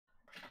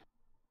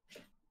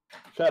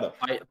Shut up.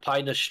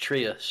 Pinus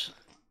trius.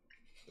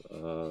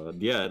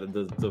 Yeah,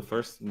 the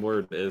first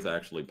word is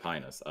actually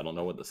Pinus. I don't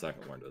know what the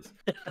second word is,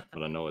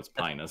 but I know it's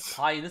Pinus.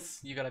 Pinus?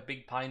 You got a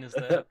big Pinus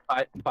there.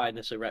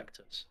 Pinus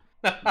erectus.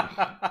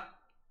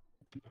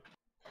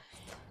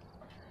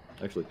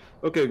 Actually,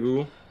 okay,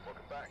 Google.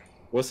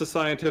 What's the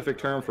scientific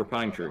term for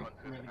pine tree?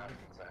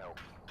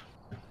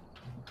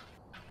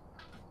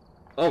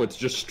 Oh, it's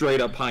just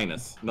straight up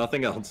Pinus.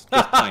 Nothing else.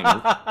 Just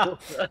Pinus.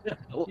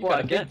 You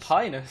got a big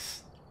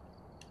Pinus.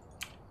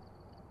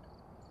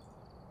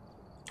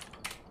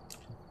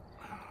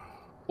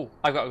 Oh,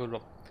 I got a good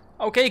one.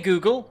 Okay,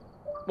 Google.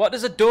 What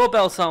does a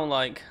doorbell sound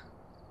like?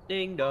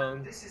 Ding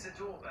dong. This is a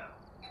doorbell.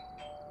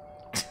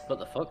 What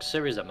the fuck?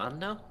 Siri's a man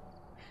now?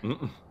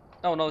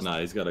 Oh no. Nah,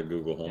 he's got a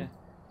Google Home. Yeah.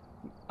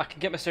 I can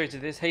get my Siri to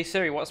this. Hey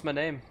Siri, what's my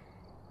name?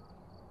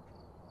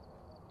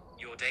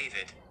 You're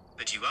David,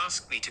 but you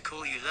asked me to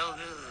call you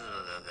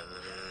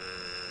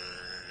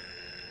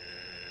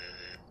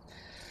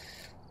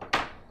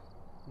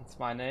That's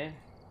my name.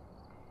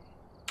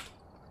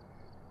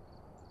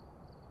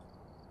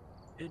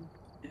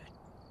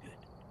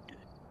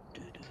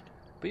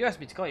 But you asked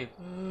me to call you.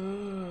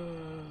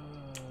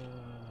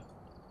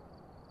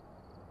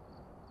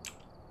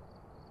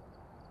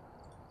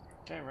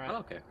 Okay, right. Oh,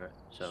 okay, right.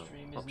 So,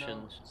 Stream is options.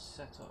 now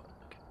set up.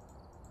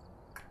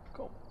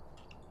 Cool.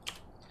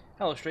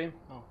 Hello, stream.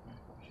 Oh,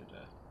 I should.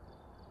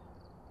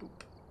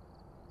 Boop.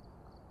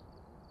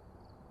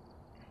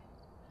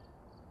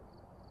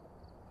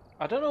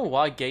 I don't know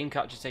why game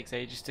capture takes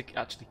ages to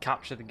actually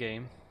capture the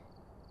game.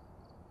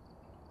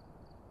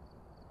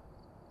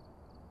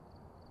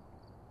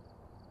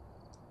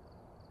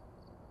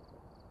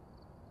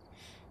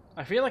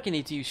 I feel like I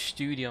need to use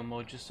studio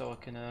mode just so I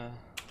can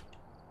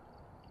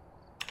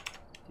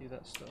do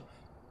that stuff.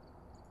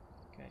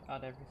 Okay,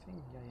 add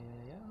everything.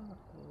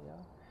 Yeah.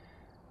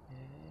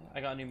 I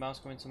got a new mouse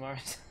coming tomorrow.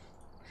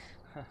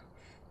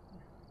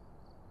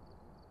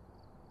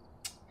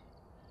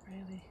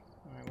 Really?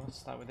 Alright, we'll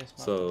start with this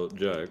mouse. So,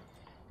 Jack,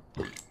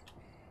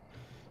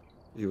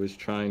 he was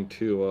trying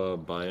to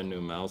buy a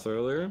new mouse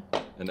earlier,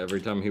 and every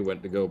time he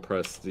went to go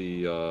press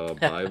the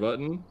buy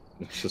button,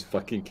 it just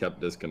fucking kept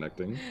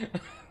disconnecting.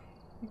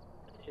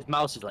 His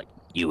mouse is like,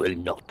 you will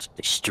not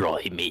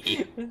destroy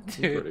me.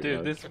 dude,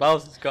 this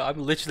mouse has got.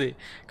 I'm literally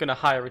gonna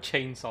hire a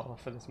chainsaw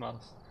for this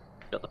mouse.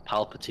 Got the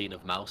Palpatine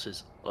of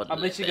mouses. I'm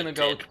literally gonna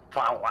go.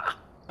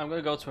 I'm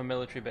gonna go to a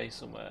military base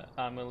somewhere.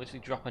 I'm gonna literally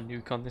drop a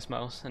nuke on this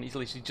mouse, and he's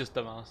literally just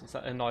a mouse. It's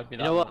that annoyed me.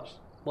 You know what?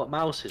 What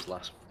mouses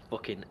last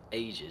fucking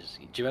ages?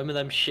 Do you remember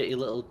them shitty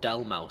little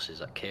Dell mouses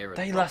that Kieran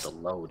got a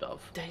load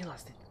of? They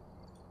lasted.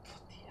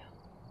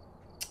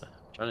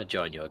 Trying to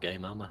join your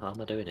game. How am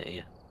I doing it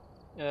here?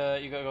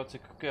 You gotta go to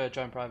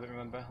join private.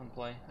 Remember and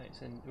play.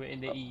 It's we're in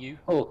the EU.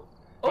 Oh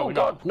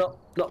god, not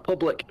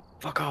public.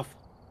 Fuck off.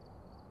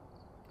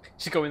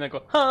 Just go in there, and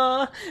go,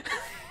 huh?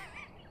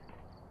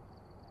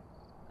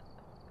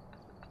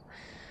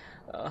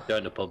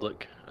 Join the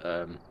public.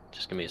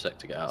 Just give me a sec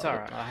to get out. It's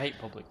alright. I hate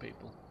public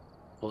people.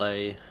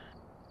 Play.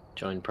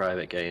 Join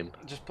private game.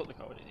 Just put the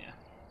code in, yeah.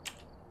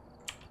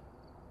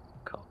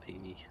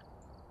 Copy.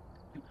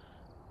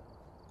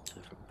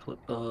 Different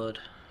clipboard.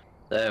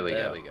 There we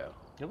go.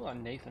 You look like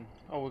Nathan.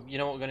 Oh, you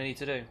know what we're gonna need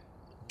to do?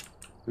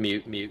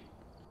 Mute.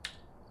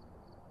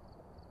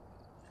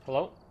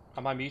 Hello?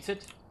 Am I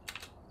muted?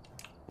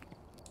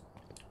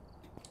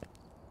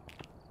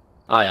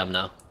 I am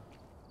now.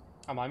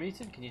 Am I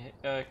muted? Can you,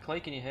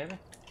 Clay? Can you hear me?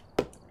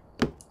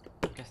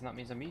 I'm guessing that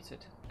means I'm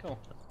muted. Cool.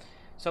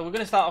 So we're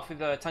gonna start off with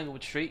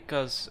Tanglewood Street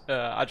because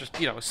I just,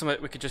 something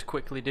we could just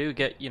quickly do.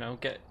 Get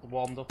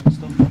warmed up and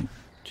stuff.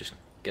 Just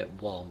get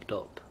warmed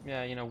up.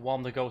 Yeah,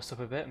 warm the ghost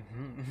up a bit.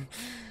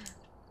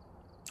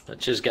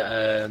 Let's just get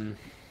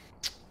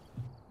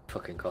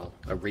fucking call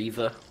a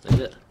Reaver, is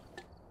it?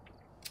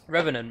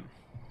 Revenant.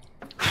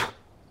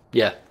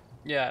 Yeah.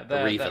 Yeah,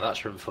 the Reaver. That's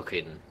from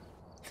fucking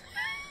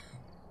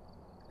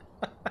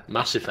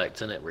Mass Effect,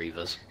 isn't it?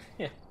 Reavers.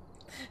 Yeah.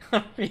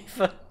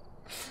 Reaver.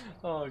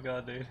 Oh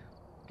god, dude.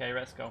 Okay,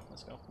 let's go.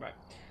 Right.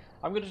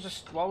 I'm gonna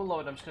just, while we're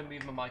loading, I'm just gonna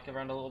move my mic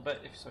around a little bit,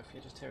 so if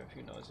you just hear a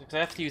few noises, because I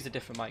have to use a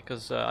different mic,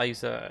 because I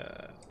use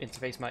a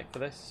interface mic for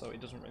this, so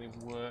it doesn't really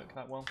work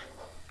that well.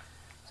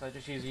 So I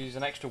just use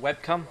an extra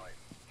webcam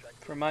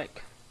for a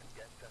mic.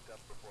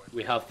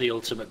 We have the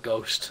ultimate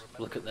ghost.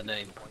 Look at the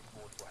name.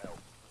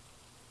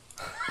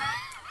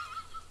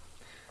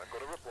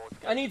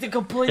 I need to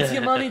complain to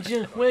your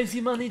manager. Where's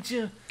your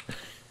manager?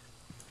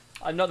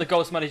 I'm not the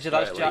ghost manager.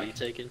 That's Jack. Jack. What are you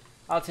taking?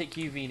 I'll take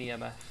UV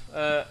and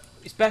EMF.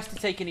 It's best to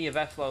take an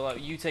EMF though. Like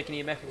you take an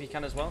EMF if you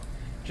can as well,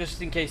 just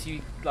in case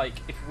you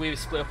if we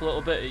split up a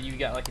little bit, you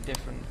get like a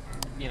different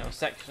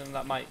section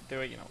that might do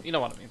it. You know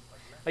what I mean.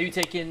 Are you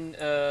taking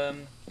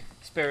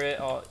Spirit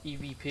or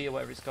EVP or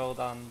whatever it's called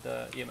and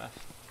EMF?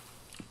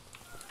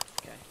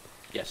 Okay.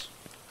 Yes.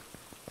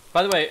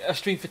 By the way, I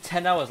streamed for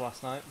 10 hours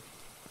last night.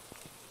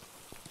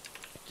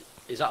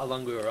 Is that how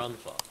long we were on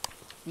for?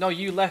 No,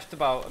 you left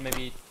about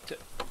maybe. Did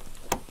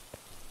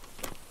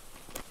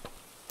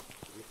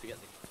we forget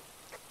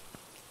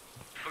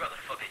Forgot the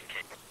fucking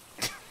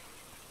key.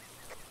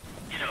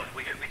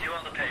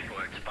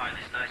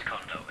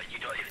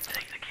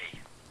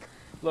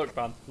 Look,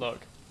 man, look.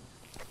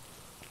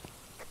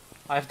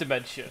 I have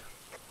dementia.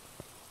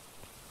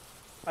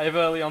 I have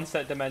early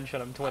onset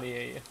dementia. I'm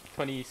 28,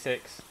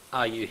 26.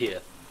 Are you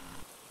here?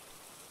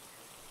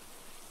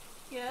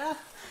 Yeah.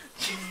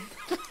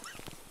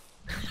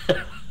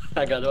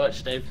 I gotta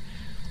watch, Dave.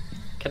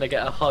 Can I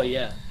get a oh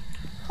yeah?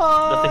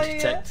 Oh, Nothing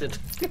detected.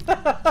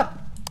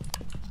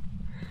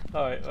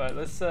 Alright,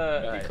 let's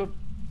Right. we could...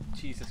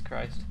 Jesus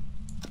Christ.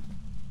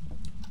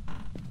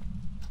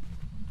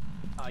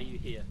 Are you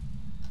here?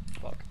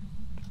 Fuck.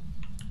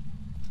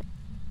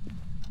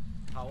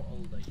 How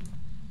old are you?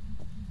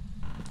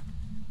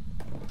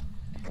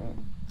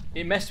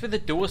 It messed with the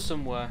door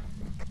somewhere.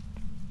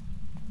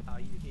 Are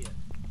you here?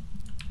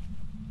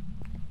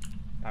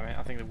 I mean,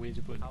 I think the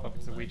Ouija board, How the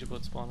old Ouija are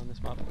board spawn on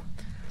this map.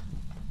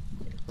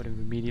 Would have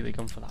immediately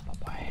gone for that bad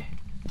boy.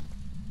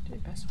 Did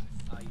it mess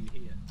with? Are you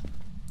here?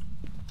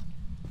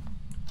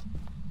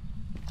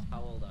 How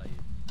old are you?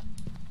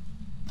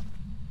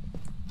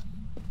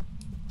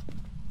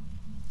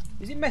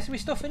 Is it messing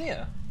with stuff in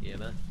here? Yeah,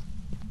 man.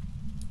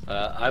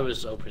 I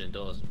was opening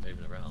doors and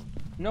moving around.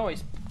 No,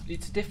 it's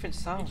a different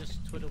You sound.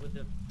 just twiddle with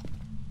the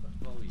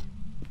volume.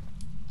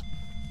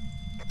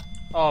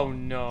 Oh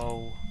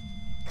no.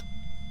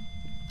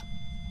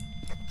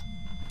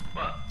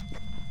 What?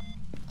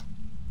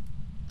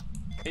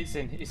 It's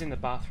in the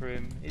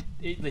bathroom.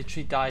 It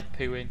literally died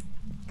pooing.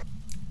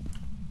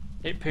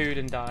 It pooed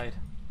and died.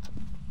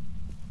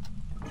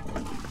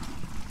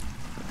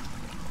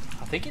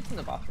 I think it's in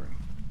the bathroom.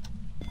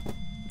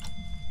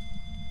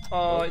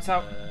 Oh, it's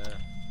out.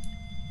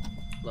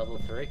 Level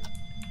 3.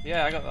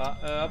 Yeah, I got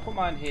that. I'll put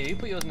mine here. You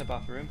put yours in the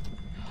bathroom.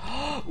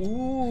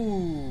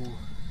 Ooh.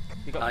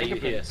 You got Are you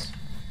fingerprints.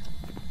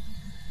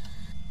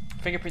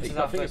 Fingerprints You is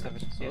got our first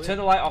fingerprints? evidence. Yeah, Oh, turn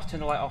the light off. Turn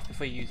the light off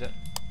before you use it.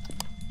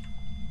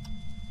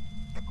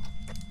 Let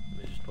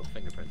me just put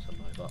fingerprints on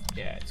my box.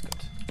 Yeah, it's good.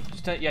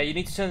 Just turn, yeah, you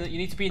need to turn. You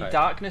need to be in Right.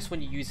 darkness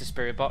when you use the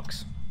spirit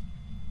box.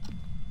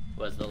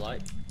 Where's the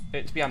light?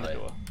 It's behind the Right.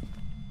 door.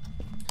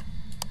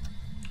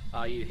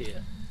 Are you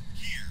here?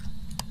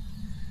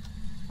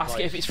 Ask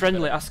Right, it if it's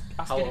friendly. better. Ask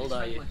How it if old it's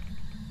are you? friendly.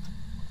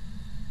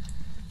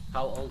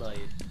 How old are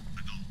you?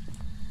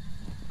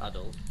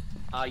 Adult.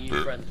 Are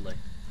you friendly?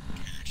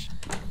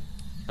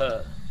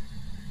 Her.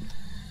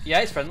 Yeah,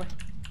 it's friendly.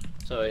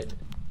 So it.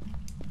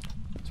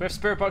 So we have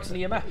spirit box and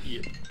EMF.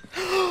 You.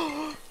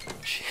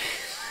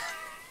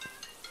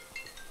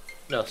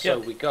 No, so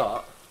Yeah. we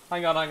got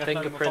Hang on, my phone's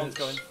fingerprints,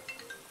 going.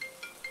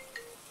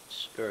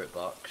 spirit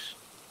box.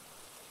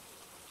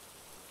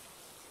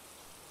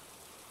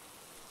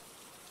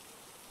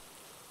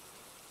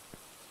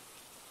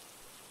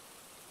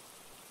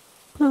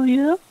 Oh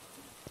yeah.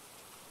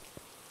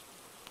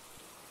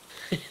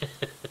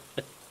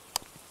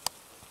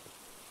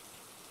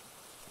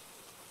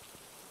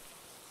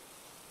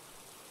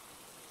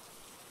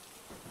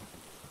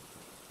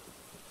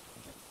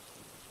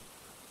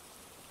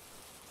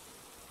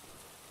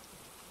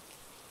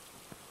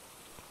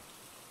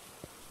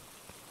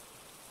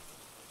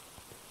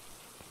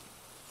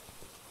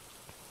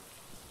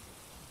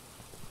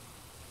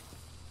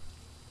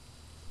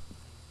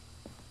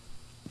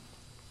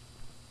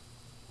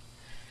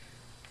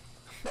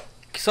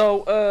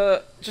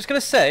 So, just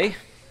gonna say.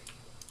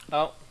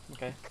 Oh,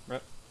 okay.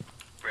 Right.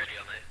 Ready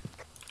on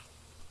it.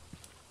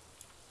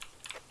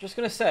 Just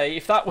gonna say,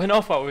 if that went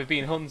off while we were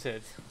being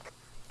hunted,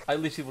 I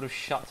literally would have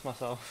shot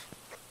myself.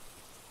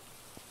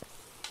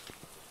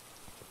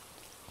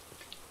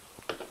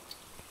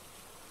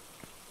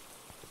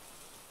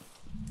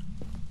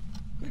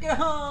 Right,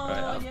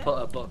 I've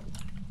put a book.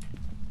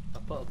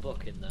 I've put a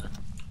book in there.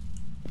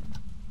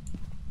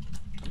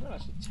 I'm gonna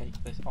actually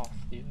take this off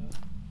the. We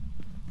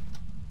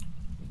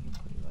can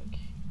put it like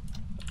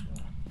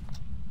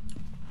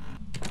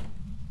up there.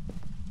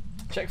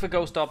 Check for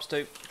ghost orbs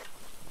too.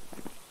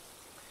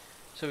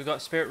 So we've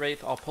got spirit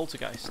wraith or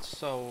poltergeist.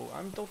 So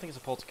I don't think it's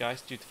a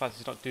poltergeist due to the fact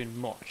it's not doing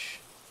much.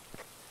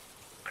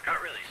 I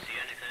can't really see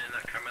anything in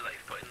that camera that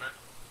you've put in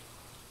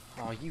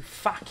there. Oh, you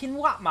fucking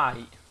what,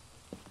 mate?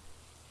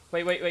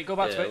 Wait, go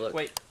back Yeah, to it. look.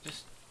 Wait,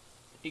 just.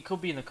 It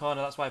could be in the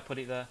corner, that's why I put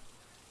it there.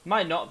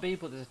 Might not be,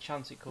 but there's a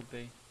chance it could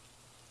be.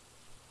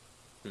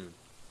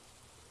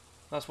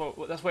 That's what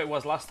it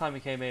was last time we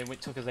came in.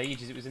 It took us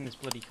ages. It was in this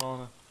bloody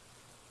corner.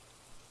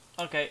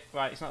 Okay,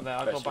 right, it's not there.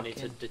 I'll Right, go so we back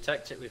need in. to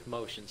detect it with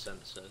motion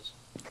sensors.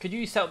 Could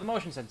you set up the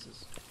motion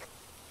sensors?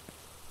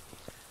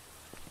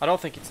 I don't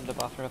think it's in the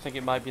bathroom. I think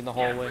it might be in the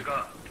Yeah, hallway.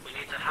 we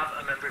need to have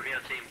a member of your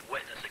team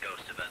witness a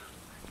ghost event,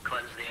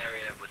 cleanse the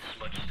area with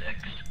smudge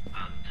sticks,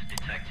 and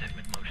detect it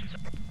with motion sensors.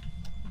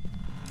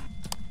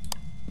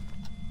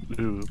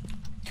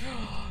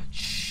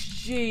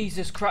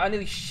 Jesus Christ! I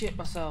nearly shit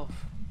myself.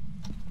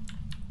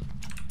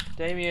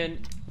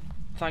 Damien,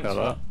 thanks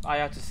Hello. for. I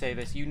had to say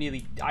this. I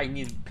nearly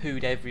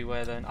pooed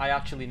everywhere. Then I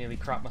actually nearly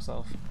crapped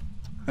myself.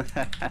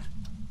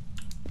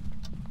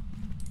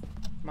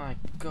 My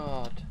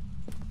God.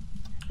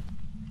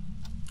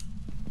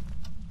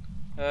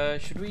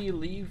 Should we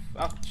leave?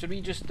 Should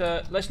we just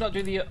let's not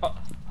do the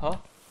huh?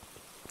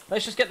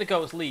 Let's just get the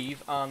ghost,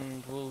 leave,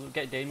 and we'll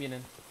get Damien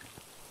in.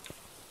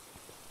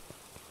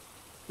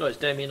 No, it's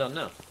Damien on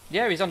now.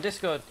 Yeah, he's on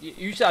Discord.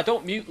 Usually I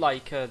don't mute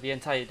like the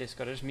entire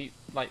Discord. I just mute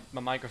like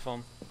my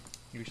microphone.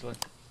 Usually.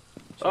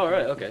 So Oh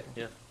right, okay,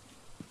 yeah.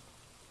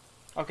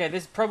 Okay,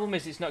 this problem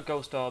is it's not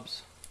ghost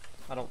orbs.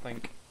 I don't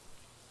think.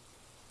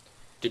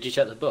 Did you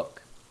check the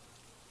book?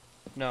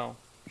 No.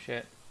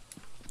 Shit.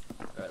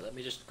 Alright, let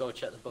me just go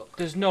check the book.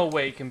 There's no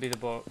way it can be the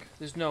book.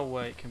 There's no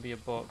way it can be a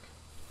book.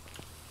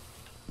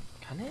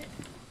 Can it?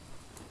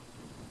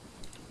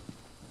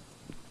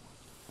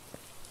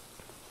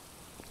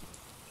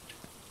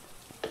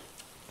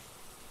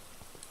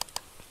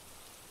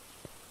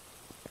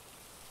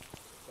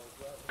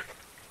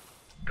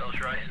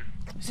 Ghost writing.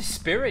 It's a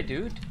spirit,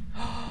 dude.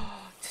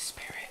 It's a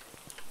spirit.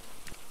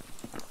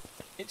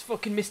 It's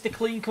fucking Mr.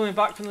 Clean coming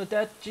back from the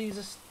dead.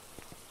 Jesus.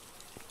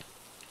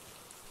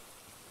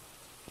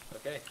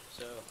 Okay,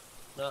 so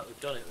now we've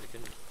done it, we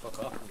can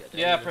fuck off and get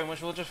Damien. Yeah, pretty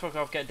much. We'll just fuck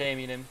off, get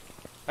Damien in.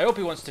 I hope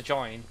he wants to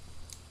join.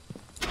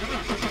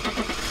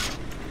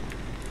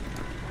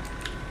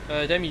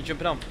 Damien,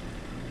 jumping on?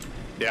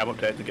 Yeah, I'm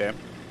updating the game.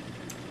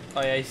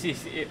 Oh yeah, he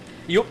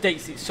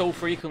updates it so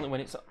frequently when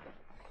it's...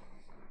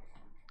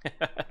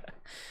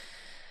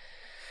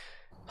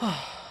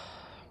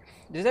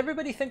 Does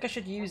everybody think I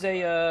should use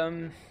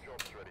a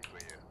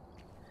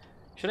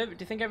do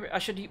you think I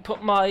should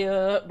put my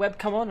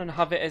webcam on and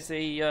have it as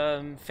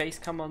a face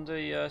cam on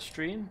the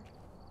stream?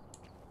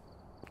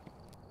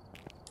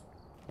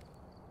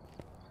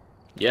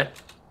 Yeah. Let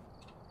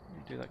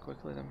me do that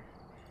quickly then.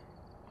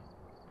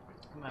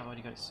 I've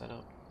already got it set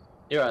up.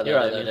 You're right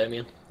there,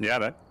 Damien. Yeah,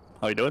 man.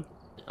 How you doing?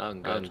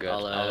 I'm good.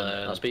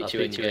 I'll speak to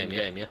you in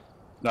game, yeah?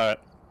 Alright.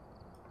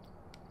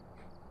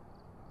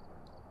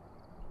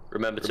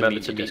 Remember to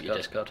mute your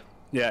Discord.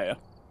 Yeah, yeah.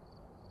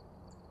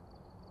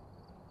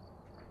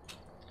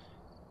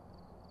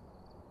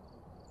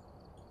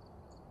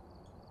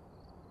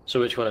 So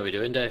which one are we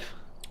doing, Dave?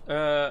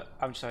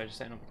 I'm sorry, just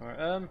setting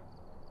up.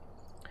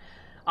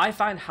 I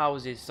find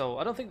houses, so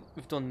I don't think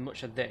we've done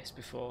much of this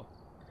before.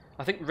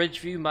 I think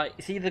Ridgeview might.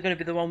 It's either going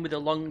to be the one with the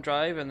long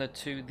drive and the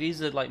two.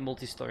 These are like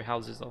multi-story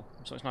houses though,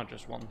 so it's not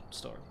just one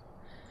story.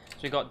 So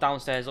we got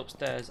downstairs,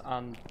 upstairs,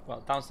 and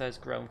well, downstairs,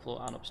 ground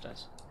floor, and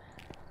upstairs,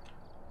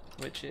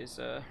 which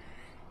is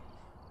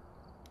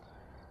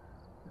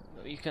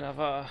you can have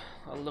a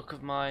look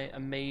of my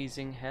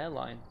amazing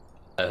hairline.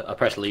 I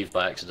pressed leave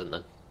by accident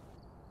then.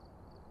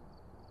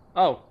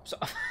 Oh, so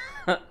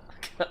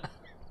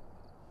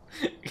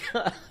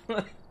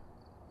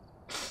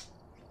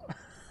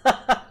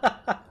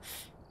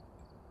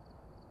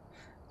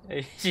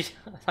hey,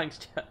 thanks,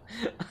 chat.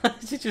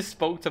 She just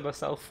spoke to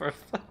myself for a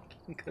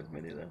fucking good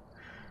minute there.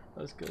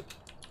 That was good.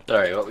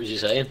 Sorry, what was you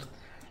saying?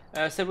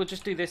 I said we'll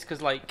just do this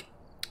because, like,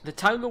 the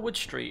Tanglewood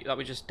Street that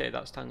we just did,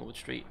 that's Tanglewood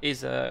Street,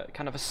 is a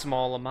kind of a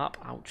smaller map.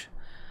 Ouch.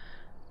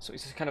 So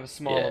it's just kind of a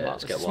smaller map.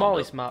 It's the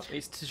smallest map.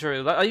 It's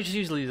true. I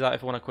usually do that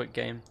if I want a quick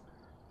game.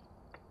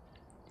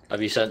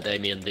 Have you sent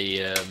Damien the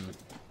Yeah,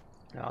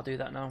 I'll do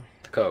that now.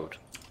 the code?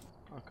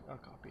 I'll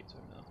copy it to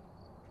him now.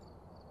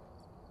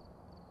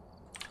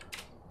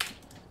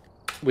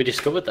 We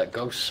discovered that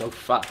ghost so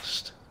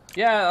fast.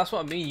 Yeah, that's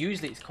what I mean.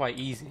 Usually it's quite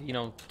easy, you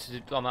know, to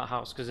do on that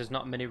house because there's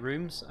not many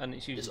rooms, and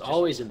it's usually It's just...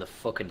 always in the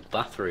fucking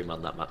bathroom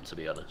on that map, to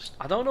be honest.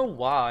 I don't know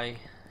why.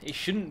 It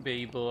shouldn't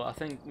be, but I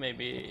think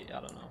maybe, I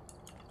don't know.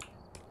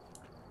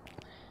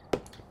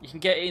 You can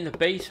get it in the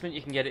basement,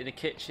 you can get it in the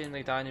kitchen,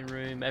 the dining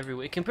room,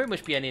 everywhere. It can pretty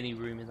much be any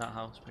room in that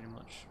house, pretty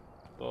much.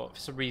 But for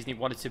some reason it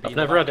wanted to be. I've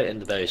never had it in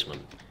the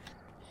basement.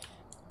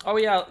 Oh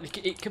yeah,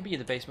 it could be in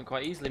the basement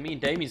quite easily. Me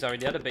and Damien's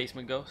already had a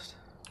basement ghost.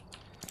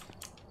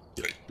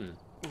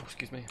 Oh,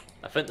 excuse me.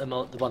 I think the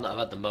one that I've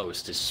had the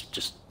most is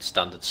just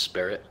standard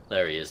spirit.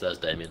 There he is, there's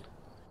Damien.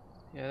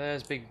 Yeah,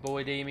 there's big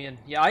boy Damien.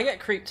 Yeah, I get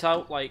creeped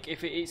out, like,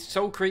 if it's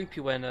so creepy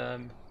when,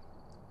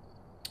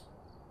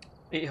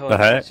 it hunts.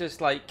 It's just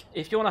like,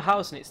 if you want a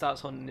house and it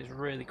starts hunting, it's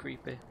really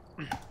creepy.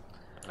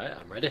 Right,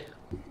 I'm ready.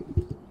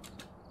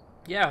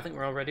 Yeah, I think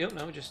we're all ready up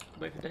now. Just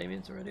wait for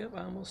Damien to ready up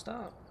and we'll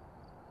start.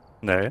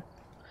 No.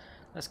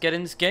 Let's get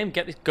in this game,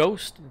 get this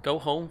ghost, and go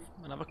home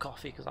and have a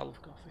coffee, because I love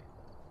coffee.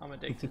 I'm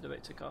addicted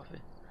to coffee.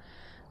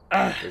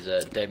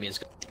 There's Damien's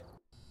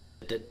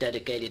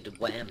dedicated to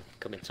Wham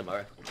coming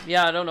tomorrow.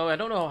 Yeah, I don't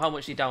know how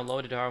much he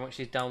downloaded or how much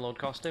his download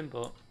cost him,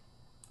 but...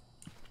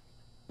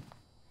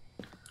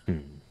 Do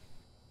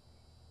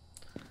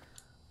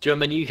you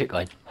remember you keep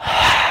going?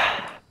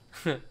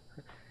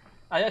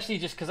 I actually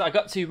just, because I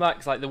got two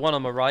mics, like the one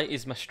on my right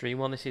is my stream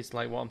one, this is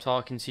like what I'm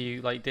talking to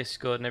you, like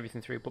Discord and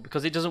everything through, but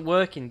because it doesn't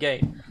work in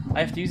game, I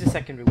have to use a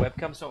secondary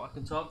webcam so I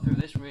can talk through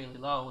this really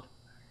loud,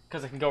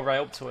 because I can go right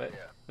up to it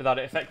without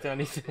it affecting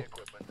anything.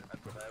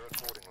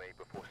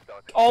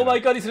 Oh my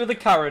god, it's another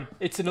Karen.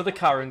 It's another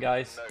Karen,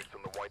 guys.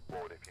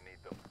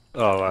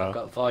 Oh wow. I've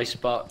got voice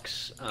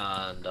box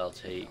and I'll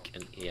take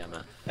an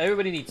EMF.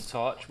 Everybody needs a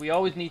torch. We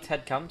always need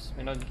head cams.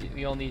 You know,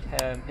 we all need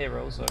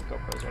heroes or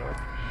GoPros or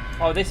whatever.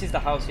 Oh, this is the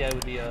house, yeah,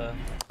 with the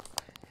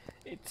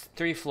it's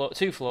two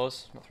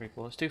floors, not 3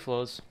 floors, 2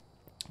 floors.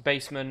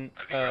 Basement.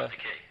 Have you got the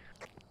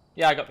key?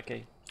 Yeah, I got the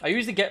key. I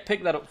usually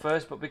pick that up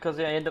first, but because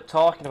I end up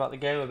talking about the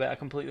game a bit, I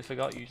completely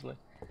forgot usually.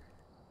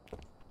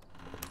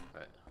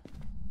 Right.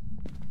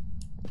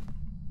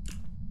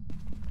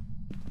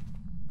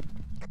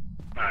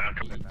 Alright, I'm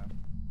coming in now.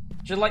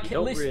 Just like You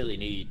don't listen. really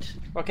need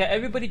Okay,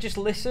 everybody just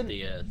listen.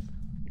 the.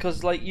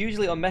 Because like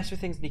usually it'll mess with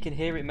things and you can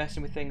hear it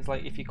messing with things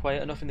like if you're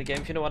quiet enough in the game,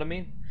 if you know what I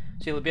mean.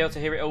 So you'll be able to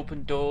hear it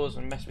open doors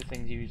and mess with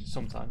things usually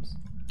sometimes.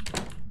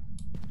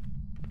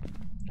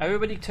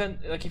 Everybody turn,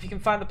 like if you can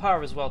find the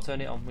power as well,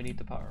 turn it on. We need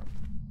the power on.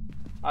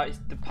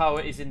 The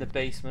power is in the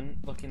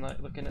basement, looking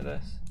at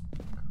this.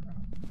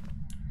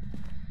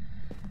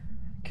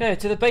 Okay,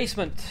 to the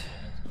basement.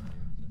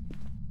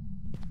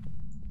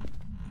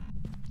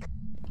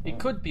 It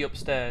could be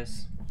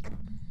upstairs.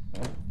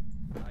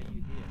 Are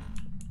you here?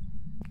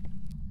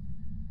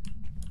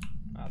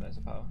 Ah, there's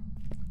the power.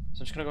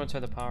 So I'm just gonna go and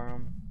turn the power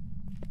on.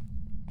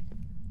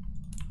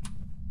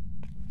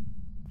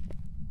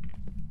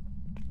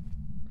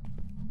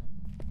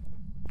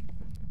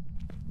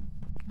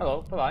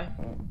 Hello, bye-bye.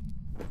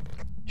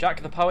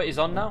 Jack, the power is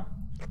on now.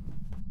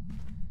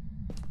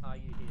 Are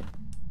you here?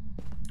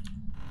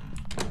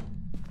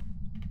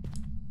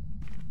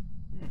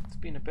 It's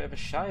been a bit of a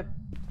shy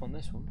on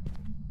this one.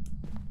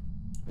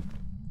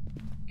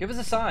 Give us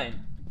a sign.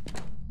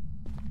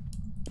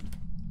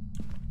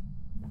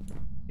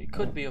 It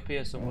could be up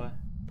here somewhere.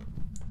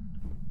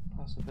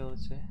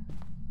 Possibility.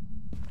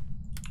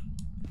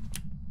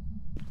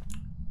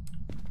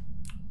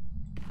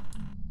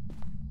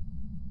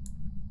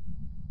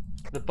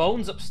 The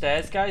bone's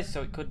upstairs, guys,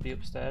 so it could be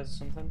upstairs or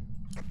something.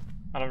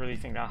 I don't really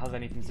think that has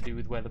anything to do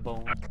with where the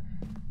bone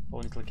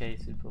is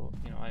located, but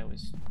you know, I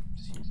always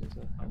just use it as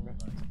a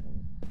reference.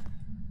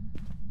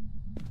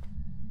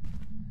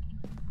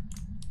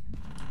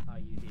 Are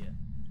you here?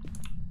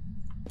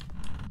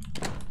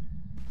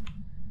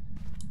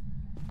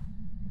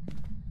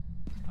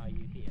 Are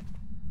you here?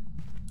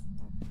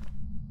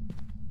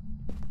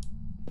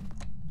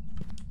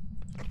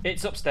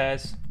 It's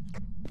upstairs.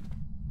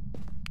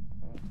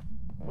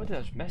 What did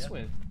I just mess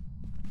with?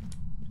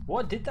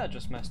 What did that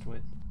just mess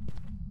with?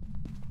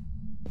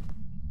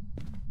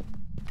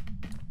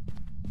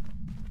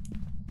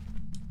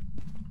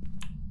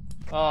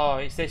 Oh,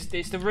 it's this.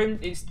 It's the room.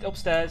 It's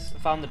upstairs. I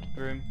found the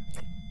room.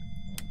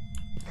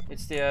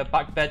 It's the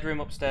back bedroom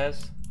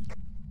upstairs.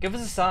 Give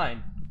us a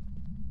sign.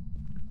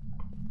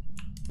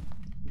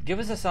 Give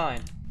us a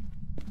sign.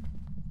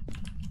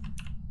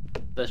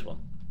 This one.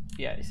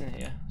 Yeah, it's in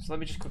here. So let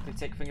me just quickly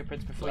take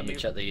fingerprints before Let me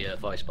check the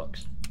voice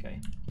box. Okay.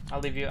 I'll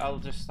leave you. I'll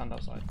just stand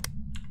outside.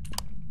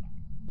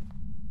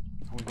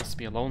 Oh, we must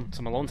be alone.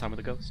 Some alone time with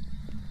a ghost.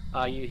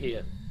 Are you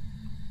here?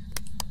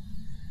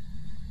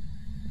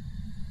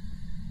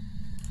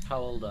 How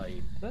old are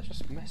you? Did I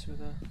just mess with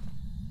her?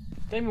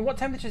 Damon, what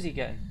temperature is he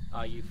getting?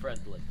 Are you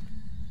friendly?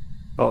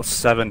 About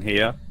 7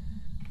 here.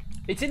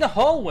 It's in the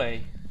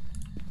hallway.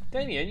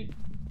 Damien,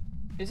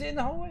 is it in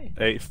the hallway?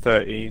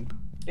 8:13.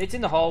 It's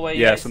in the hallway.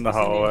 Yeah, Yeah, it's in the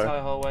hallway. In the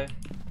entire hallway.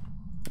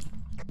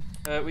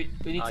 We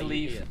need Are to you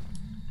leave. here?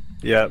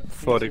 Yeah,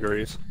 4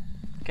 degrees.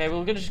 Okay,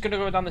 we're just gonna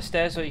go down the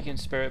stairs so you can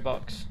spirit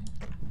box.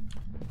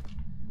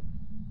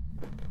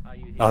 Are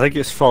you here? I think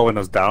it's following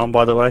us down,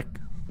 by the way.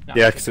 No.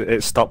 Yeah, because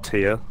it stopped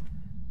here.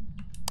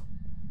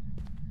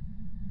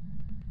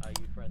 Are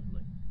you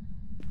friendly?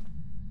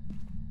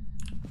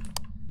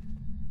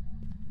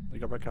 I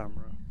got my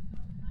camera.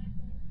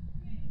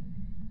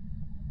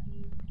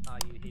 Are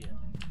you here?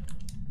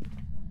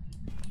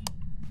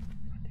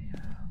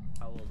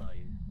 How old are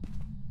you?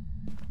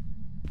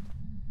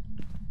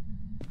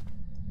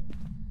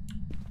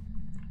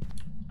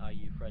 Are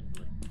you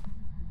friendly?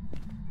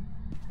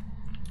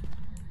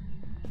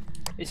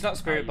 It's not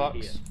spirit Are box.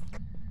 you here?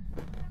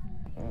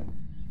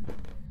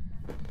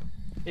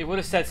 It would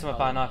have said something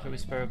by now if it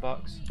was spirit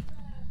box.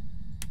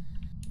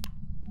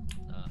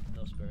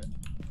 No spirit.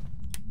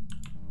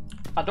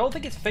 I don't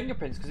think it's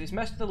fingerprints because it's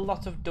messed with a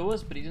lot of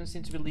doors, but he doesn't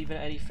seem to be leaving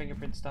any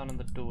fingerprints down on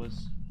the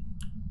doors.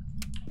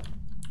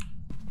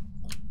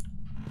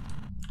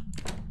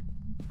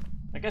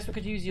 I guess we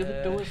could use the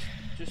other doors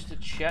just to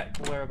check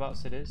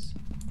whereabouts it is.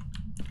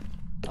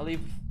 I'll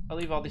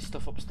leave all this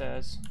stuff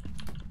upstairs.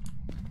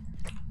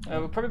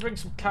 We'll probably bring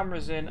some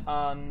cameras in,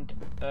 and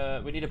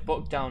we need a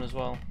book down as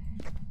well.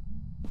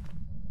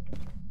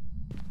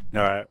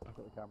 Alright, I've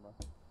got the camera.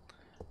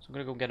 So I'm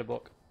gonna go and get a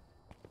book.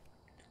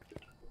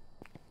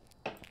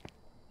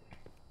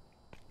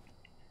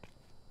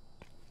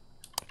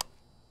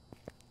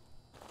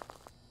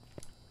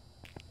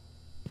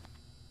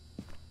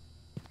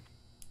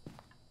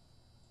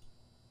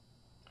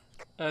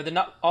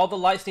 All the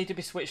lights need to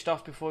be switched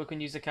off before we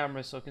can use the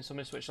camera, so can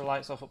somebody switch the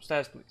lights off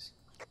upstairs, please?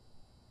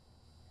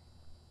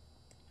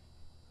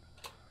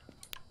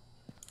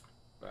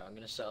 Right, I'm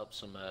gonna set up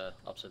some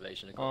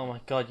observation Oh equipment. my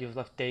god, you've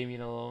left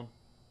Damien alone.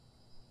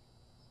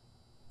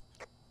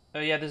 Oh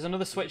yeah, there's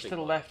another switch to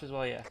the left as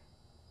well, yeah.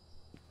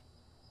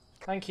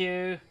 Thank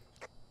you.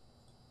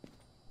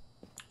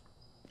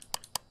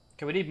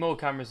 Okay, we need more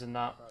cameras than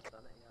that.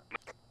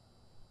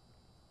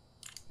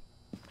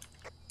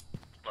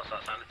 What's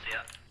that sanity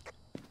at?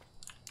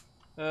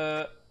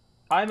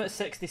 I'm at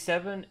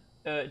 67.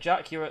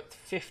 Jack, you're at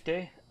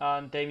 50,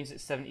 and Damien's at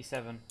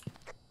 77.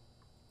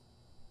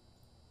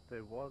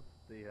 There was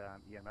the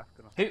EMF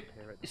going off Who? here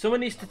at the Someone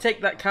needs to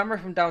take that camera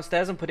from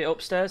downstairs and put it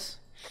upstairs.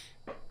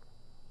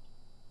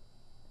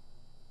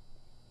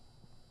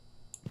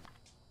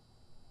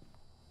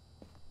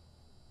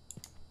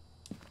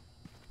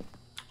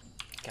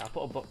 Okay, I'll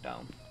put a book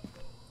down.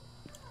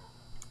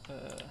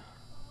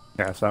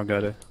 Yeah, sound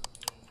good.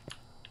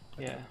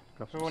 Yeah.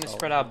 Got We some want to salt.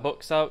 spread our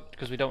books out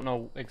because we don't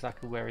know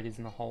exactly where it is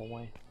in the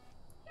hallway.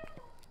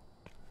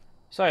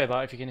 Sorry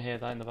about if you can hear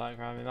that in the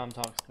background. My mum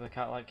talks to the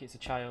cat like it's a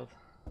child.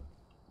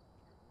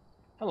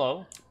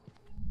 Hello.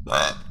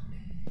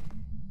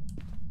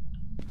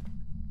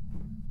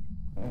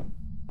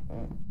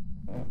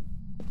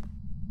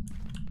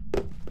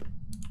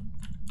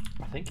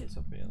 I think it's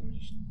up here. Let me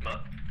just...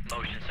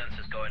 Motion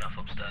sensors going off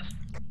upstairs.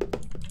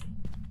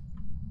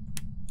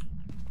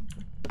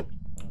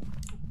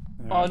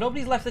 Oh,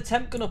 nobody's left the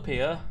temp gun up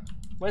here.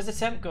 Where's the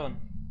temp gun?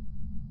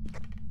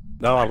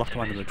 No, I left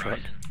one in the truck.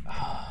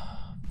 Oh,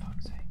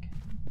 fuck's sake.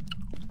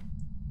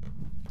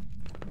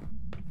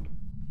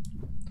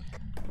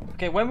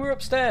 Okay, when we're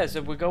upstairs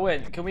and we go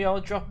in, can we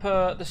all drop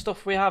the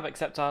stuff we have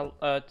except our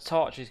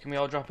torches? Can we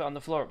all drop it on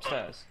the floor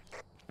upstairs?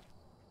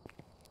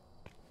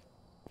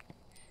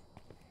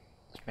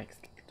 Just makes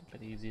it a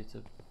bit easier to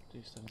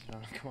do stuff instead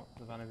of come up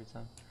with the van every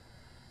time.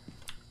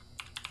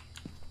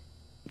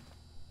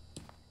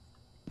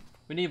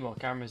 We need more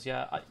cameras,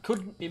 yeah.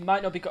 It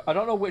might not be. I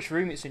don't know which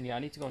room it's in yet. I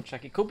need to go and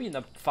check. It could be in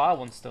the far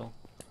one still.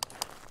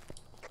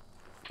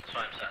 So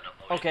I'm setting up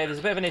motion Okay, there's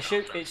a bit of an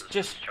issue. sensors It's to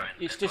just try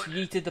and yeeted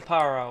pinpoint the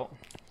power out,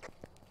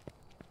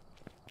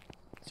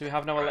 so we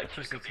have no it. Right,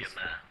 so it electricity. could be in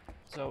there.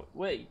 So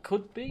wait, it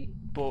could be,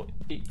 but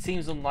it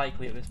seems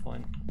unlikely at this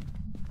point.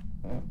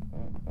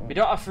 We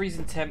don't have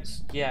freezing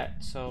temps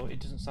yet, so it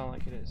doesn't sound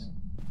like it is.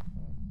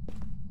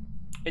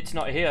 It's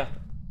not here.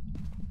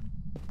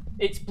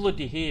 It's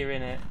bloody here,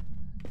 innit?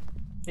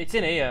 It's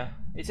in here.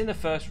 It's in the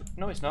first.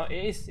 No, it's not.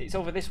 It is. It's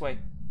over this way.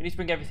 We need to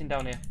bring everything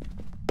down here.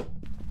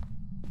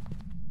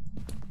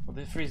 Well,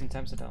 the freezing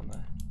temps are down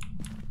there.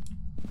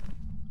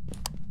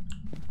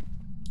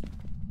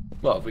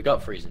 What, have we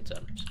got freezing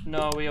temps?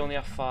 No, we only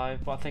have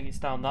 5, but I think it's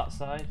down that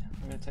side.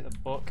 I'm going to take the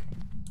book.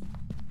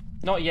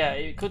 Not yet.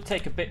 It could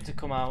take a bit to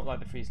come out, like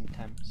the freezing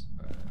temps.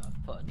 Right,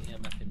 I've put an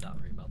EMF in that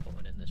room, I'll put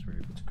one in this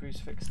room. Put the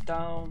crucifix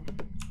down.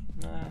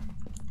 Nah.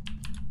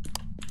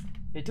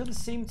 It doesn't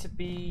seem to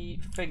be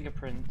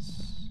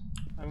fingerprints.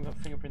 I haven't got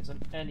fingerprints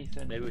on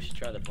anything. Maybe we should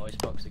try the voice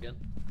box again.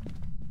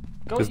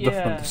 Go, There's nothing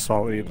on yeah. the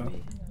salt either.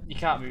 Maybe. You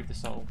can't move the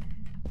salt.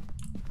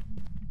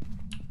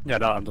 Yeah,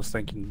 no, I'm just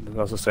thinking, as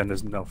I was saying,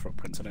 there's no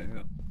footprints in it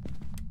yet.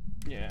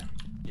 Yeah.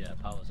 Yeah,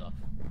 power's off.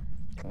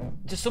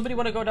 Does somebody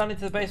want to go down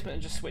into the basement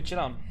and just switch it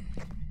on?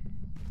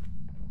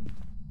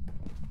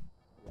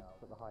 Yeah, I'll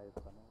put the highest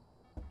on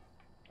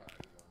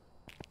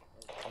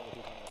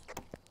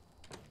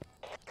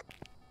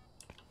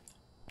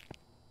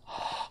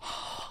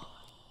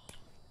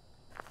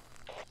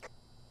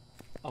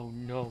Oh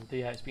no,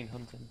 yeah, it's been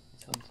hunting.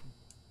 It's hunting.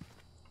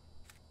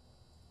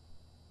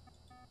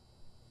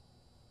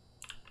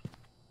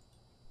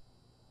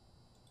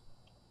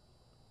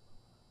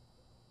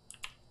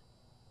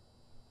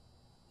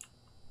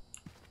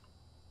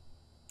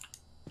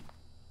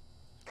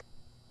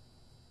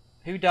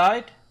 Who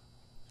died?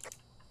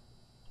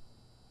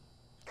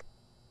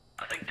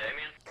 I think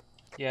Damien.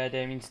 Yeah,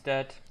 Damien's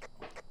dead.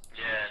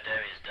 Yeah,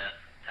 Damien's dead.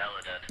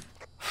 Hella dead.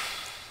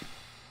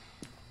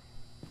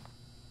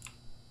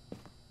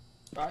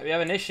 Right, we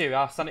have an issue.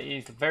 Our sanity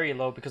is very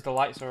low because the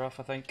lights are off,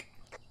 I think.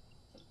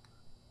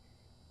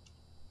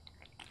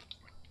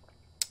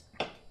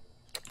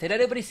 Did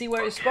anybody see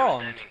where it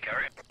spawned? Damien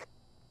Curry.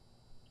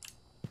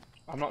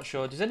 I'm not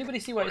sure. Does anybody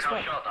see where it Look how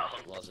spawned? short that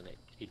hunt was. Wasn't it?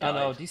 He I died.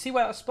 know. Do you see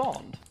where it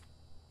spawned?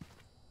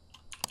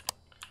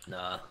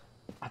 Nah.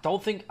 I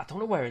don't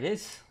know where it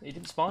is. It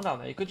didn't spawn down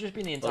there. It could just be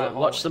in the entire Well,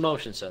 watch the hallway.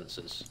 motion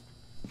sensors.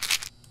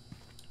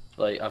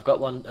 Like, I've got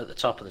one at the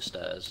top of the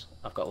stairs.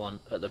 I've got one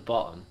at the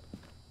bottom.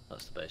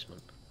 That's the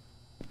basement.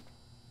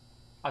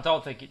 I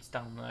don't think it's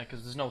down there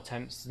because there's no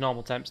temps,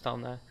 normal temps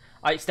down there.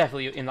 It's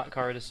definitely in that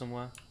corridor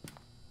somewhere.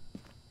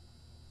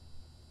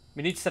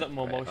 We need to set up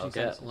more Right, motion I'll sensors.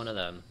 get one of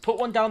them. Put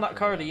one down that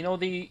corridor. You know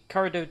the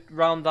corridor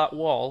round that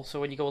wall.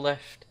 So when you go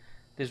left,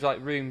 there's like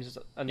rooms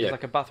and there's Yeah.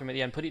 like a bathroom at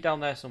the end. Put it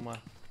down there somewhere.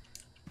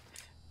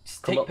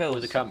 Just Come take up pills.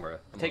 with the camera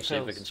and Take we'll see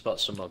if we pills. can spot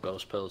some more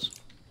ghost pills.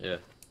 Yeah.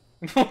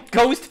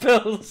 Ghost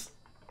pills.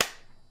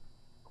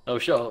 Oh,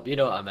 shut up. You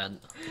know what I meant.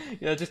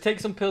 Yeah, just take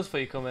some pills before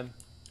you come in.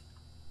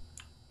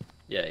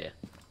 Yeah, yeah.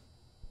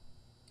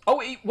 Oh,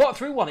 it walked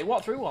through one. It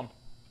walked through one.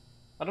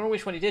 I don't know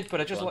which one it did,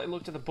 but I just One. like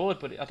looked at the board,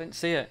 but I didn't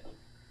see it.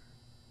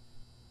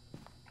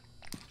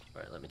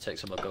 Right, let me take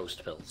some more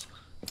ghost pills.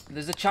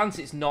 There's a chance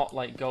it's not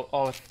like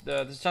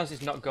there's a chance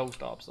it's not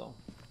ghost orbs though.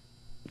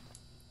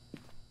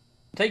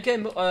 Take a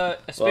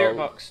spirit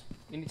Well- box.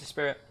 You need a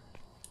spirit.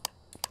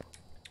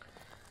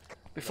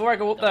 Before I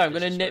go up there, I'm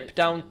There's gonna a nip spirit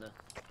down. in there.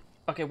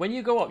 Okay, when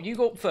you go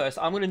up first.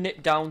 I'm gonna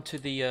nip down to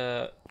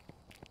the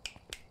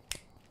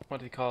what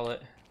do they call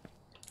it?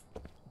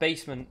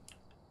 Basement,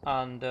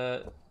 and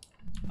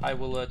I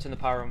will turn the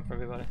power on for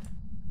everybody.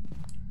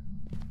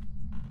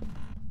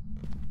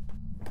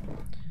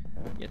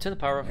 Yeah, turn the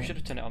power off. You should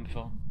have turned it on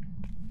before.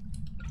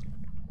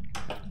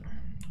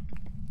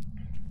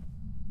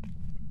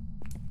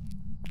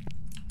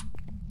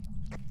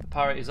 The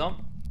power is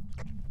on.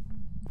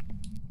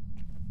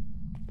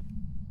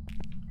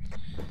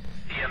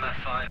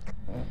 EMF 5.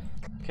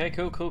 Okay,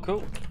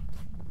 cool.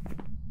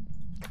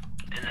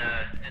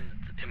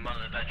 In one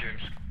of the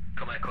bedrooms.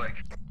 Come here quick.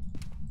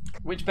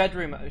 Which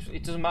bedroom?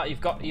 It doesn't matter.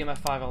 You've got EMF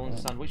 5. I'll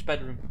understand. Which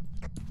bedroom?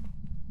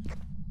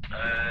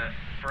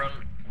 Front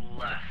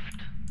left.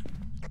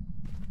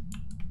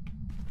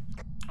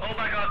 Oh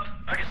my god,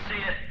 I can see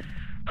it.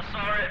 I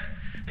saw it.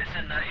 It's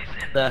in there.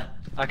 It's in There,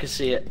 I can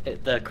see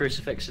it. The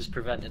crucifix is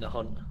preventing a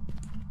hunt.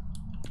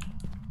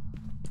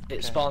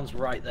 It spawns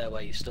right there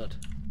where you stood.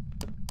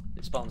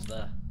 It spawns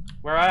there.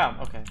 Where I am?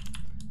 Okay.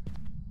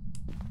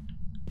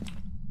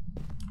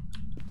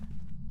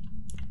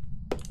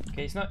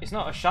 Okay, it's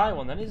not a shy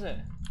one then, is it?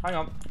 Hang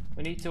on.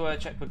 We need to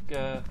check for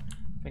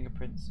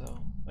fingerprints. So,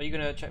 are you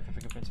gonna check for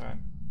fingerprints? All right.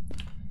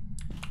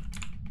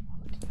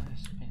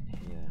 In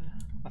here.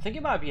 I think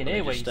it might be in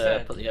here where you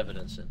said. Put the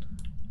evidence in.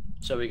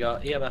 So we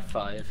got EMF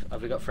 5.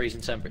 Have we got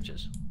freezing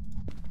temperatures?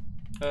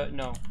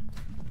 No.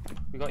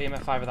 We got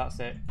EMF 5, but that's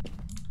it.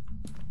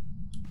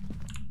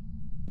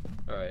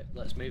 Alright,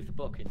 let's move the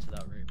book into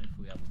that room if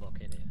we have a book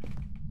in here.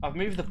 I've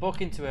moved the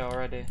book into it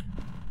already.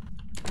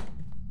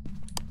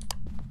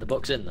 The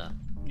book's in there.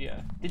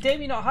 Yeah. Did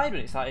Damien not hide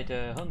when it started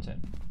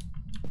hunting?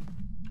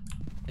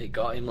 It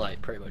got him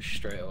like pretty much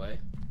straight away.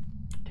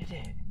 Did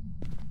it?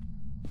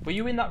 Were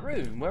you in that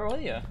room? Where are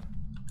you?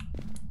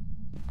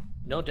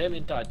 No,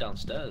 Damien died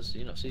downstairs.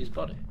 You not see his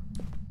body?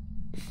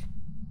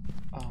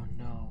 Oh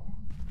no.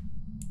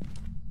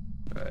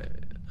 Right.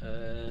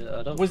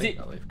 I don't Was think it?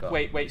 that we've got.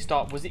 Wait,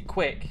 stop. Was it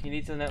quick? You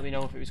need to let me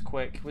know if it was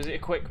quick. Was it a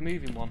quick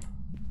moving one?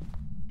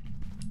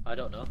 I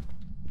don't know.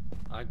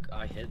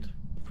 I hid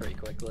pretty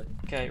quickly.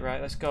 Okay,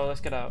 right. Let's go. Let's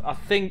get out. I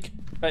think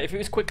if it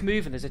was quick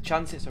moving, there's a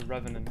chance it's a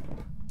revenant.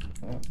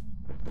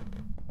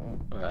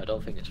 Alright, I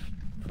don't think it's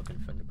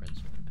fucking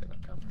fingerprints. We can pick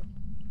that camera.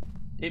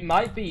 It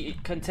might be.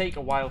 It can take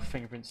a while for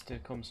fingerprints to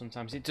come.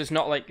 Sometimes it does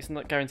not like. It's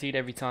not guaranteed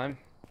every time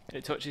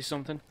it touches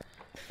something.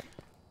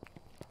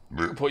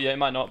 But yeah, it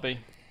might not be.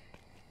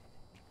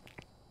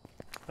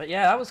 But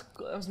yeah, that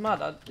was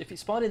mad. If it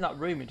spawned in that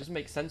room, it doesn't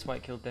make sense why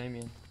it killed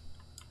Damien.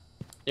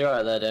 You're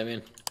right there,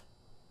 Damien.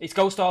 It's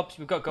ghost orbs.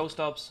 We've got ghost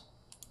orbs.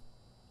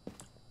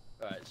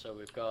 Right, so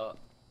we've got.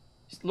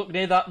 Look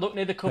near that. Look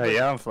near the cupboard.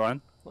 Yeah, I'm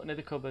fine. Look near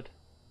the cupboard.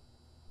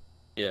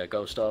 Yeah,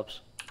 ghost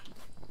orbs.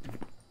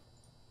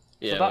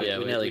 Yeah, that-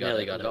 we nearly got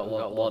it. We've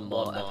got one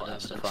more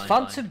evidence to find.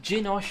 Phantom,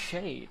 Jinn, or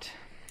Shade.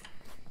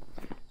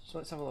 So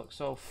let's have a look.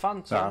 So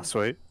Phantom. Ah,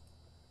 sweet.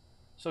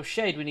 So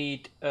Shade, we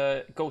need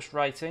ghost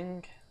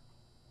writing.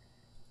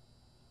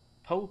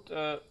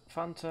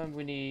 Phantom,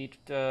 we need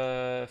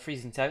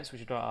freezing temps,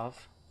 which we don't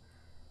have.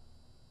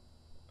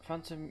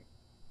 Phantom,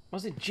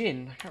 was it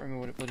Jinn? I can't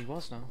remember what it bloody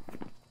was now.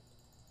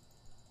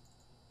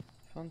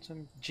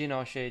 Phantom, Jinn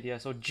or Shade, yeah.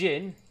 So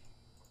Jinn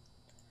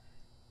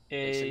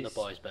is It's in the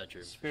boys'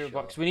 bedroom. spirit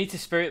box. We need to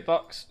spirit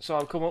box. So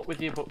I'll come up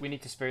with you, but we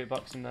need to spirit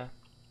box in there.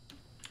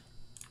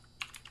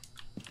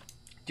 Do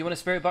you want a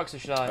spirit box or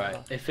should I?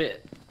 Right. If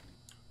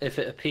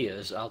it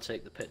appears, I'll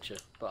take the picture,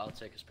 but I'll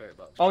take a spirit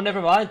box. Oh,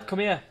 never mind. Come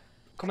here.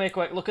 Come here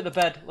quick. Look at the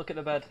bed. Look at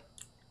the bed.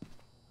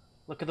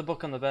 Look at the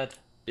book on the bed.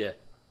 Yeah.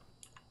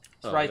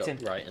 It's writing.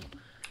 Writing.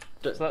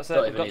 So that's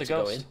it. We've got the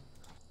ghost.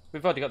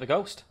 We've already got the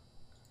ghost.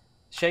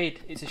 Shade.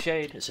 It's a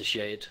shade. It's a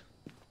shade.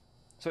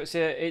 So it's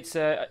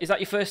a. Is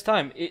that your first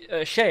time?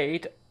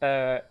 Shade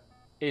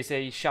is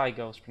a shy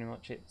ghost, pretty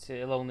much.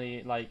 It'll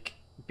only like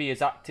be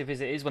as active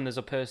as it is when there's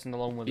a person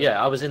alone with it.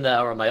 Yeah, I was in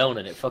there on my own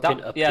and it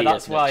fucking appeared. Yeah,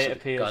 that's why it next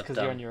to the appears, because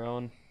you're on your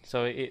own.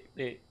 So it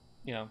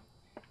you know.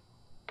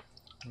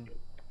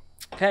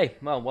 Okay,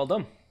 well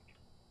done.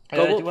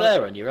 Go up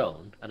there on your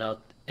own, and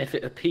if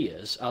it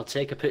appears, I'll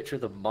take a picture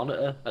of the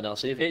monitor and I'll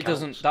see if it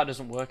counts. That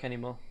doesn't work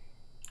anymore.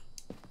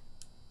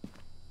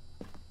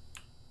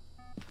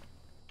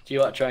 Do you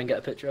want to try and get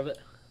a picture of it?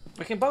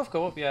 We can both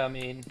go up. Yeah, I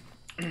mean,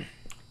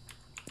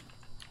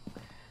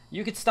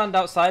 you could stand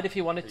outside if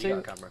you wanted to. You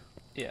got a camera.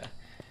 Yeah.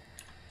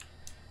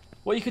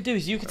 What you could do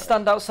is you could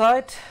stand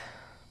outside.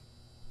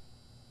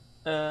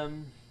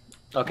 Okay,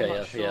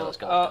 yeah, sure. yeah, let's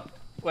go.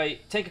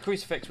 Wait, take a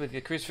crucifix with you.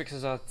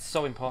 Crucifixes are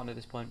so important at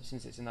this point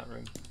since it's in that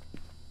room.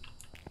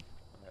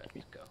 Alright,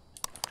 let's go.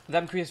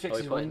 Them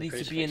crucifixes will putting the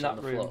need to be in crucifix that on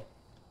the room. floor?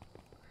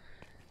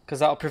 Because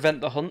that'll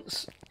prevent the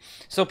hunts.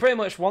 So pretty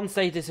much once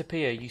they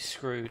disappear, you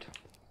screwed.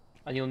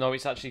 And you'll know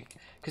it's actually...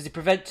 Because they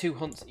prevent 2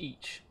 hunts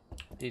each,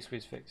 these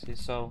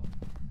crucifixes, so...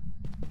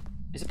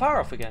 Is the power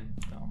off again?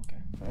 Oh, okay.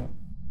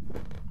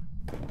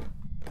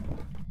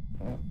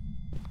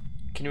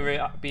 Can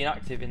you be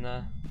inactive in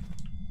there?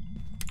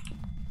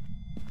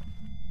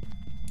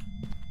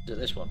 Is it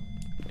this one?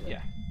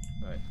 Yeah.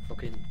 Right,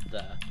 fucking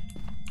there.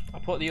 I'll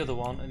put the other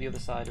one on the other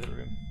side of the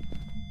room.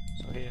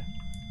 So here.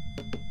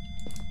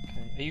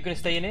 Okay. Are you gonna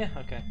stay in here?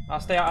 Okay. I'll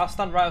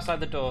stand right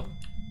outside the door.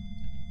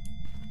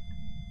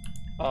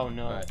 Oh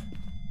no. Right.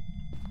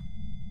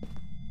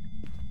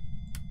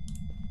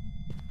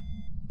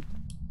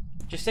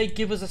 Just say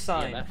give us a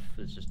sign. EMF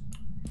is just...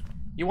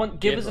 You want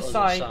give us a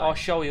sign or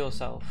show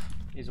yourself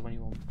is the one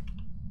you want.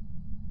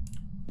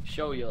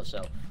 Show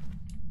yourself.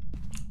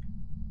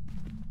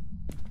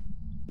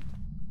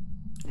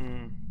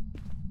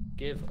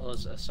 Give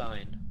us a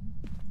sign.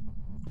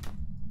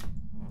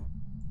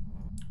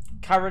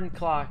 Karen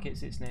Clark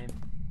is its name.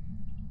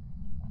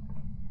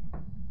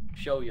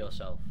 Show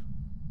yourself.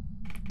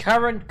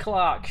 Karen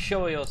Clark,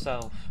 show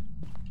yourself.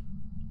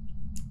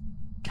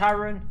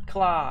 Karen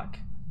Clark,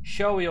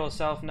 show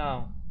yourself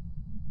now.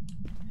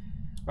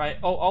 Right,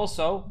 oh,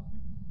 also...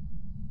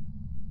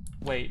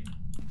 Wait.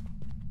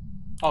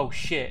 Oh,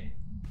 shit.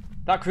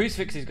 That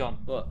crucifix is gone.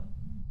 What?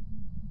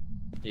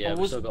 Yeah,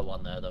 we've still got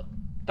one there, though.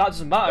 That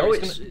doesn't matter. Oh,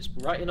 it's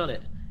writing on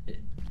it.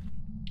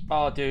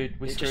 Oh, dude,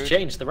 we It screwed. just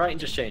changed. The writing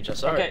just changed. I'm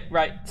sorry. Okay,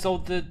 right. So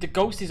the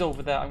ghost is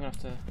over there. I'm gonna have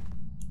to.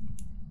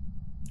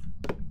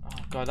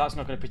 Oh god, that's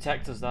not gonna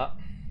protect us. That.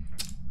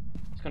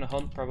 It's gonna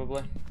hunt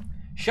probably.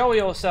 Show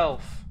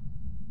yourself.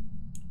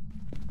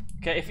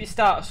 Okay, if it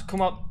starts,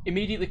 come out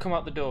immediately. Come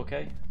out the door.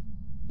 Okay.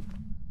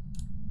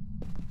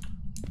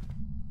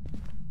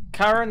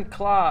 Karen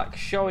Clark,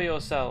 show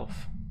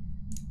yourself.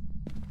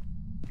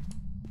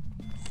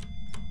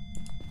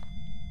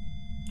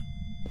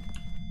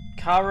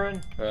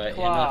 Karen Right,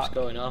 Clark. EMF's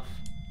going off.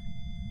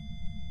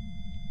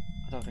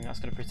 I don't think that's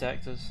going to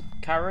protect us.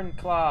 Karen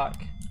Clark,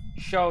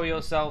 show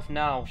yourself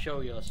now. Show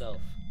yourself.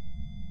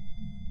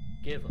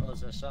 Give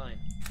us a sign.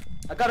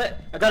 I got it!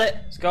 I got it!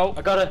 Let's go.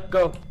 I got it!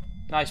 Go!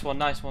 Nice one,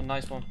 nice one,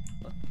 nice one.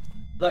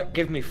 That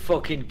give me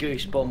fucking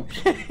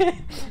goosebumps.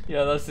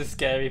 Yeah, that's the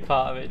scary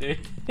part of it,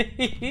 dude.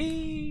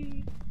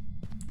 It's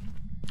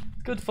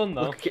good fun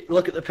though.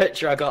 Look at the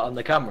picture I got on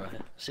the camera.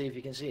 See if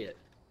you can see it.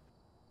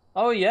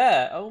 Oh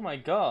yeah, oh my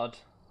god.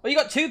 Oh, you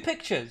got two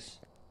pictures.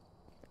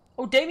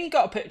 Oh, Damien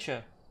got a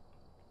picture.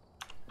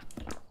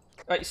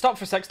 Right, stop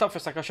for a sec,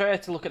 I'll show you how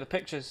to look at the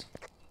pictures.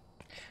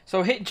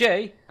 So hit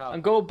J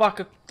and go back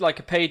like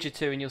a page or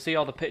two and you'll see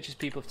all the pictures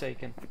people have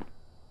taken.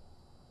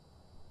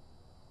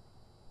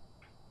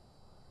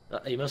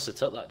 He must have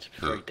took that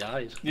before he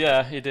died.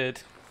 Yeah, he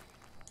did.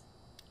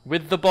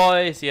 With the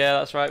boys, yeah,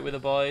 that's right, with the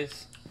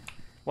boys.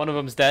 One of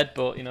them's dead,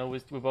 but you know,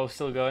 we're both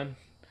still going.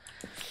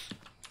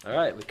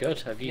 Alright, we're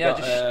good. Have you Yeah, got,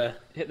 just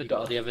hit the you got door.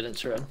 all the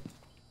evidence written?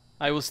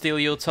 I will steal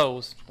your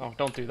toes. Oh,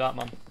 don't do that,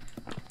 man.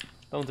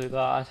 Don't do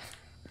that.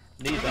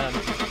 Need them.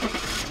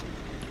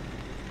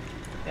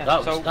 Yeah,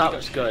 That so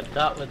was good.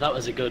 That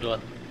was a good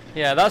one.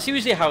 Yeah, that's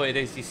usually how it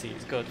is, you see.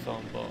 It's good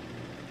fun, but...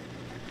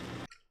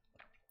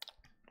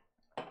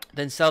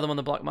 Then sell them on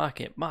the black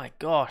market. My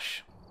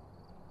gosh.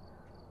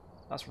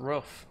 That's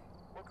rough.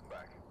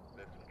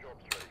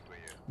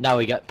 Now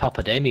we get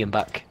Papa Damien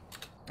back.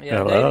 Yeah,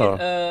 Hello.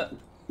 Damien,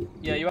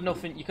 yeah, you had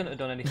nothing, you couldn't have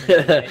done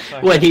anything. Mate,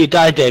 so When you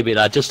died, Damien,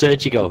 I just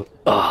heard you go,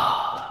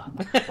 ah.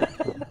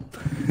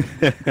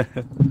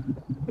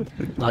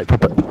 Like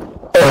Papa.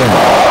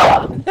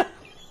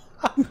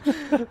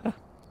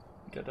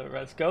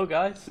 Let's go,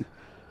 guys.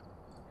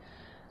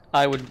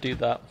 I wouldn't do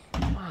that.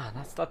 Man,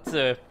 that's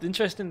a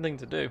interesting thing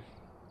to do.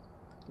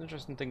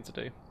 Interesting thing to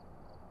do.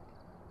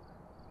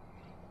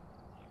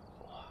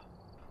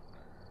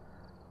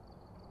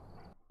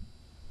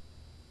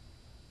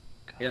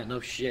 Yeah,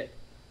 no shit.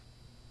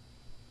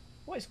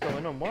 What is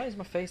going on? Why is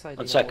my face ID?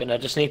 1 second, I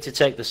just need to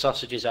take the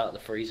sausages out of the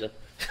freezer.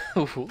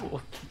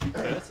 Ooh,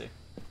 dirty.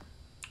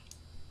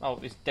 Oh,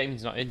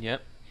 Damien's not in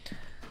yet.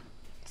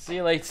 See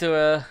you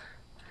later,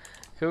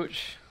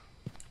 Coach.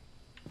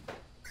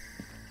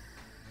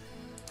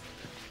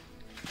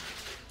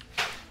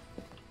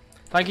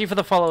 Thank you for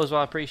the follow as well.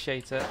 I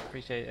appreciate it.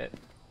 Appreciate it.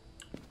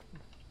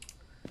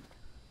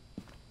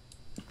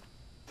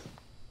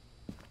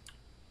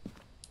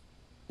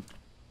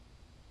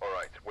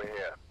 Alright, we're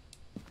here.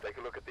 Take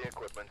a look at the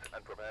equipment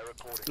and prepare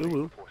accordingly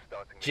Ooh. before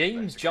starting the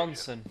James investigation.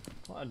 Johnson.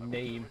 What a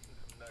name.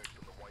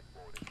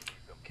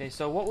 Okay,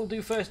 so what we'll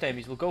do first,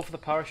 Amy, is we'll go for the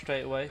power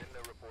straight away.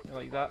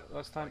 Like that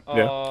last time.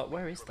 Yeah.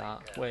 Where is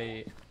that?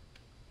 Wait.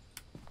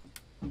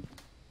 Oh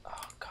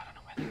god, I don't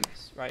know where that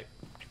is. Right.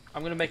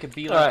 I'm gonna make a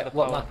beeline for Alright, the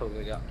what power. map have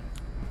we got?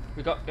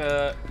 We got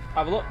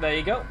have a look, there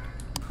you go.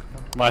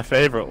 My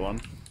favourite one.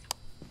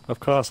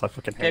 Of course, I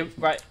fucking hate Okay,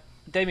 right.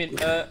 Damien,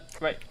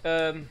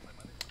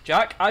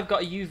 Jack, I've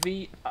got a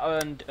UV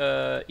and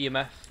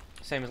EMF,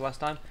 same as last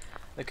time.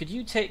 Could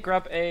you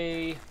grab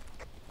a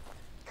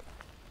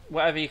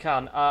whatever you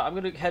can. I'm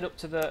gonna head up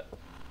to the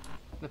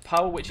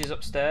power, which is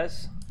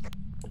upstairs.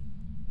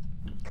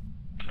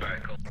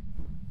 Alright, cool.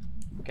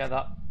 Get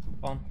that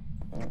on.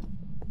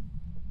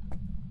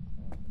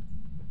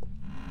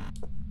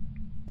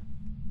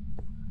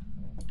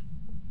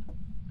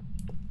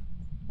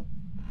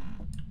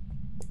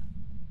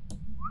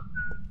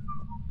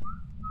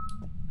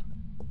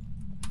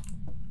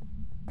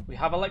 We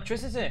have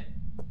electricity.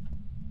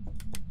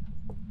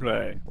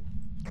 Right.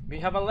 We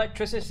have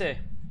electricity.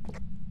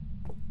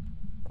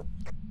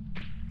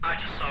 I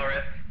just saw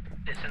it.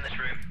 It's in this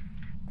room.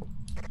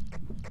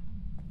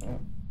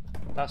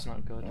 That's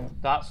not good.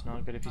 That's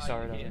not good if you saw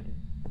Are it you here? already.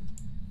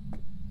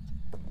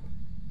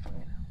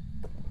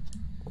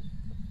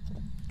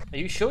 Are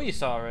you sure you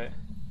saw it?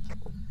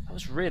 That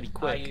was really Are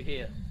quick. you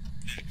here?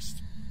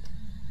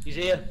 He's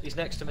here. He's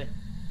next to me.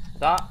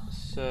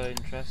 That's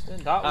interesting.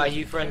 That was Are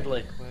you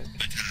friendly? quick.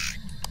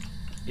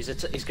 He's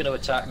going to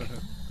attack.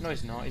 No,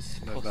 he's not.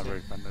 He's No, pussy. not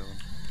very friendly one.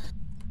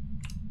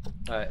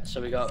 Alright,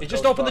 so we got. He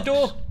just ghost opened the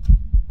box. door.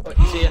 Oh,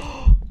 he's here.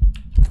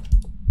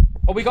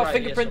 Oh, we got Right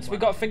here fingerprints. We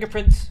somewhere. got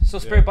fingerprints. So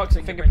spirit box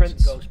and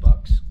fingerprints. Ghost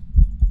box.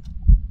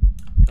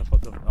 I'll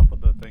put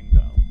the thing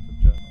down. The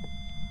journal.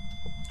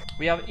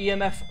 We have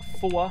EMF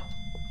 4.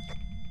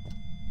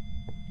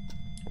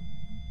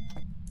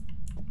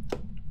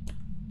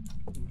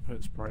 Put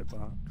it sprite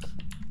box.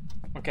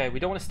 Okay, we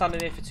don't want to stand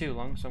in here for too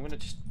long, so I'm going to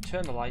just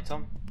turn the light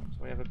on.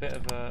 So we have a bit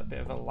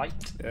of a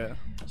light. Yeah.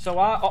 So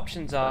our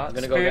options are I'm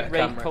gonna go spirit, get a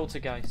wraith, camera.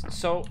 poltergeist.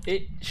 So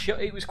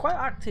it was quite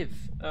active.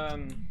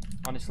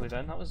 Honestly,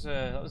 then that was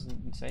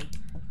insane.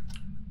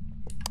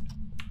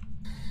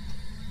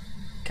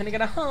 Can I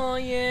get a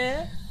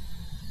yeah?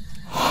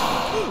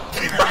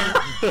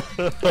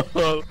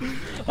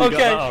 You got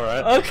that all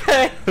right.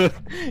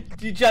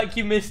 Okay. Jack,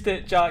 you missed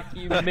it. Jack,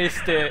 you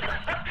missed it. I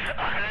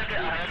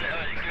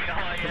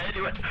heard it.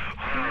 You went,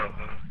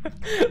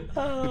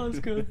 Oh, that's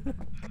good.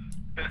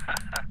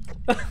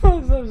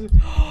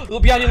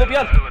 Look behind you. Look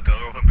behind.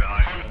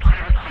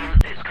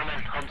 It's coming.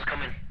 Hunt's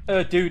coming.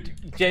 Dude,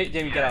 Jamie,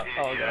 get out.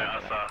 Oh, Yeah,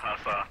 God. I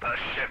saw. That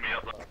shit me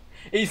up.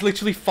 He's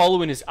literally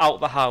following us out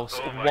the house.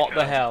 Oh my What the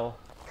God. hell?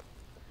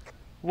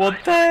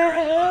 What the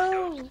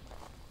hell?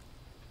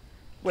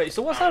 Wait,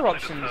 so what's our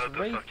options? heard the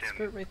Wraith, fucking-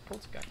 spirit, wraith,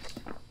 poltergeist.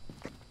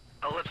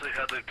 I literally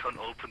heard the cunt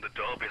open the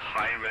door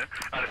behind me,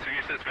 and as soon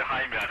as it's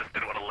behind me, I just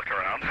didn't want to look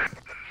around. But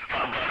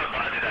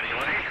I did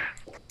anyway.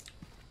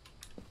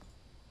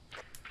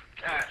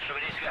 Alright, so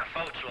we need to get a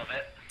photo of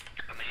it,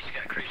 and we need to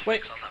get a crucifix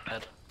Wait. on that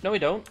bed. No, we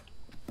don't.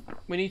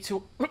 We need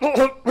to.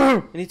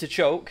 We need to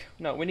choke.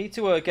 No, we need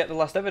to get the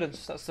last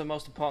evidence. That's the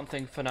most important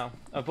thing for now.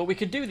 But we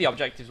could do the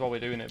objectives while we're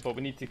doing it. But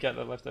we need to get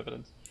the last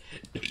evidence.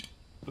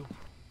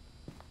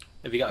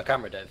 Have you got a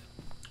camera, Dave?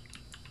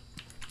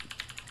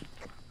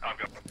 I've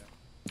got.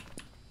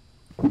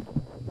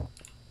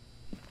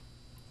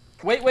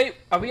 Wait.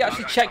 Have we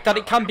actually checked that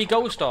it can be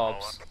ghost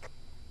orbs?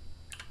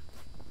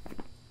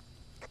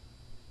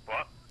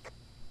 What?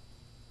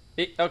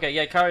 Okay,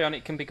 yeah, carry on.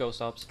 It can be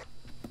ghost orbs.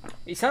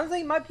 It sounds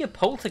like it might be a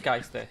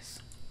poltergeist. This.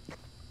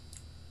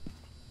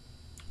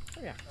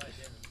 Oh, yeah.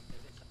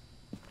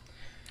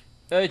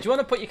 Do you want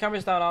to put your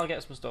cameras down? I'll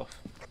get some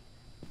stuff.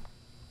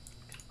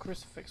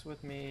 Crucifix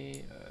with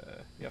me.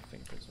 We have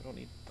fingerprints. I don't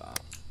need that.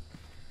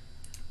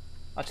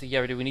 Actually,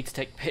 yeah, we do. We need to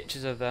take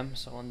pictures of them,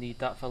 so I'll need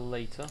that for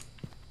later.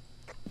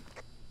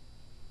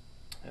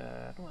 I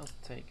don't know what else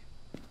to take.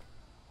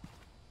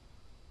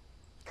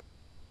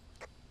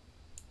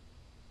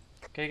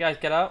 Okay, guys,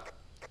 get out.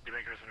 You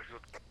make crucifix.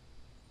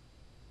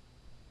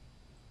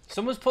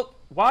 Someone's put.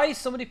 Why has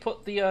somebody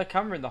put the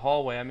camera in the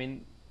hallway? I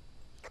mean,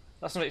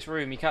 that's not its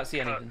room. You can't see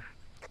anything.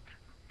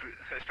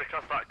 It's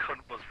because that cunt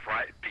was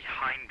right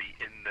behind me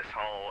in this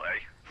hallway.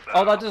 So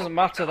Oh, that doesn't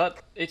matter.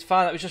 That it's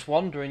fine. That was just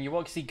wandering. You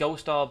won't see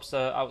ghost orbs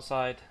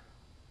outside.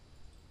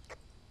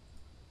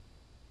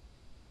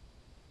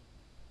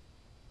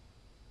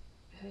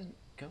 This isn't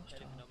ghost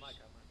orbs.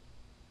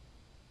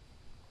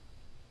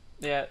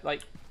 Yeah,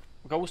 like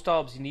ghost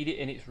orbs. You need it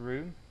in its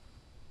room.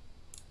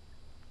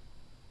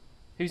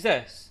 Who's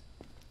this?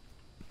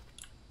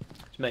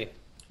 It's me.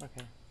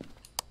 Okay.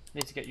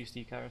 Need to get used to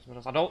your camera.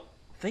 I don't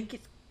think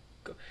it's.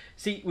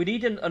 See, we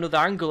need another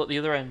angle at the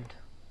other end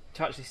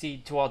to actually see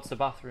towards the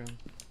bathroom.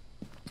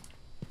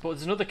 But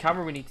there's another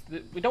camera we need.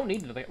 We don't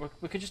need another.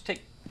 We could just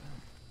take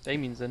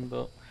Damien's in,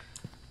 but.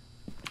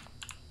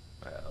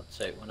 Right, I'll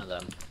take one of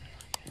them.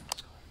 Okay,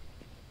 let's go.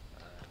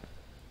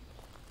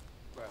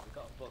 Right, we've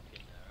got a book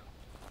in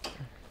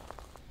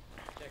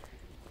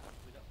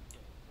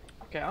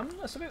there. Okay,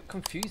 it's a bit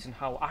confusing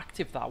how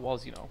active that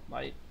was. You know,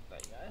 like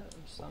I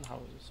understand how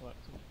it was so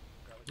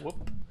active.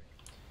 Whoop.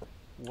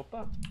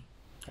 Whoopa.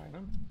 Kind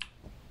of.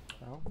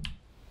 No.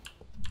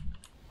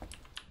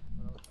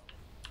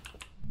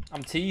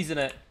 I'm teasing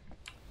it.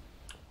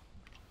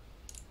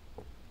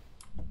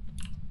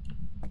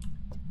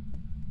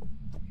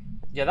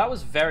 Yeah, that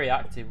was very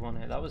active,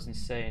 wasn't it? That was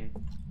insane.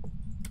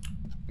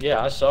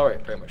 Yeah, I saw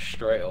it pretty much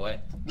straight away.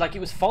 Like, it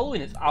was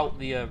following us out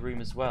the room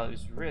as well. It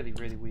was really,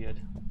 really weird.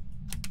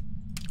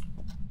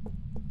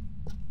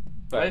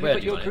 Where have you where put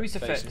do you your want it?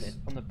 crucifix? Facing it?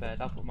 On the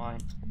bed. I'll put mine.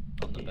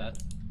 On the bed.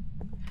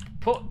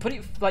 Put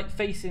it, like,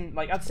 facing...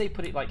 Like, I'd say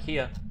put it, like,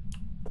 here.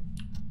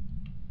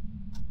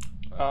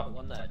 Right, put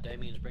one there.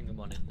 Damien's bringing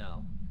one in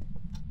now.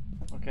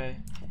 Okay.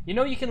 You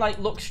know you can, like,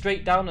 look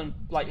straight down and,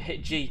 like,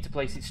 hit G to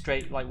place it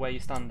straight, like, where you're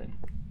standing.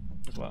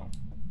 As well.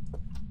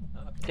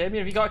 Okay. Damien,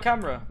 have you got a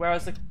camera?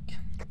 Whereas the...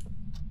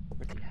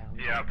 Bloody hell.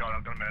 Yeah, I've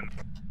got them in.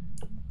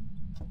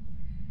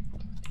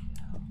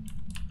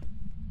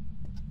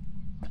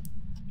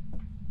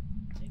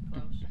 Get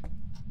close.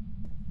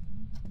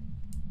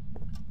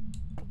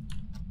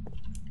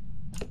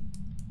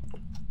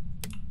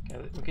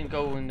 We can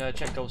go and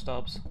check ghost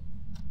orbs.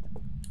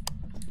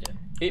 Yeah.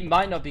 It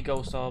might not be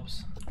ghost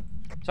orbs.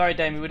 Sorry,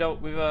 Damien.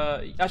 We've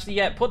actually,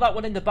 yeah. Put that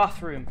one in the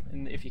bathroom,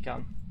 if you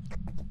can.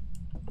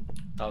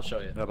 I'll show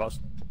you. No, that's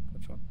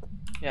which one?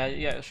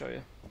 Yeah, I'll show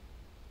you.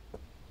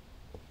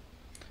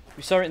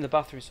 We saw it in the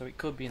bathroom, so it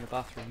could be in the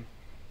bathroom.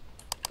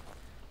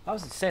 That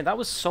was insane. That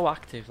was so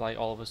active, like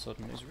all of a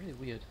sudden. It was really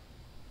weird.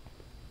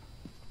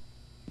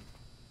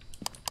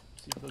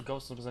 See if the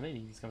ghost doesn't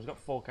need these cameras. We've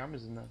got 4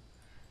 cameras in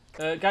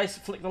there. Guys,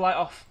 flick the light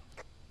off.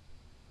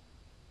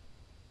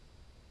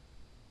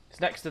 It's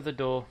next to the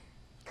door.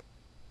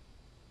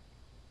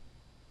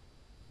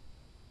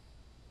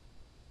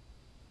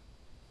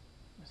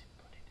 What's he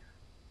bloody doing?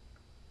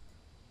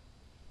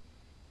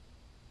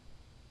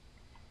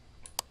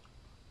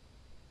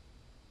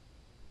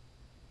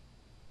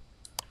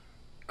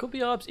 Could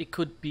be orbs. It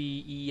could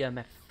be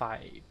EMF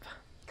 5.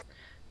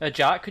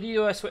 Jack, could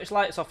you switch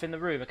lights off in the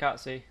room? I can't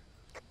see.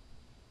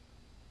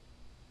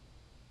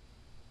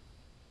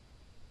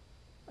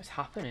 What's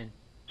happening?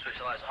 Switch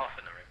the lights off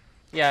in the room.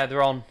 Yeah,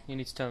 they're on. You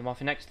need to turn them off.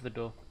 You're next to the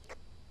door.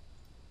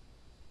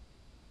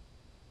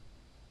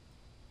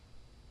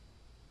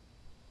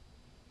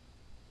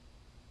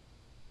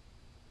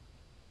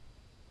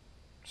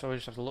 So we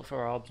just have to look for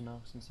our orbs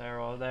now, since they're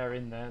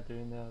in there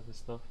doing the other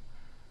stuff.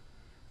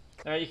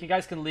 You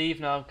guys can leave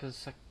now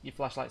because your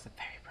flashlights are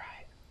very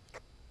bright.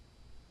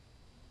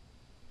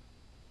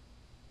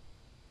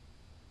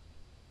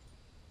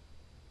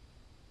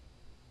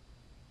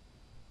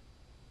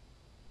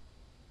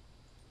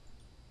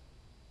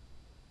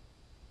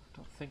 I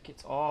don't think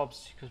it's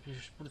orbs because we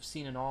would have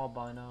seen an orb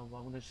by now, but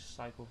I'm gonna just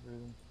cycle through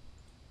them.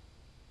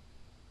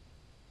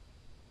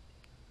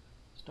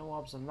 There's no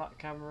orbs on that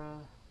camera.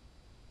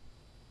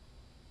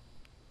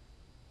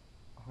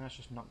 I think that's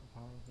just knocked the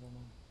power off, I don't know.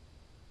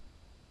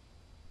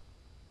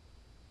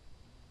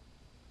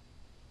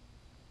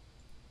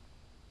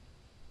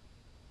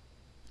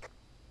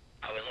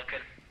 Are we looking?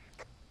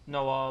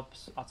 No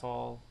orbs at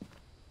all.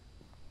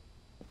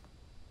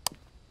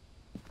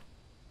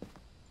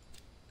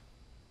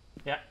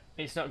 Yeah,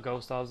 it's not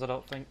ghost orbs, I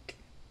don't think.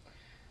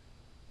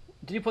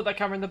 Did you put that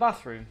camera in the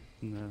bathroom?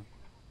 No.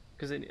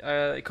 Because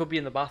it could be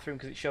in the bathroom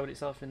because it showed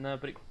itself in there,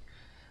 but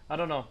I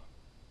don't know.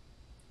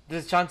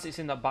 There's a chance it's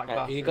in that back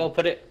bathroom. You go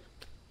put it.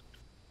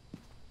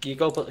 You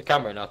go put the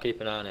camera and I'll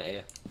keep an eye on it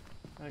here.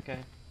 Okay.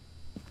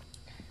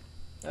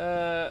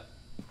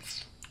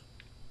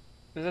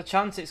 There's a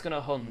chance it's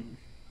gonna hunt.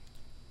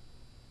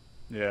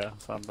 Yeah,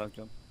 sandbag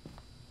jump.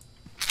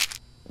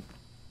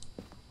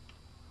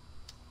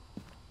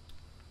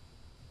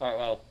 Alright,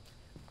 well.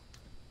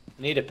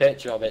 Need a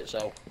picture of it,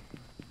 so.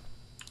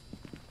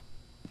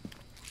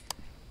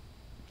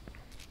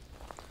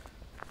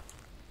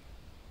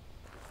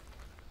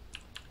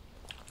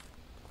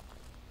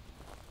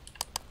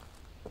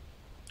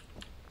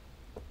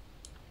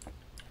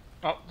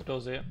 Oh, the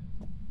door's here.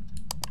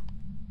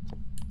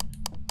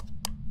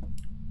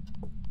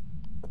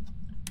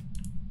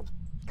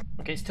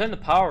 Okay, it's turned the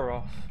power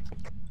off.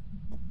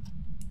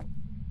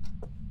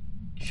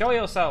 Show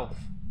yourself.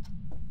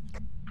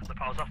 The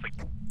power's off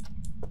again.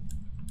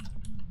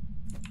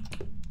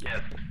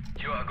 Yes.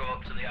 Do you want to go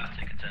up to the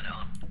attic and turn it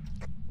on?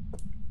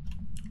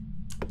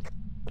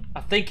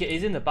 I think it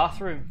is in the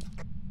bathroom.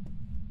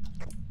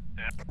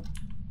 Yeah.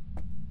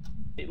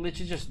 It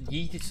literally just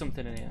yeeted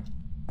something in here.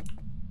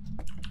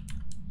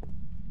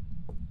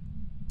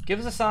 Give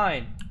us a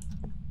sign.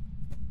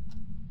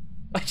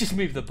 I just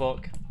moved the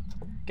book.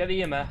 Get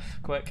the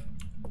EMF, quick.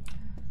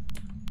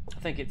 I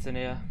think it's in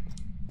here.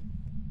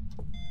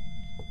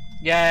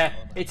 Yeah,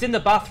 it's in the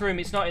bathroom,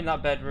 it's not in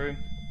that bedroom.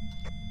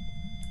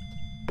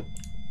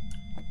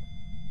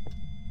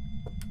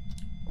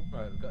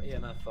 Right, we've got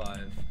EMF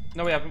 5.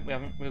 No, we haven't.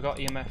 We've got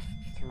EMF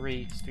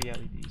 3, it's 3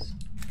 LEDs.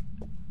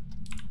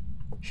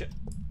 Shit.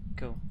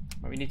 Cool.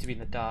 Right, we need to be in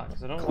the dark,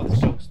 because I don't know what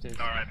this ghost is.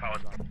 Alright,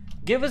 power's on.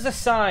 Give us a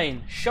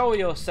sign. Show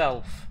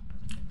yourself.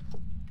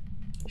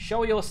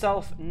 Show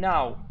yourself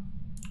now.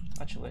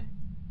 Actually.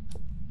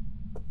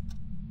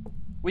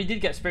 We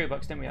did get spirit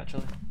box, didn't we,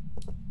 actually?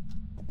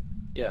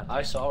 Yeah,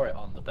 I saw it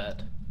on the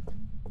bed.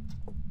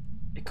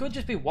 It could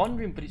just be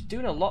wandering, but it's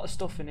doing a lot of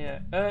stuff in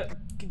here.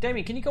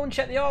 Damien, can you go and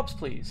check the orbs,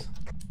 please?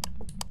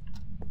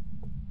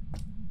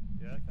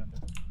 Yeah, I can do.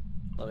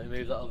 Let me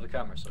move that other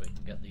camera so we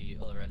can get the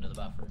other end of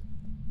the bathroom.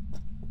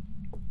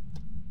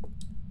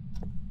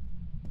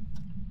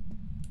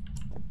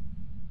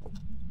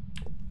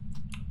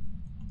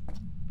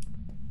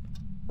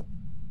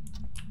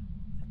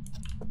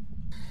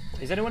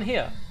 Is anyone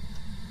here?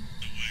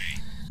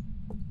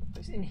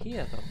 It's in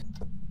here, though.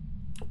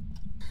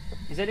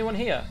 Is anyone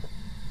here?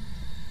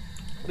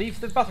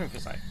 Leave the bathroom for a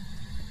sec.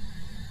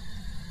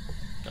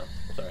 No,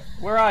 sorry.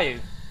 Where are you?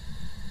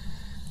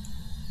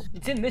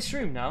 It's in this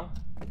room now.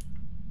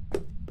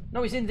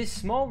 No, it's in this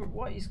small room.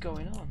 What is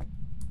going on?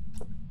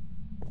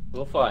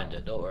 We'll find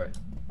it, don't worry.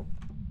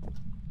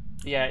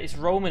 Yeah, it's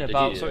roaming Did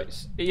about. you So do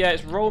it?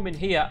 it's roaming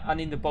here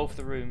and in both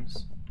the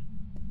rooms.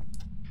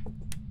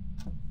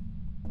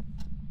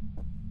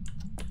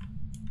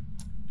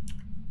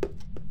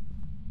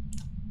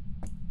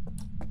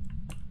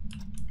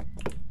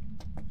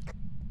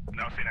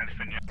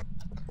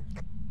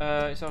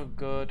 It's all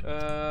good.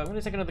 I'm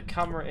gonna take another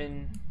camera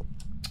in.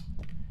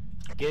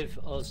 Give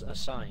us a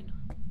sign.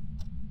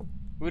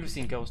 We would have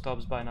seen ghost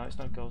orbs by now. It's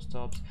not ghost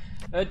orbs.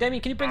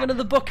 Damien, can you bring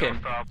another book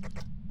in? Ghost orb.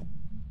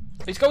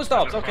 It's ghost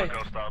orbs. Just Okay.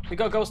 got ghost orbs. We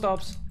got ghost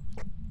orbs.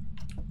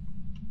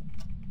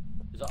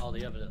 Is that all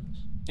the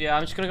evidence? Yeah,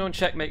 I'm just gonna go and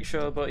check, make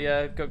sure. But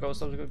yeah, we've got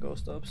ghost orbs. We've got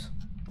ghost orbs.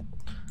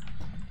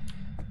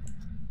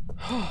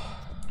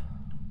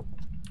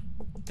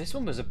 This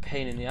one was a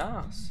pain in the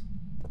ass.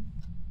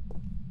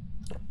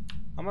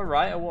 Am I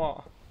right or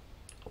what?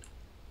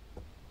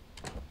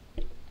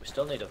 We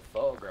still need a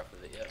photograph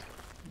of it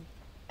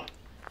yet.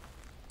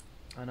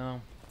 I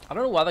know. I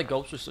don't know why the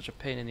ghost was such a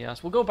pain in the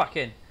ass. We'll go back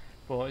in,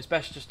 but it's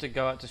best just to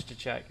go out just to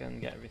check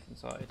and get everything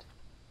sorted.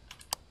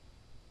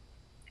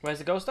 Where's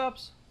the ghost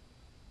orbs?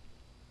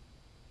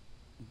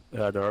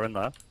 Yeah, they're in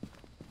there.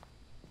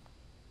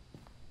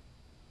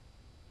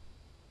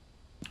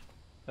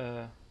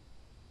 They're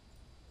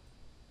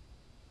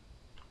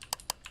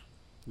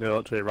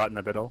literally right in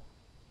the middle.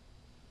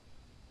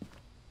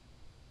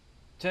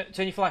 Turn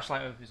your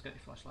flashlight over. Who's got your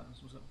flashlight on?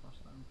 Someone's got a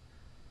flashlight on.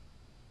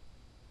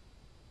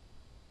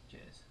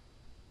 Cheers.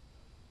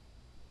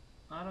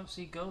 I don't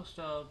see ghost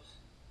orbs.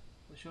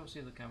 We'll show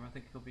see the camera. I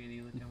think it could be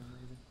the other camera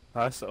maybe.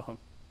 I saw them.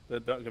 They're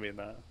not gonna be in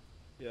there.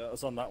 Yeah, it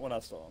was on that one I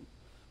saw them.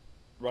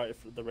 Right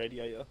for the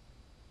radiator.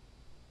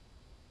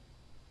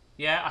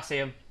 Yeah, I see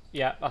him.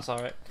 Yeah, that's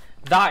alright.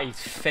 That is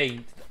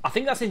faint. I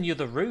think that's in the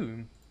other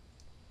room.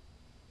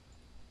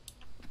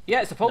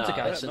 Yeah, it's the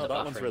poltergeist. No,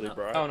 that one's really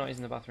bright. Oh no, he's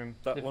in the bathroom.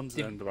 That one's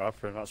in the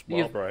bathroom. That's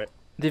more bright.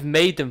 They've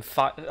made them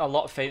a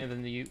lot fainter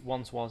than they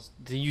once was.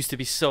 They used to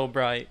be so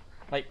bright.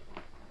 Like,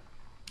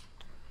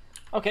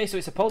 okay, so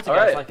it's a poltergeist,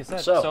 Alright, like I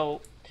said. so-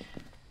 So,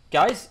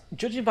 guys,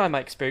 judging by my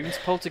experience,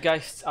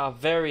 poltergeists are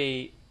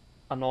very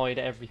annoyed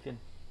at everything.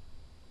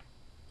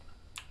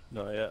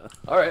 No, yeah.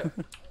 Alright,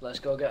 let's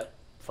go get a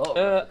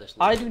photograph of this.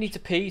 I do need to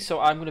pee,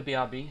 so I'm gonna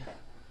BRB.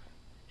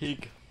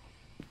 Hig.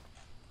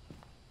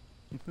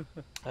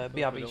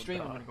 BRB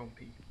stream. I'm gonna go and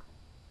pee.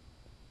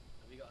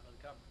 Have you got another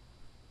camera?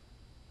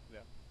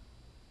 Yeah.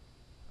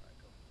 Alright,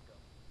 go.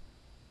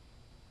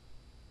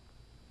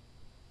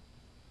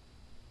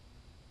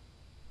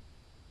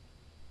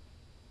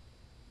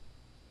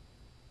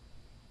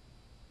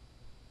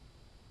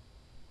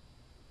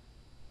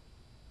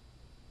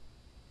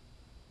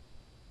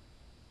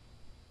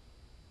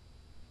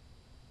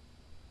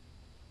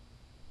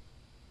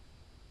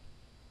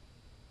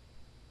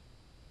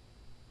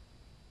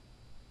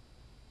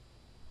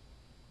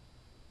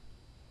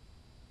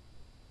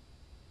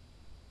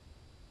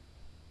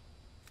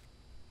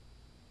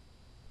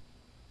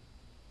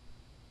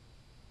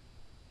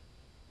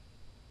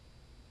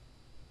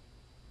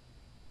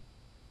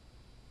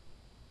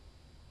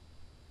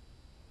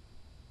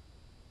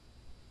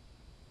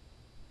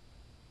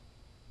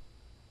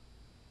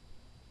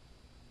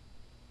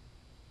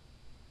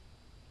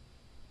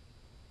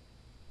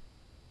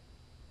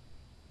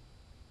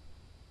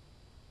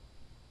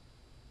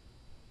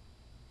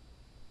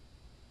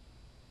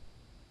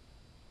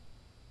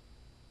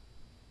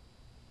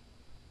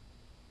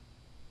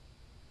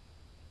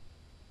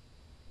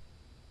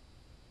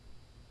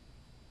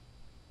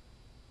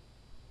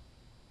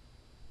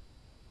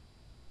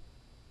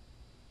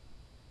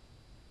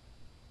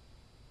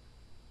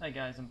 Hey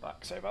guys, I'm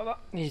back. Sorry about that.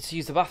 Need to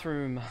use the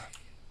bathroom.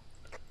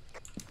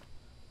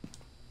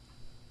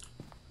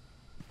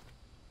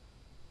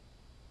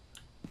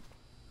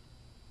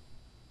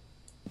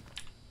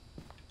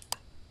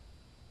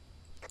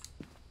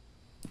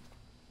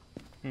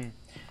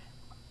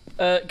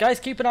 Guys,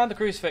 keep an eye on the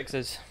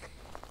crucifixes.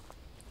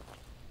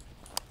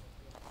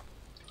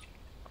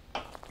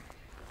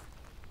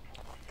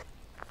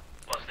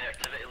 What's the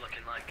activity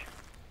looking like?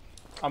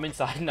 I'm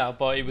inside now,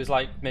 but it was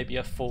like maybe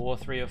a 4,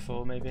 3 or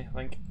 4 maybe, I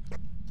think.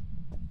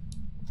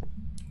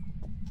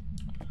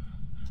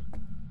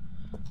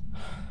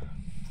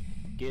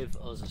 Give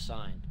us a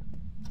sign.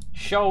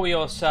 Show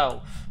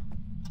yourself.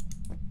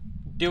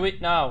 Do it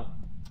now.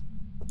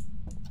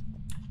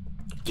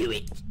 Do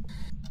it.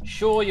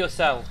 Show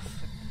yourself.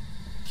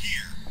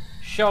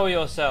 Show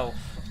yourself.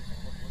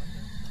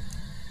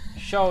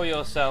 Show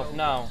yourself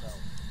now.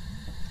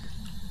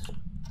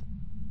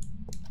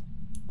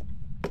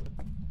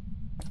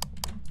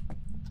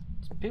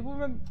 People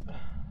remember.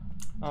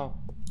 Oh.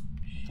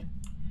 Shit.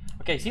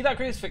 Okay, see that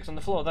crucifix on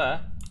the floor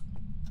there?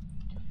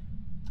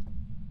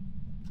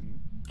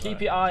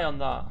 Keep your eye on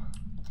that.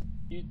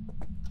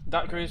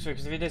 That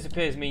crucifix, if it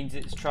disappears, means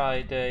it's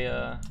tried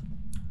a.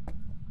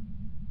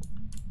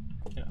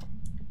 You know.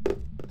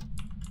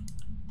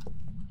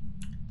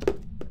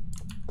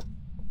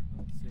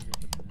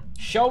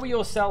 Show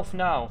yourself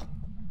now.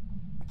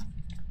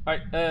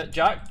 Alright,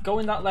 Jack, go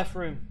in that left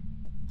room.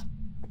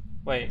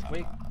 Wait.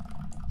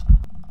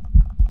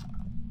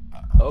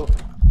 Oh,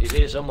 he's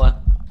here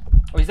somewhere.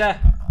 Oh, he's there.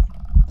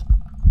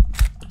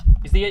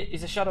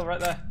 He's a shadow right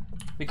there.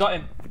 We got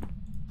him.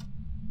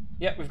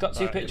 Yeah, we've got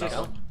 2 pictures.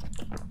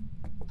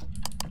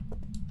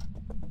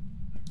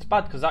 It's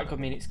bad because that could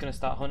mean it's going to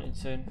start hunting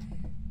soon.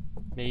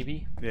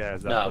 Maybe. Yeah,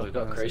 exactly. No, we've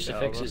got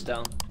crucifixes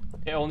down.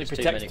 It only There's too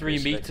protects many 3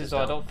 crucifixes meters, so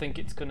I down. don't think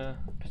it's gonna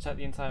protect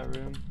the entire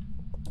room.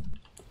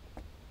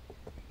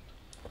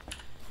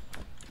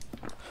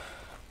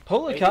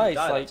 Holy You cow, didn't it's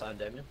die like that time,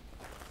 Damien.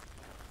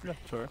 Yeah,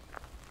 sure.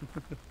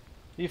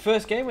 your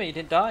first game where you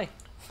didn't die.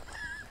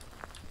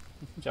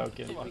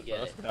 Joking. Did we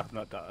get it? I've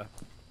not died.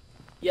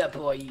 Yeah,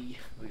 boy. We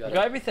got We it.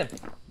 got everything.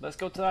 Let's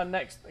go to our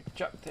next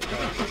objective.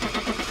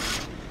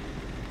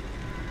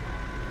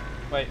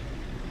 Wait.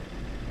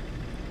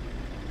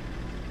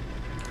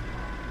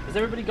 Has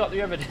everybody got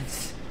the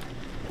evidence?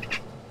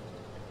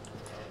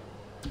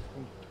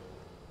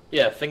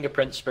 Yeah,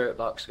 fingerprint, spirit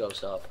box,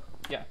 ghost orb.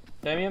 Yeah.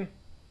 Damien?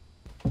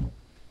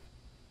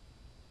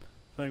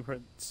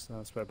 Fingerprints,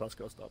 spare box,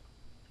 go stop.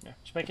 Yeah,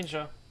 just making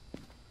sure.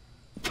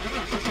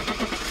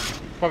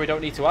 Probably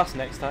don't need to ask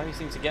next time, you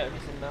seem to get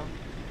everything now.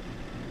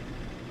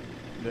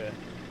 Yeah.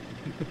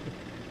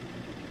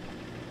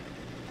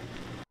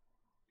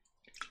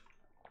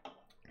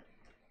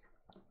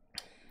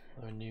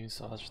 No news,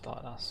 so I just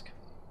thought I'd ask.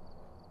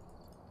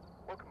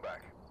 Welcome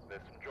back.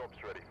 There's some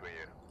jobs ready for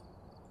you.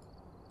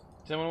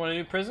 Does anyone want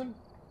to do prison?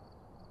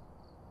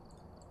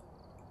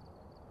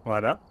 Why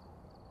not?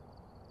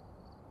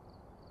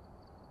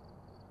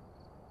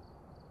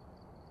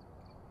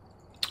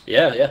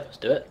 Yeah, let's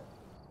do it.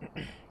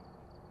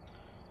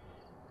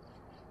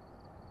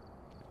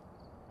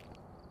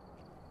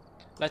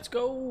 Let's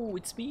go!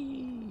 It's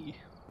me!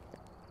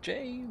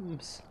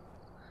 James!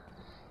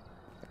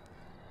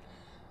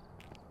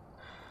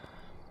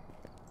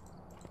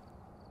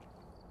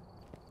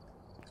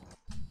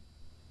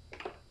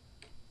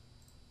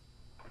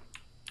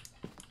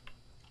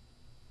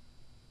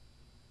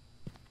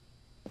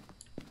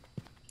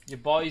 Your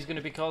body's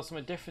gonna be called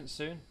something different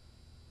soon.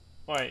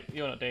 Wait,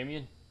 you're not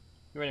Damien.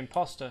 You're an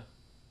imposter.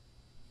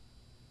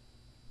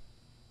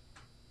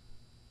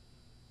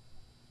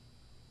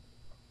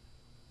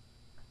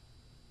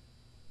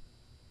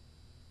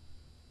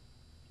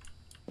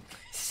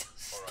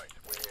 Alright,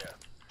 we're here.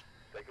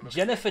 Take a look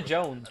Jennifer at the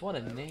Jones, what a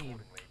accordingly name.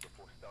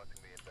 before starting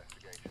the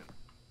investigation.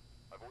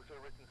 I've also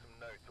written some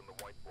notes on the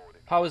whiteboard.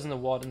 If Powers in the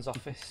warden's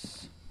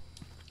office.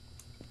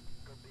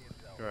 you've got the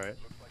intel. Right.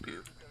 Looks like this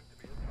is going to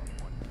be a tough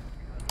one.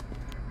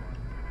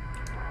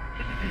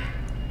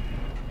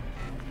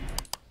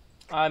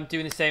 I'm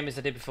doing the same as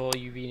I did before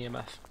UV and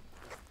EMF.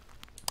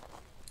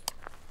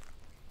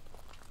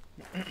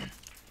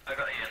 I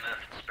got EMF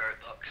and spirit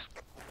box.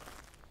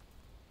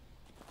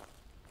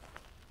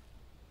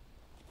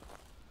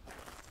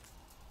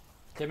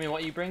 Damien,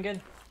 what are you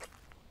bringing?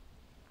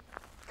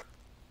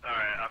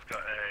 Alright, I've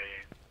got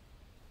a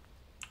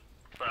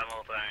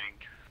thermal thing,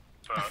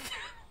 but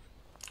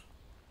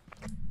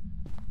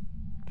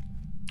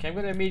Okay, I'm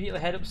going to immediately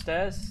head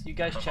upstairs. You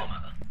guys check.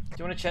 Thermometer. Do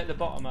you want to check the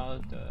bottom?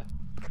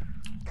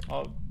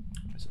 Oh,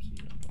 it's up to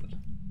you, I'm bothered.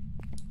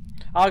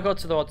 I'll go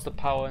towards the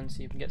power and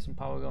see if we can get some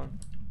power going.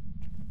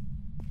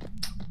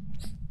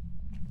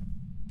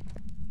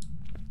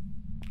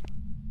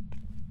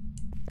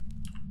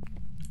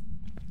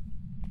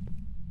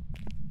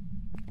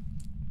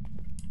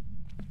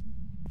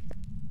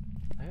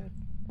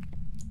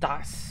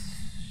 That's...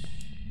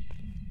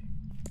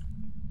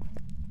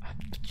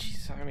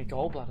 Jeez, I got my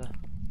gallbladder.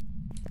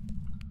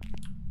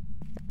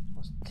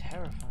 That's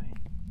terrifying.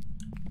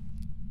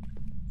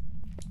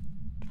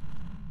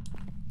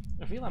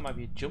 I feel like might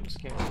be a jump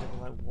scare if you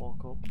ever like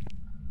walk up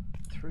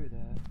through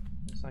there.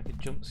 It's like a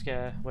jump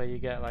scare where you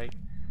get like,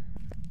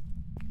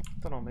 I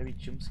don't know, maybe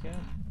jump scared.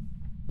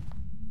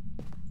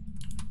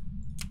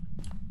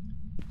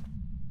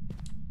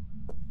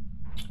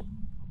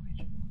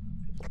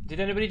 Did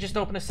anybody just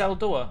open a cell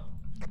door?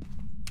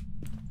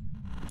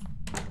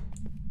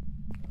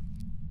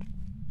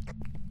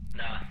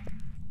 Nah.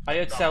 I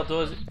heard That cell was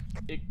doors. us.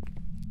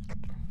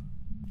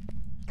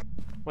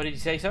 What did you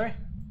say, sorry?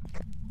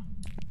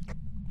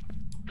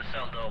 The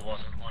cell door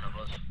wasn't one of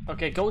us.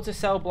 Okay, go to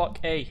cell block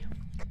A.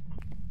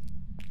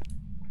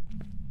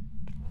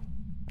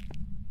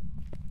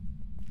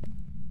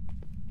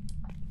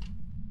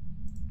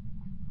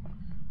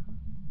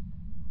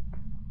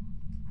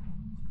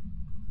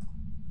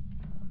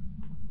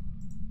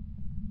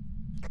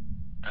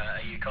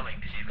 Are you coming?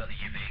 Because you've got the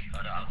UV.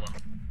 I don't have one.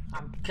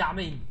 I'm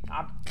coming.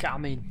 I'm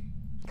coming.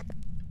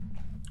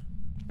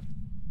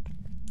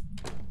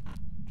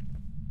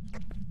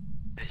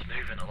 It's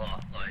moving a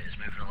lot. Like, it's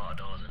moving a lot of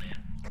doors in here.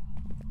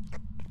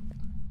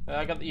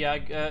 I got the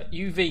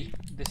UV.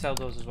 The cell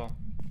doors as well.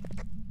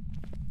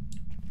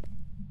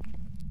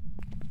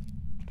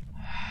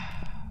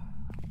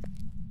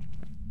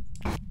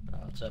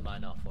 I'll turn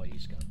mine off while you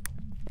scan.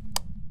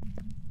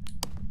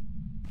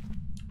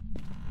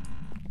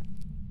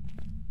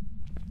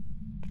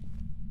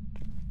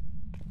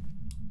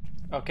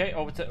 Okay,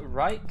 over to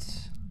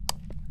right.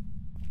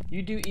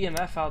 You do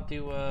EMF, I'll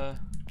do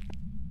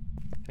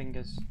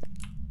fingers.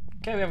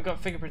 Okay, we haven't got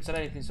fingerprints on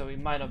anything, so it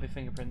might not be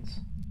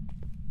fingerprints.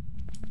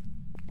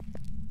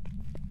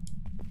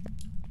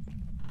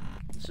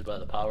 This is where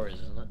the power is,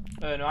 isn't it?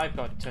 No, I've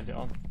got turned it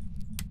on.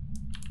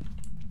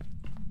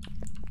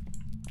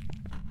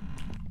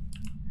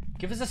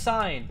 Give us a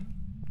sign.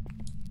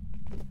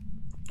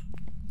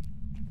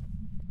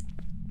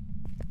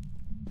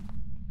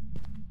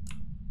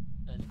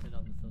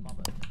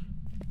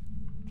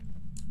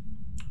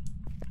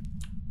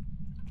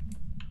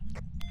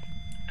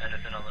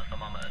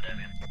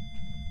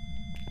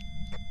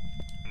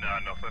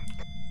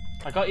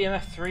 I got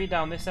EMF 3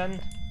 down this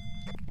end.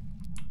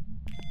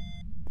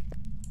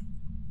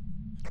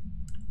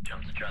 Do you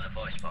want to try the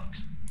voice box?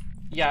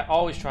 Yeah,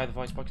 always try the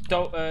voice box.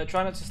 Don't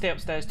try not to stay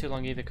upstairs too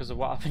long either because of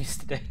what happened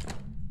today.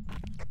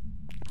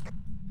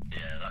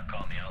 Yeah, that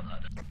caught me out.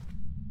 That did.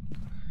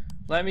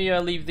 Let me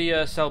leave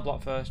the cell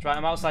block first. Right,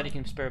 I'm outside. You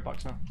can spirit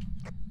box now.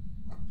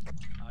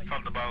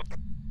 From the boat.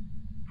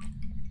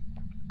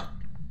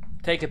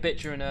 Take a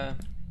picture and How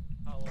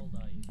old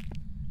are you?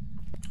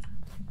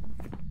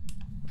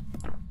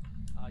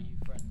 Are you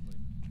friendly?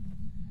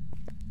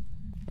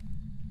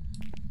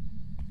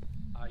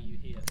 Are you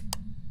here?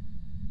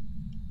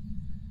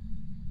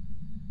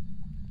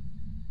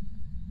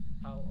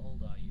 How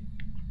old are you?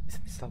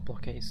 cell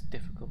blockade is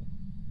difficult.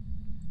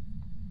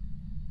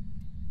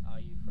 Are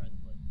you friendly?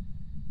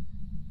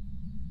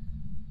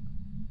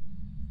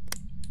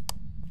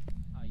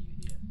 Are you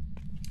here?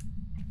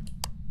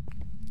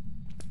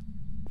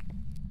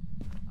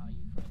 Are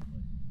you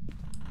friendly?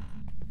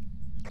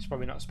 It's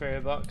probably not a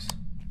spirit box.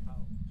 How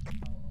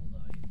old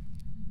are you?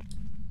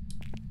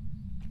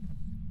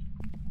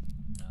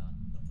 Nah,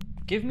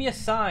 nothing. Give me a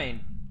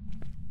sign.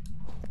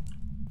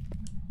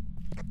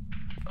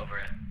 Over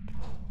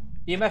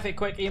here. EMF it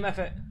quick, EMF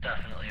it.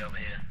 Definitely over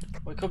here.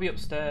 Well, it could be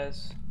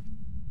upstairs.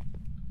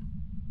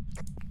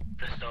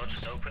 This door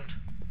just opened.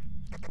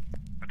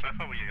 I don't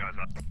know where you guys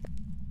are.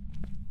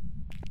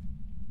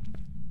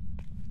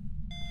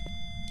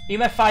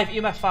 EMF 5,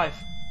 EMF 5.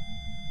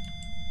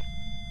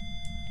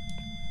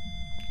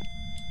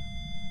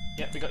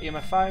 Yep, we got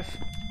EMF 5.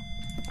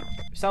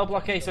 Cell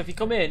blockade, so if you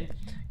come in,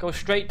 go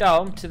straight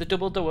down to the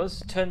double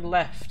doors, turn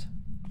left.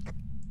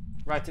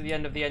 Right at the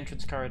end of the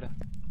entrance corridor.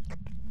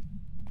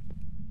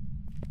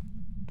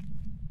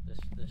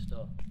 This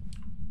door.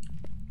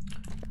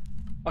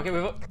 Okay,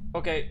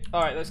 okay,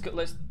 alright, let's go,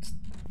 let's...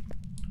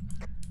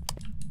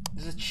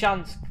 There's a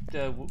chance, Will.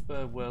 I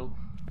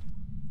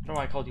don't know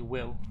why I called you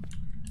Will.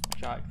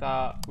 Jack,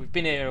 that... We've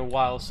been here a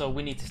while, so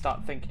we need to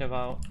start thinking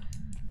about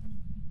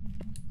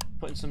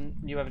putting some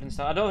new evidence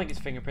down. I don't think it's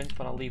fingerprints,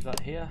 but I'll leave that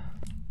here.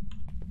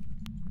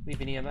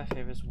 Leave an EMF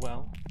here as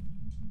well.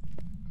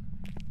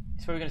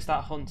 So we're going to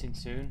start hunting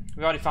soon.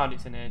 We already found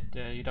it's in here.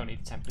 You don't need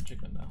a temperature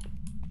gun now.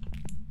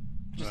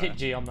 Just hit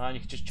G on that and you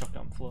can just chuck it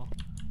on the floor.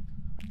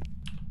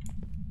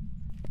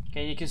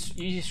 Okay, you can use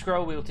your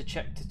scroll wheel to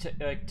check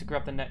to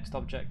grab the next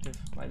objective,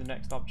 like the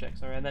next object,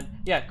 sorry, and then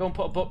yeah, go and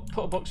put a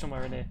book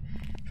somewhere in here.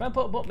 Try and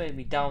put a book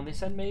maybe down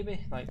this end,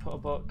 maybe like put a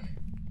book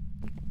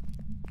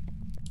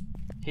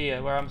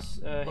here where I'm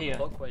here. Put the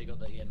book where you got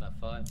the EMF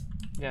 5.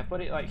 Yeah,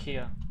 put it like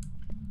here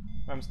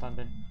where I'm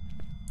standing.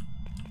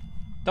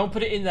 Don't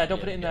put it in there. Don't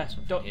put it in there.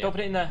 Don't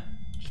put it in there.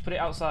 Just put it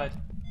outside.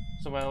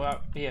 Somewhere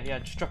out here, yeah,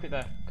 just drop it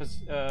there,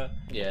 because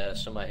yeah,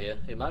 somewhere here.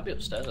 It might be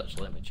upstairs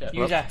actually, let me check.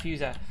 Use F,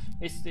 use F.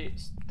 It's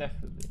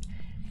definitely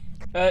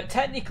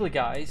technically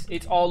guys,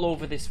 it's all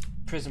over this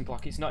prison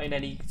block. It's not in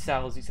any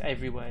cells, it's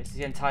everywhere. It's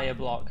the entire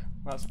block.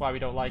 That's why we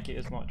don't like it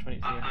as much when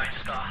it's here. I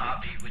just got a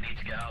heartbeat, we need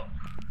to get out.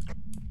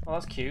 Oh,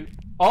 that's cute.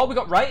 Oh, we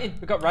got writing.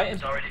 We got writing.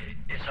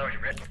 It's already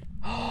written.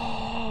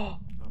 Oh,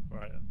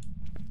 Right.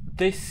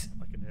 this.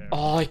 I can hear it.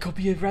 Oh, it could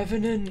be a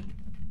revenant.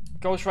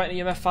 Ghost writing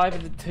EMF 5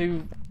 and the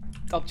 2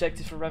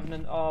 objectives for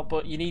revenant. Oh,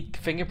 but you need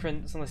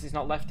fingerprints unless he's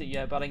not left it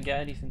yet. But I didn't get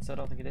anything, so I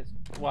don't think it is.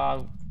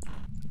 Wow.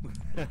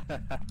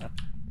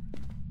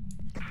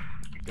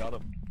 Got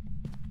him.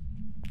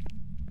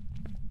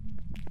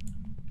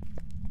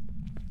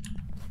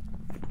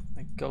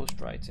 Like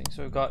ghost writing.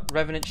 So we've got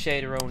revenant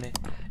shader Oni.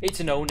 It's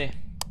an Oni,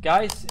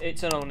 guys.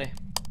 It's an Oni.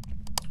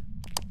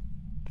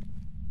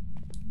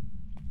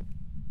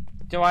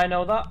 Do I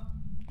know that?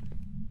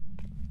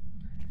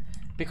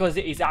 Because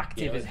it is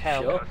active as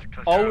hell. Sure.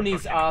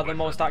 Onis are the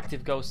most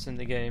active ghosts in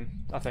the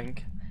game, I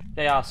think.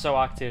 They are so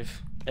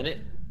active.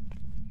 And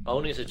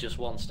Onis are just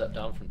one step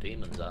down from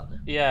demons, aren't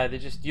they? Yeah, they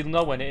just, you'll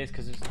know when it is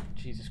because it's,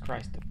 Jesus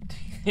Christ.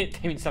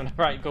 Demons have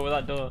right, go with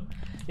that door.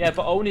 Yeah,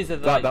 but Onis are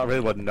like, That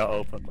really would not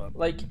open, man.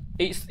 like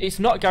it's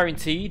not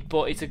guaranteed,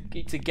 but it's a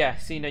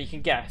guess. You know, you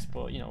can guess,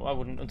 but you know, I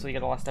wouldn't until you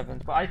get the last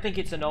evidence. But I think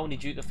it's an Oni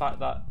due to the fact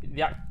that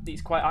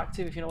it's quite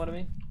active, if you know what I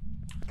mean.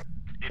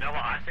 You know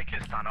what? I think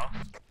it's Thanos.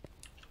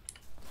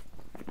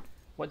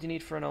 What do you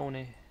need for an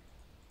Oni?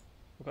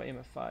 We've got him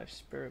at 5,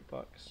 Spirit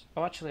Box.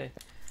 Oh, actually,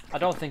 I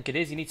don't think it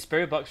is. You need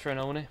Spirit Box for an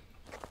Oni.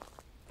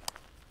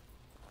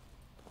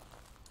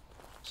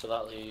 So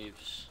that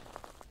leaves...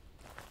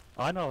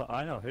 I know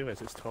who it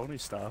is. It's Tony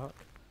Stark.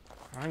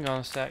 Hang on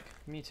a sec.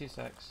 Give me 2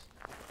 secs.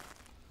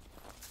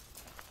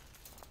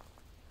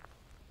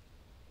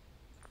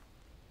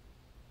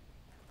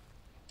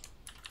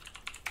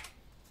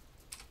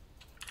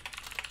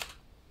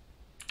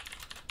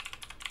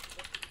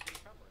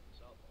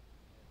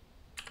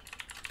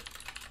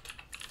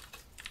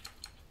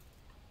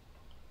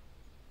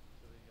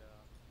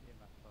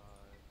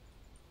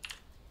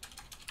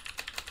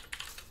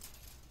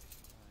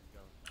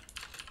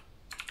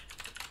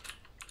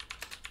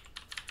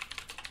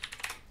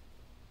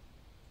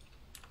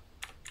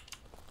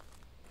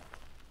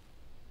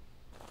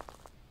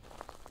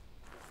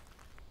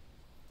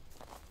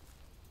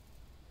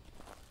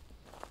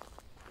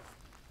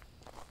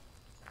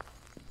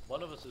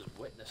 One of us has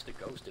witnessed a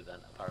ghost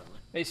event, apparently.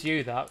 It's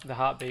you, the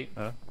heartbeat.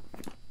 Oh.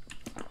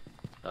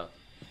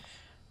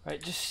 Right,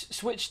 just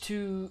switch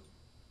to...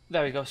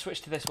 There we go,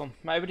 switch to this one.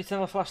 Right, everybody turn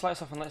the flashlights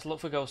off and let's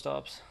look for ghost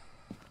orbs.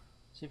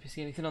 See if you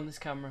see anything on this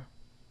camera.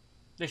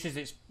 This is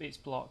its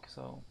block,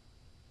 so...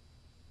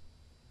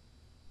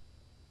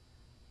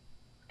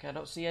 Okay, I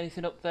don't see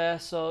anything up there,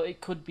 so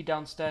it could be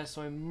downstairs,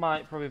 so we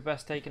might probably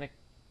best taking a...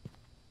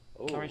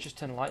 Or just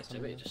turn the lights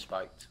on. It just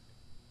spiked.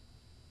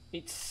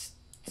 It's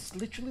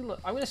literally...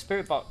 I'm going to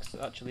spirit box,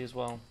 actually, as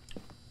well.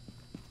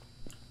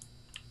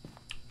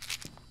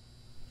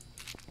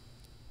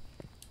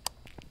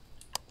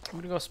 I'm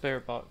going to go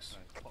spirit box.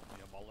 Nice, pop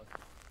me a molly.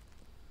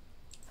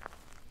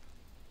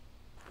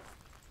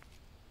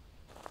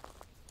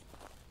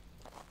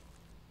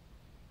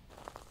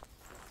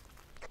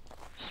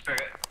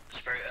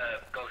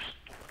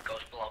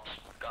 Ghost blobs,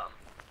 gone.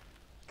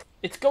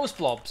 It's ghost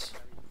blobs.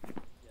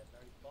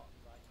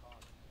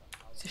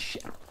 It's a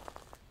shit.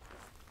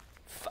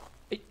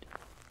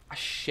 A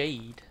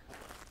shade.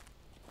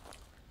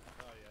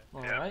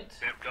 Oh, Yeah, Alright.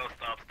 yep, ghost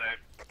orbs down.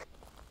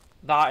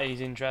 That is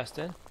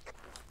interesting.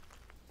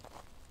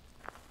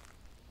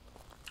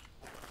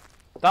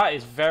 That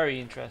is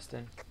very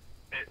interesting.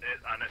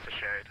 And it's a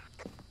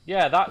shade.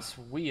 Yeah, that's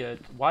weird.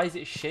 Why is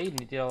it shading?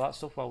 It did all that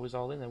stuff while we was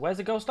all in there. Where's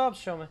the ghost orbs?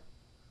 Show me.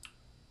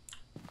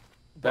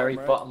 Very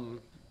right.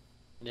 bottom,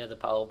 near the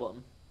power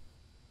button.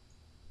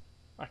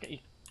 I get your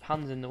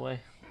hands in the way.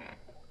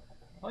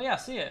 Oh yeah, I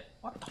see it.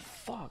 What the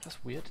fuck?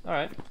 That's weird.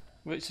 Alright.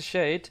 Well, it's a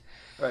shade.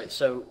 Right,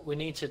 so we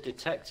need to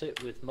detect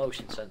it with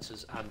motion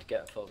sensors and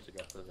get a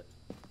photograph of it.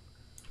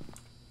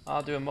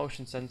 I'll do a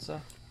motion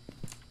sensor.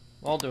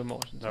 I'll do a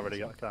motion I've sensor. already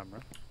got a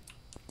camera.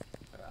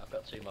 Alright, I've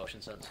got 2 motion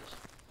sensors.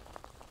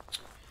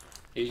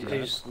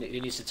 Who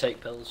needs to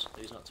take pills?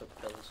 Who's not took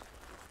pills?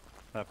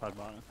 I've had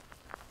mine.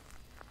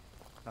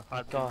 I've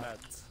had God. my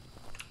meds.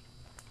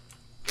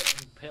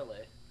 Getting pilly.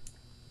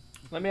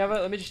 Let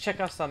me just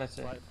check our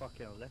sanity. It's like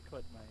fucking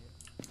liquid,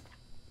 mate.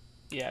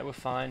 Yeah, we're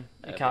fine.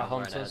 He Yeah, can't we're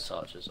hunt running us. out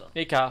of torches, though.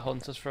 He can't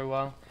hunt us for a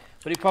while.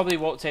 But it probably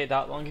won't take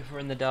that long if we're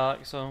in the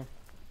dark, so...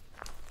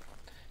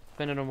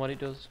 Depending on what it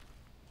does.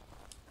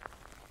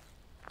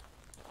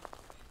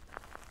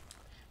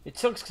 It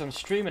sucks because I'm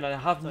streaming and I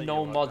have Tell you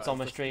no what, mods guys, on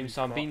my this stream, is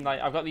so I'm being rotten.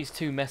 like... I've got these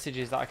 2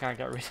 messages that I can't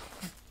get rid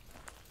of.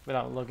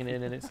 Without logging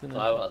in, and it's gonna...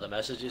 Why, what are the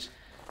messages?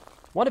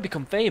 Want to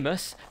become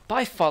famous?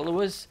 Buy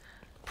followers,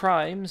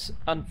 primes,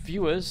 and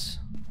viewers.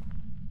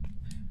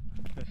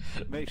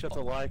 Make sure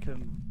to like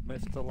and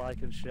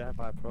share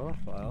my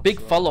profile.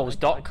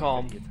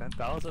 Bigfollows.com.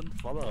 10,000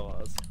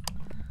 followers.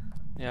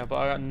 Yeah, but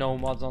I got no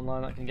mods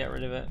online that can get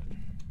rid of it.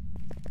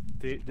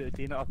 Do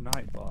you not have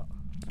Nightbot?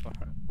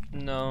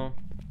 No.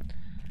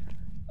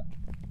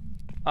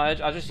 I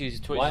just use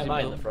Twitch. Why as am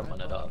I in inbuilt. the front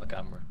when I don't have a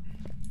camera?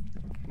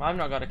 I've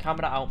not got a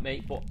camera out,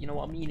 mate, but you know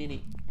what I mean,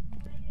 innit?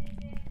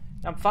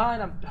 I'm fine,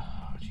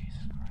 Oh,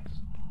 Jesus Christ.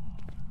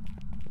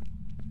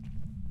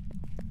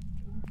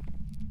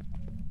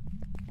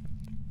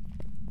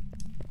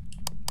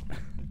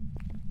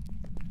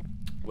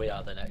 We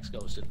are the next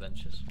Ghost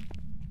Adventures.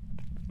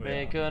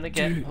 We're gonna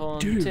get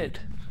hunted.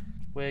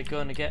 We're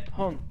gonna get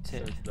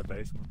hunted. To the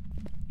basement.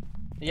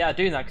 Yeah,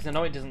 doing that because I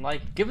know it doesn't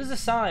like it. Give us a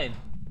sign.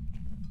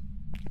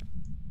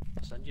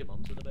 Send your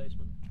mum to the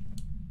basement.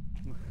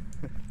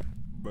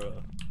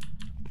 Bruh.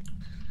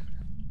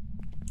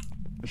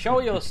 Show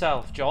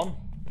yourself, John.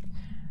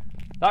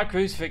 That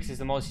crucifix is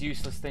the most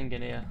useless thing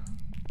in here.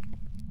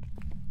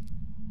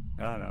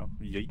 I don't know.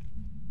 Yeet.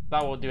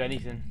 That won't do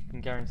anything, I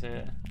can guarantee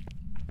it.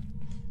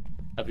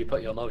 Have you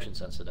put your motion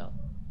sensor down?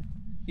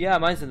 Yeah,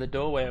 mine's in the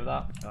doorway of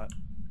that. Fuck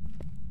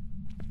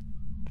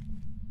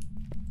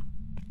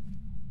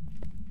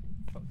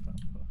that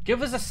fuck.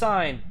 Give us a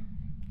sign.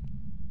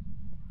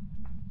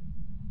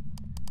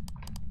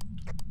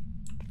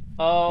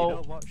 Oh. You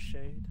know what,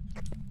 Shade?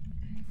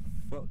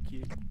 Fuck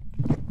you.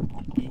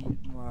 Eat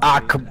my I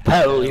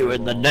compel you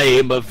in the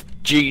name of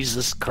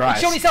Jesus Christ.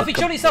 He's showing himself, he's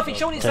showing himself, he's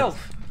showing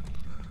himself.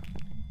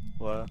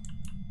 What?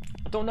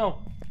 I don't know.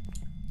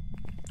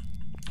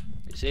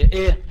 It's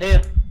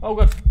here. Oh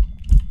god.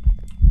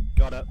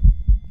 Got it.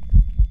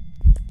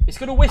 It's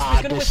gonna whisper, it's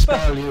I gonna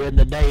dispel whisper. you in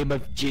the name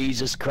of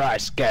Jesus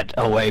Christ. Get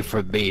away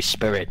from me,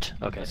 spirit.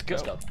 Okay, Let's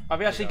let's go. go.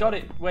 Have you actually got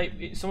it?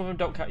 Wait, some of them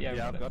don't count. Yeah,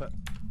 Yeah, I've got it.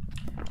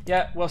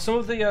 Yeah, well, some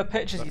of the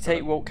pictures you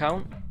take won't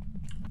count.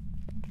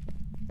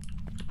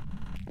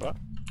 What?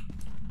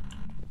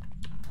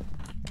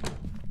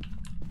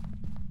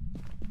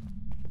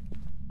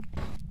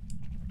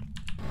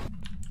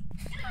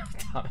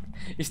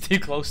 He's too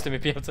close to me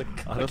to be able to.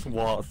 I just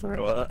walked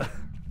through it.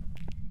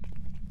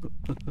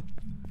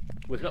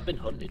 We've not been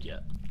hunted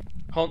yet.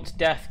 Hunt,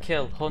 death,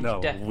 kill. Hunt,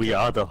 No, death, we kill.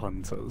 are the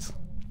hunters.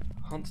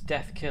 Hunt,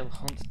 death, kill.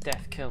 Hunt,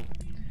 death, kill.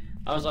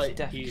 I was Hunt, like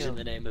death, using kill.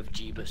 the name of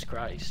Jeebus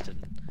Christ,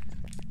 and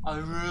I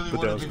really But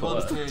want those to be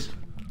words. hunted.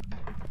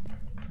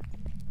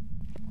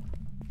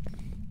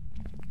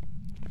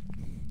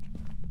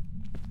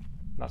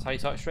 That's how you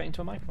talk straight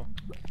into a microphone.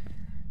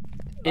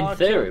 in Oh,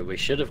 theory we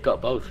should have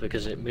got both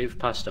because it moved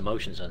past a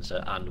motion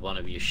sensor and one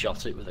of you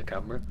shot it with a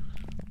camera.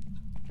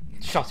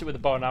 Shot it with a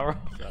bow and arrow.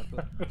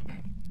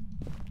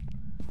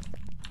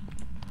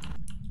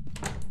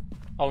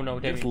 Oh no,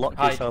 You Damien. just lock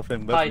Hide. yourself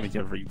in with Hide. me,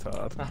 you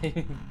retard.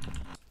 Hide.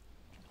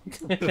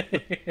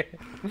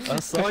 I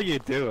saw you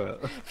do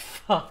it.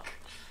 Fuck.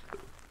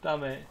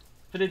 Damn it.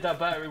 If I did that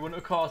better, he wouldn't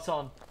have caught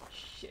on.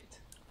 Shit.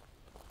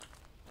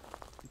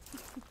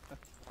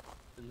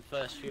 In the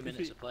first few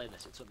minutes of playing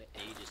this, it took me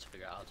ages to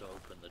figure out how to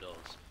open the doors.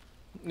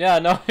 Yeah,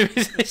 no,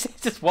 he's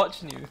just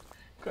watching you.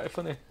 Quite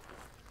funny.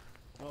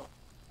 Well,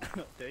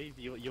 Dave,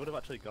 you would have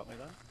actually got me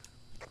there.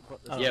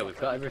 Yeah, we've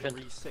got everything.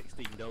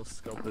 360 no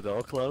scope the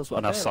door closed,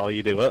 and I Okay. saw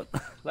you do it.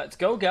 Let's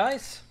go,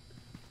 guys.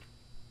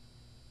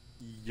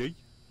 Yay.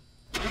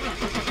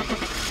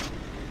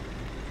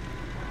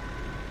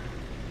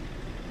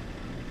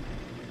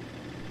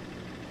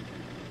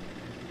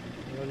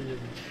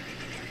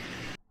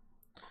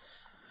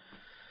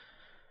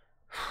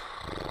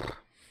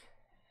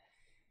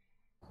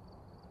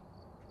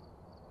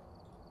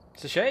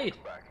 It's a shade.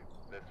 Back.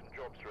 There's some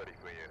jobs ready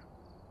for you.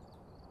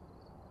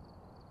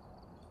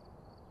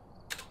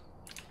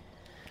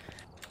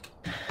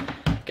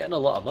 Getting a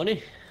lot of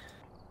money.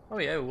 Oh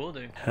yeah, we will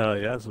do. Hell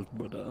yes,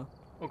 brother.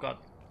 Oh god.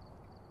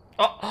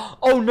 Oh,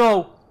 oh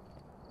no!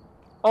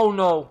 Oh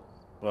no!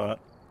 What?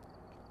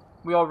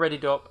 We all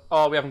readied up.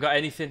 Oh, we haven't got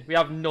anything. We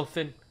have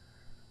nothing.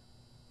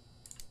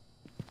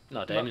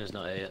 No, Damien's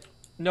not here yet.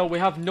 No, we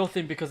have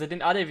nothing because I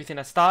didn't add everything.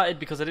 I started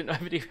because I didn't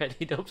have everything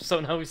readied up, so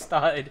now we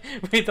started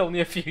with only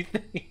a few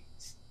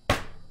things.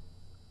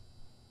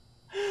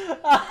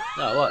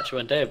 No, watch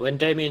when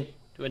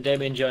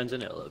Damien joins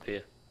in, it'll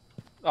appear.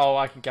 Oh,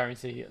 I can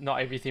guarantee it.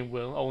 Not everything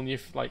will. Only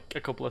if like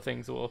a couple of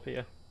things will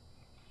appear.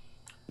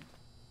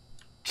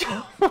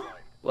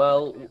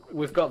 Well,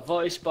 we've got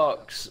voice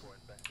box.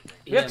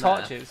 We have EMF,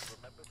 torches.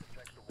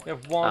 We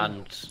have one.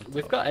 and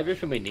we've got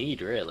everything we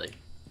need, really.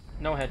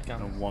 No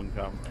headcam. And one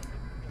camera.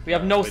 We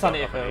have no We don't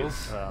sanity have any,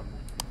 pills.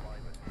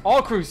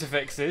 Or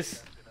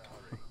crucifixes.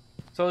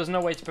 So there's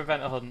no way to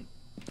prevent a hunt.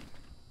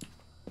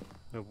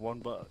 We have one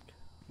buck.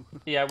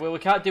 Yeah, well, we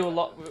can't do a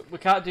lot. We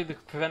can't do the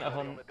prevent a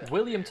hunt.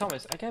 William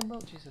Thomas again.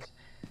 Well, Jesus.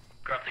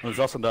 Grab the There's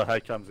key. also no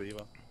headcams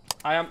either.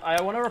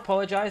 I want to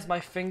apologise.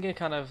 My finger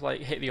kind of like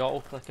hit the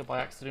auto clicker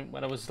by accident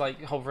when I was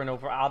like hovering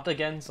over add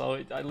again.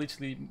 So I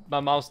literally my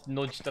mouse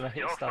nudged and I You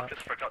hit also start.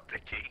 just forgot the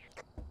key.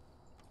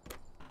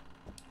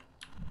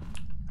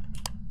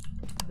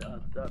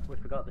 We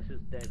forgot this is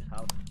Dave's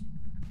house.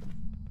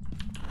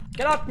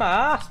 Get out my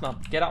ass, man!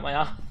 Get out my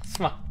ass,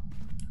 man!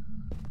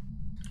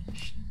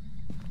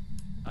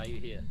 Are you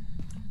here?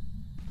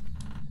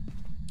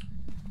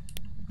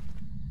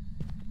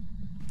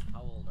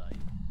 How old are you?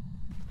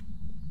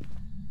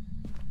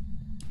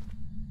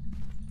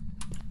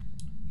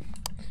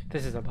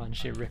 This is a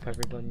banshee. Rip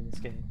everybody in this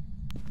game.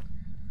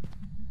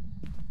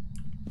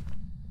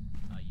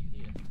 Are you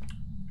here?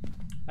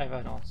 I have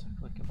an auto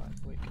clicker by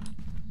the way.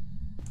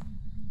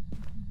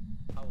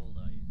 How old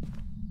are you?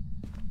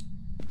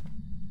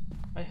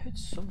 I heard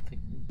something.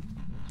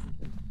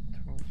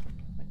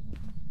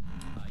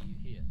 Are you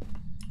here?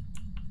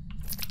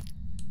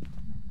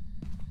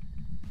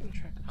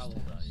 How old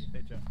are you?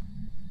 Hey, Jack.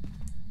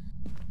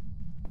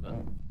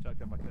 Jack,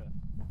 I'm like do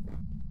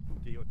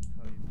you want to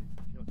tell you? Do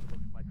you want to look at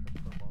my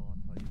crystal ball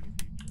and tell you your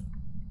future?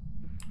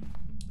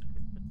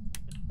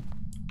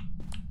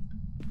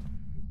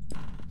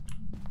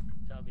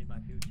 Tell me my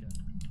future.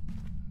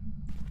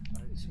 I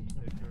see a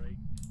great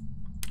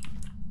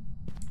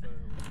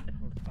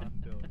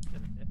candle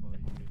for you,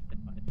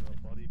 and your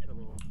body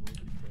pillows will be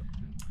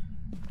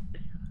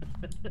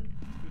crushed.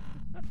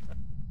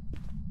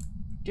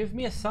 Give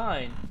me a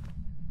sign.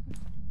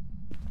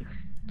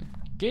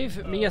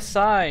 Give me a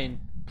sign,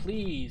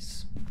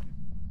 please.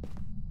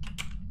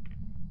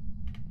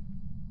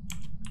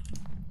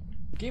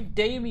 Give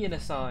Damien a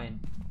sign.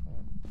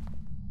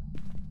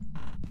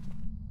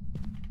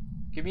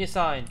 Give me a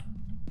sign.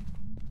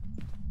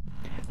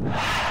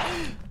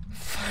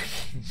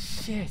 Fucking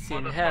shit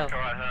in hell. Motherfucker,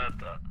 I heard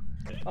that.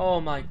 Oh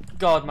my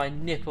god, my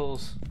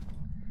nipples.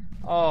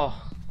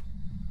 Oh.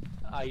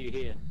 Are you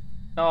here?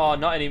 Oh,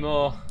 not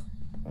anymore.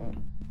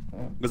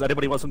 Does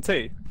anybody want some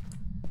tea?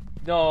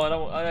 No, I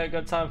don't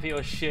got time for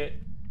your shit.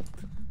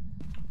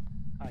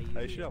 Are you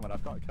Hey, here? sure, man,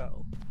 I've got a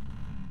kettle.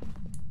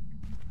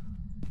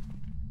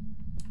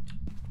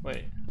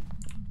 Wait.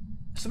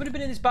 Has somebody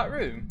been in this back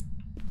room?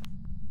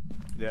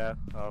 Yeah,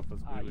 we Are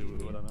you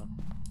don't know.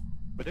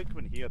 We didn't come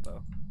in here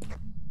though.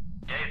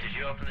 Dave, did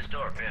you open this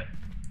door up here?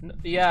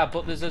 Yeah,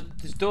 but there's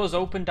doors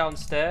open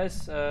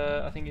downstairs.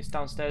 I think it's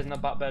downstairs in the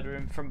back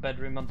bedroom, from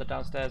bedroom onto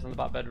downstairs on the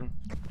back bedroom.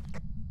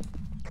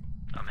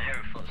 I'm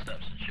hearing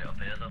footsteps and shit up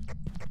here though.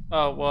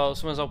 Oh well,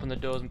 someone's opened the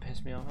doors and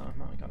pissed me off. Oh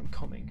my god, I'm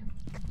coming.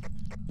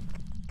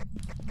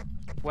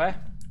 Where?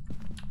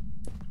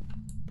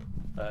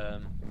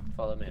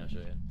 Follow me, I'll show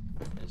you.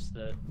 It's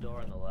the door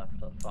on the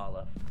left, on the far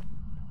left.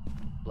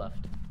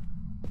 Left.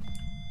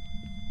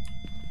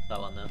 That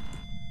one there.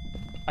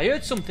 I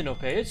heard something up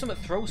here. I heard someone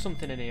throw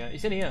something in here.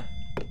 It's in here.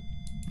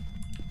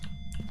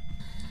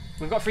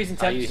 We've got freezing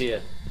Are you temps.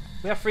 here?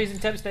 We have freezing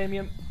temps,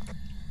 Damien.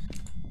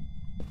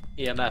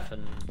 EMF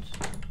and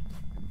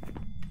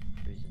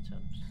freezing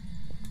temps.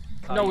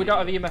 No, we don't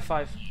have EMF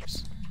 5.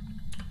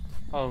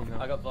 Oh no.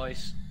 I got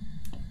voice.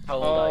 How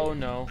old are Oh you?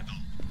 no.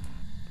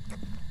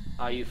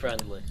 Are you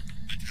friendly?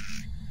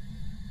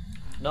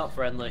 Not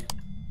friendly.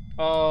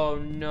 Oh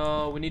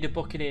no, we need a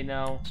book in here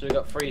now. So we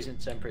got freezing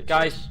temperatures.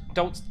 Guys,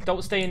 don't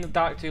stay in the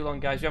dark too long,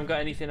 guys. We haven't got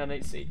anything, and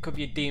it could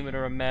be a demon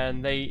or a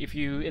man. If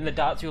you in the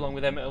dark too long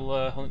with them,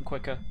 it'll hunt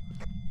quicker.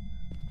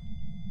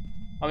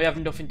 And we have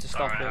nothing to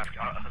stop Sorry, it.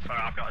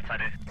 I've got a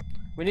teddy.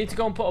 We need to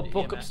go and put a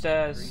book EMF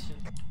upstairs.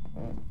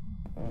 freezing.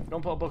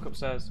 Don't put a book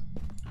upstairs.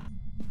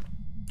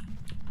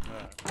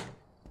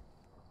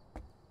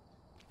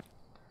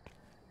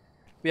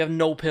 We have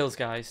no pills,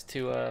 guys.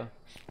 My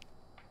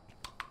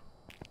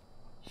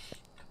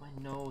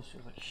nose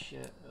feels like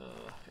shit. Ugh,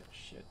 I feel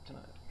shit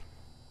tonight.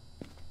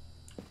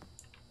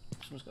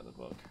 Someone's got the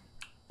book.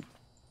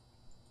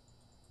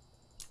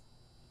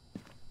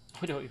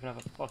 We don't even have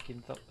a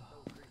fucking thought.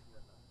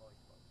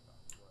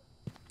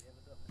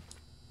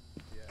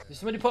 Did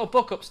somebody put a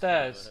book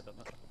upstairs?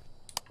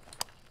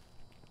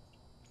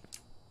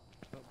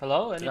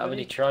 Hello? Do you have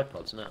any Anybody?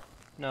 tripods now?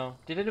 No.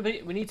 Did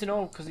anybody? We need to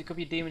know because it could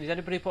be a demon. Did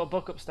anybody put a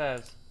book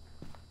upstairs?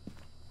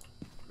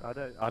 I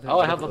don't. Oh,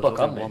 I have a book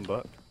on me. One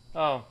book.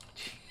 Oh.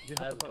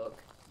 I have a book.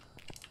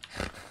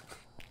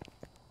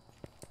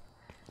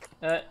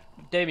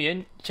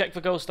 Damien, check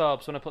for ghost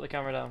orbs when I put the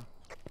camera down.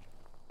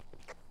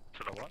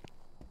 To the what?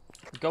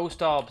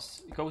 Ghost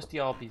orbs,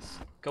 ghosty orbies,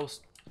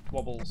 ghost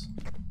wobbles.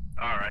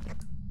 Alright.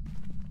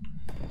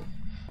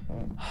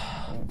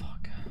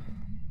 Fuck.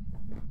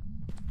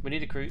 We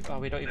need a crew. Oh,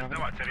 we don't even There's have.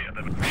 no activity at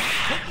the moment.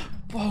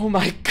 Oh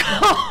my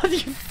god, you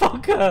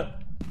fucker!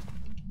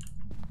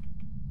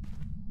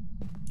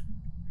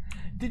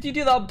 Did you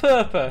do that on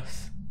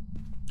purpose?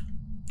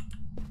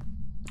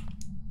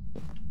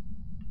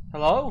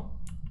 Hello?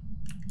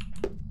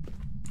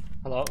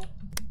 Hello?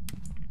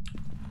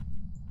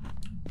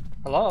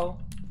 Hello?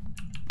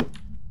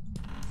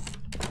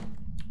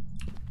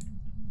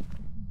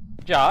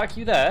 Jack,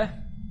 you there?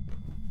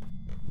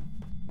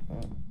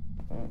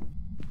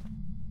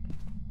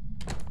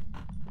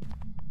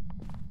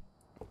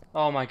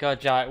 Oh my god,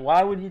 Jack,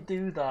 why would you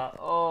do that?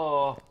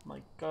 Oh my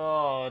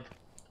god.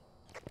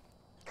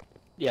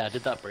 Yeah, I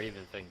did that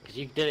breathing thing because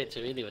you did it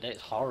to me the other day.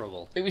 It's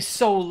horrible. It was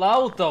so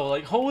loud though,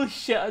 like holy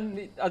shit,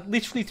 I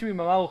literally threw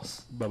my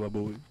mouse. Baba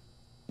boy.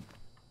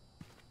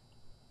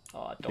 Oh,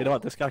 I You don't. know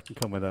what? This guy can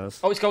come with us.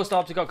 Oh, it's ghost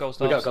orbs, we got ghost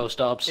We orbs. got ghost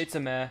orbs. It's a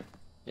mare.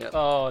 Yep.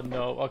 Oh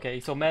no, okay,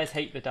 so mares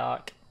hate the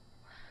dark.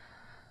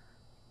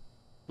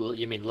 Well,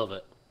 you mean love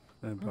it?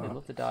 They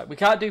love the dark. We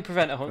can't do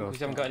prevent a hunt because Ghost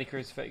we haven't got orb. any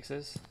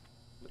crucifixes.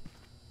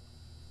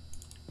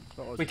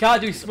 What was We it?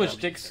 can't do Yeah, smudge I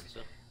sticks. think so.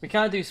 We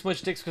can't do smudge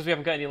sticks because we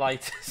haven't got any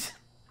lighters.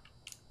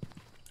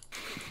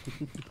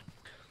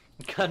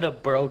 What kind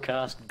of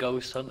broadcast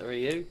ghost hunter are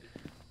you?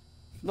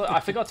 Look, I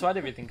forgot to add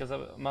everything because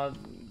my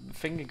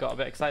finger got a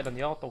bit excited on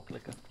the auto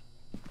clicker.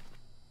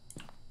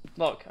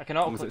 Look, I can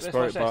auto Was click it this.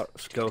 Spirit Watch this.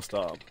 Box Ghost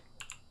Orb?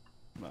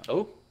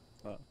 Oh,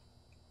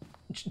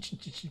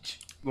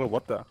 Well,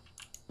 what the?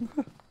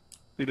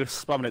 You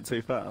just spamming it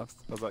too fast.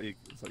 Was that you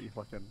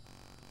fucking...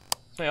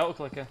 It's my auto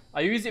clicker.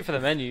 I use it for the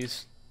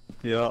menus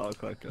Yeah, auto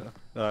clicker.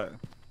 Right.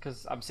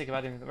 because I'm sick of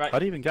adding. Right. How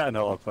do you even get an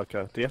auto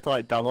clicker? Do you have to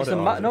like download It's it? a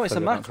or is no, it it's a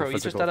physical- macro. You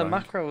just physical add a thing?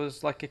 macro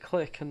as like a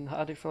click and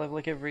add it for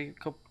like every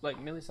couple, like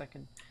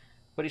millisecond.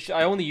 But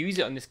I only use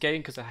it on this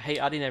game because I hate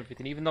adding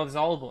everything. Even though there's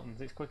all buttons,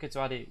 it's quicker to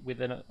add it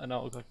with an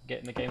auto click and get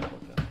in the game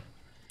quicker.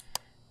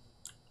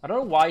 I don't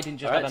know why I didn't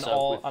just Alright, add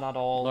so an add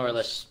all. more or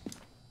less.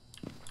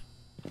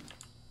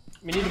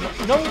 We need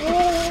no.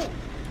 Whoa!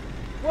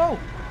 Whoa!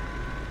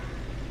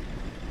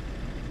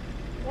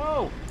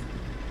 Whoa!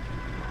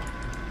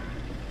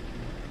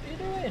 What are you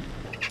doing?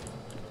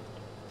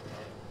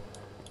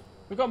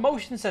 We've got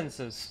motion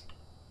sensors.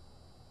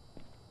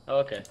 Oh,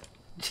 okay.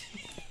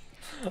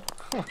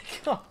 Oh my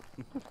god!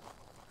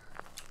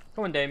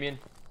 Come on, Damien.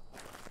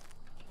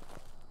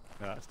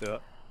 Yeah, let's do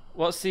it.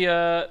 What's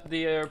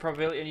the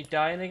probability of you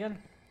dying again?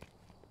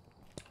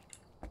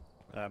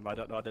 I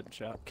don't know. I didn't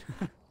check.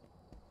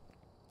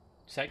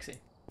 Sexy.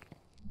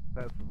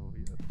 That's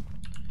probably it.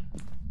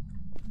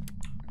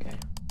 Okay.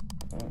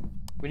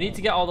 We need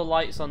to get all the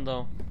lights on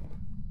though.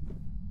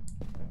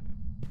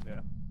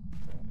 Yeah.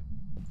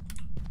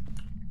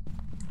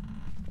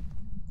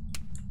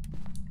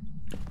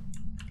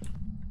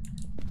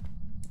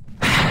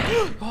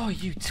 Oh,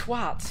 you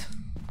twat!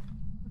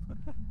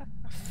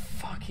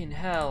 Fucking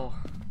hell.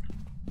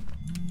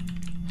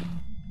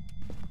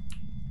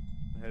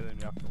 Hey, then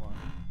you have to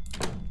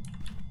line.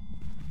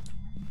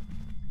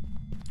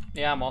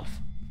 Yeah, I'm off.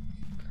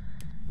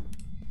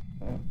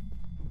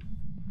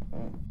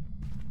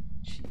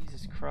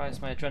 Jesus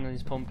Christ, my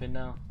adrenaline's pumping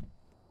now.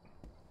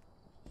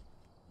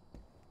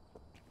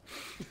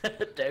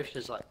 Dave's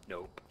just like,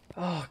 nope.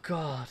 Oh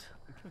god.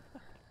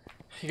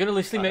 You're gonna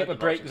literally I make heard my the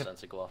break. motion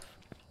sensor go off.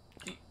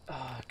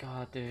 Oh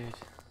god, dude.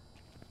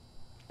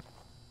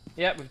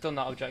 Yeah, we've done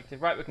that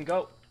objective. Right, we can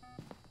go.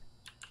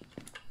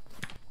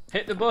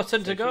 Hit the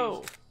button to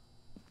go.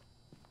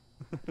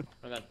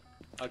 Hang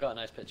on. I got a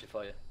nice picture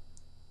for you.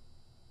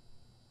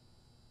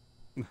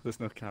 There's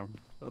no camera.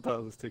 I thought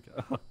it was too.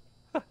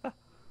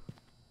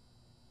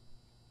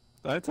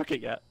 I took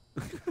it yet.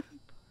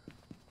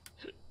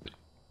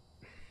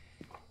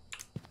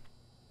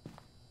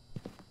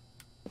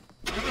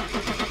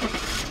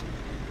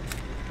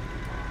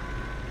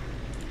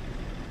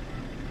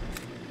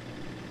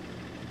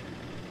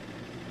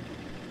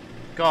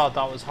 God,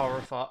 that was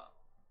horrifying.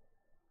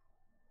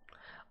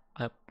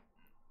 I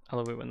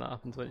love it when that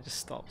happens, when it just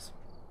stops.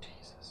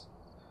 Jesus.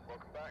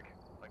 Welcome back.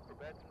 I've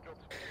prepared some jobs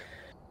for you.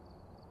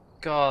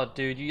 God,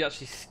 dude, you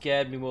actually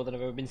scared me more than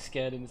I've ever been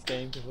scared in this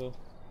game before.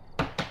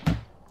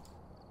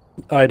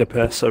 I had a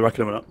piss, so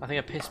reckon I'm up. I think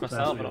I pissed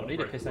myself, I don't need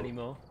to piss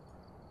anymore.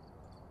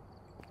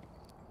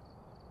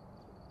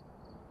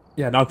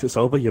 Yeah, now it's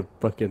over, you're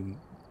fucking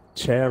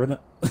chair in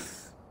it.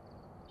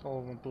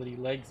 All my bloody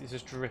legs is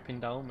just dripping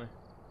down me.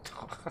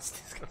 Oh, that's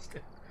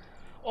disgusting.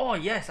 Oh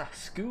yes, a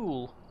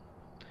school.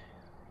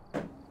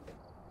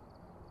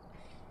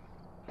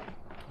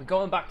 We're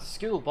going back to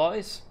school,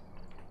 boys.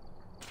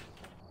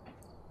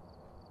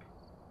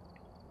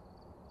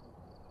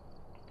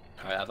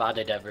 Alright, I've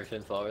added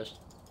everything for us.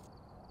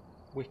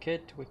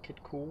 Wicked,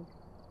 wicked cool.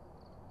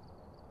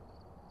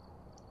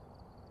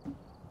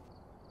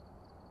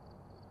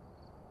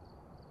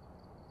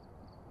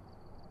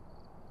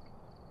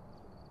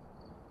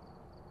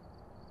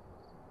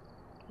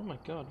 Oh my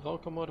god,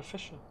 welcome mode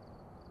official.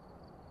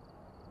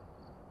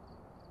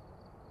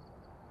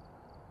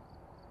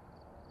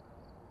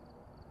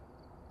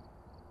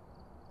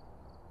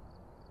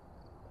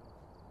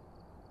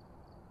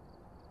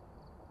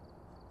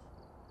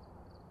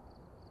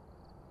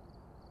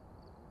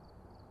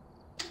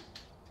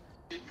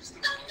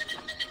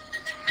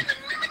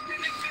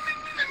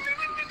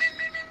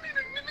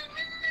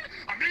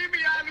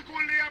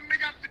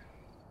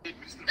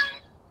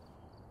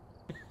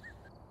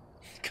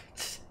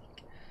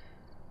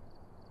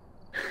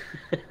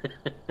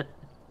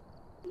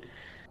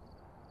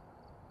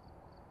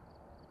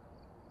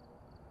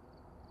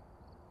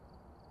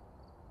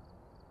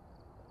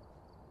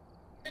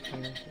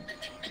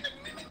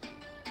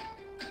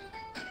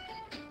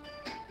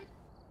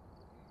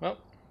 Well.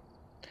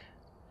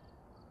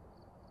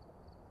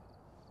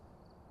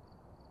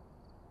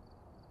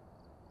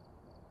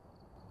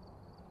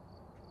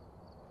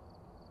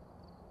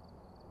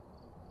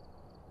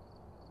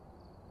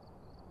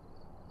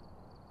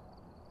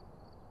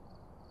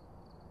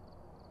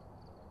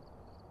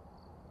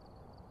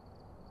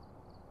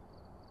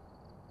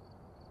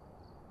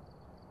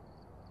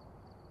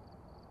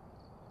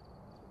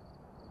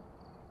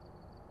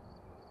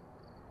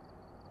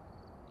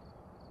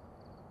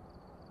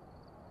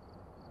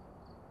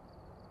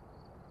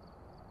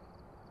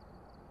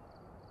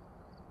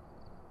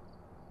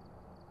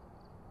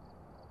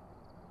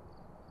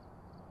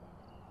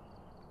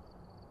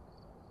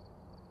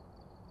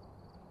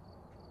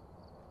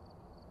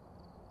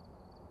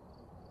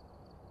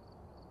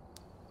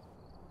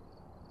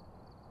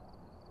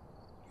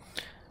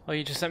 Oh,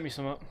 you just sent me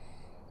some up.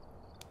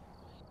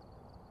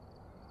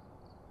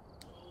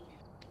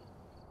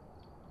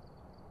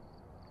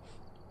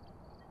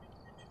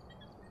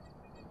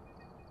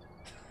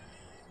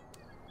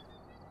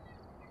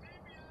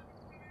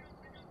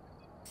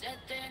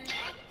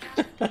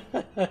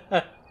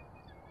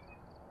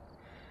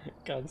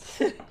 God.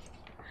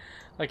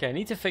 Okay, I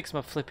need to fix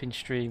my flipping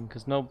stream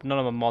because none of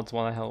my mods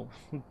want to help.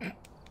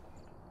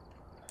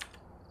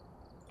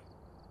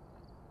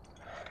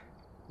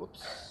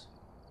 Whoops.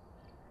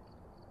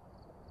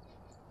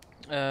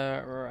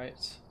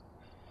 Right.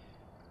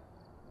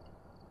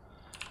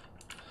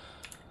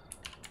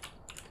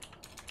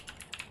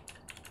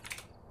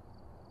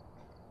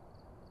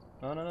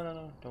 No,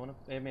 don't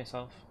want to aim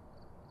myself.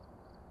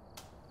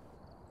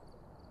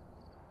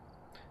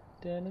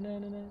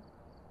 Da-na-na-na-na.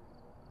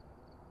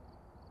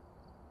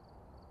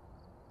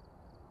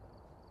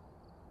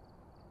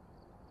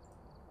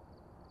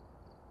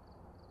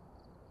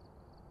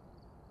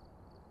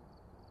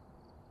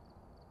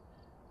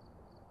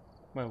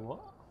 Wait, what?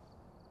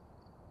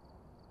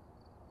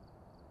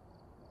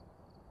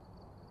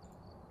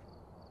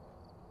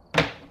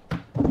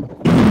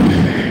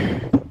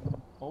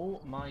 Oh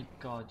my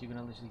god, you're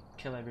gonna literally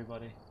kill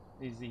everybody.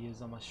 These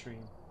ears on my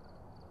stream.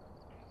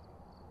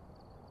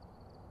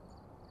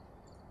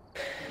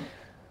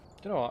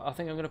 Do you know what? I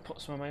think I'm gonna put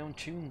some of my own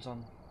tunes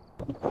on.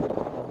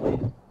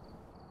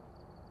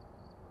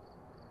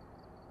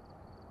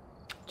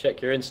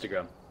 Check your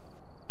Instagram.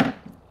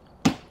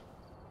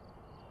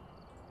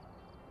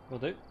 Will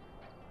do.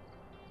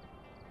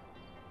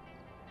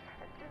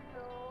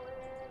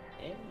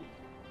 Hey.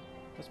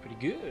 That's pretty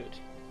good.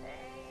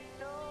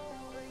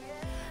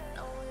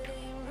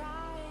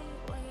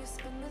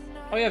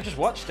 Oh yeah, I've just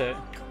watched it.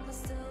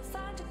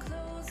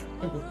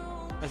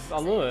 I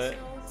love it.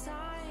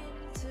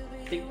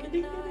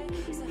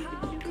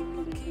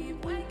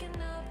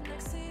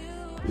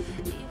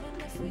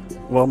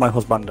 Well, my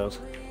husband does.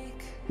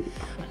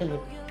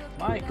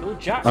 Michael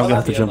Jackson. I'm gonna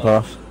have to jump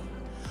off.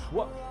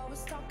 What?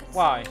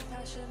 Why?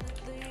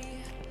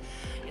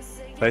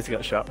 I need to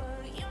get shot.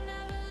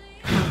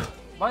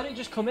 Why don't you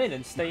just come in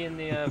and stay in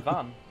the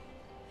van?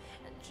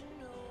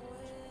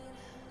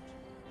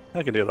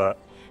 I can do that.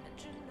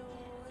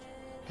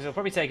 Because it'll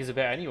probably take us a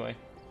bit anyway.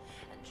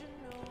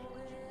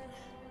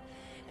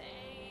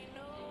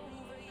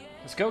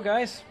 Let's go,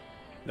 guys.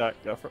 Right,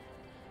 go for it.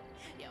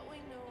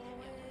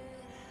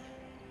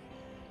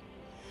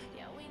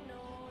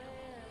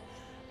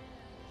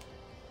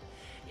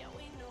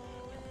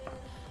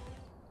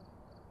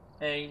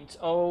 Ain't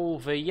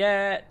over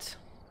yet.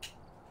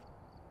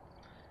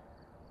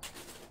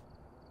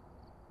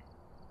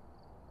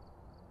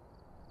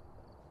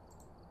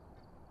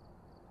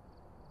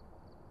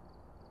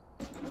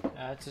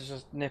 I had to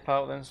just nip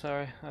out then,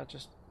 sorry. I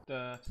just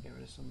to get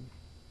rid of some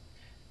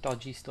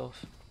dodgy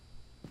stuff.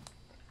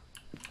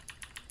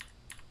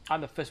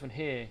 I'm the first one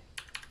here.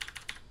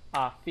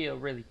 I feel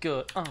really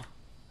good. Oh,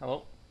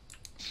 hello.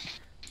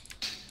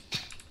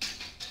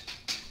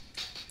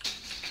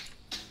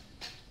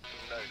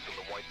 Notes on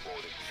the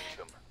whiteboard if you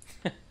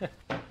need them.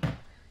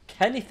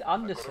 Kenneth I've got a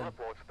Anderson.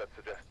 report that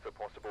suggests a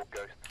possible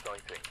ghost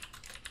sighting.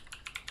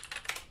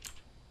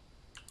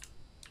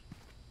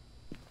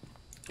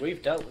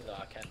 We've dealt with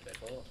our Ken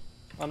before.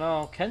 Oh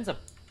no, Ken's a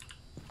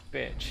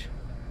bitch.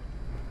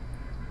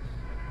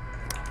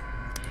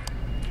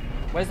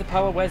 Where's the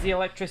power? Where's the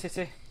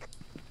electricity?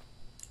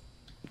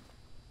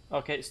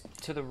 Okay, it's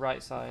to the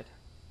right side.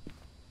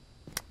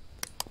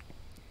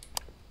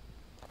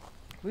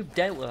 We've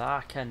dealt with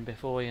our Ken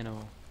before, you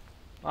know.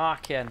 Our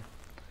Ken.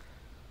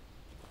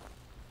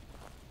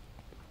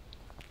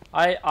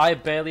 I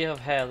barely have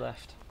hair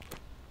left.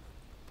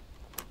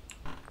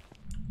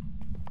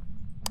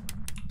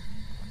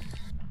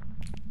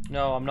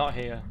 No, I'm not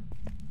here.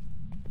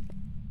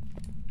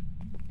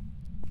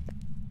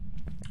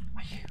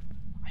 Are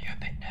you a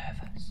bit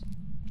nervous?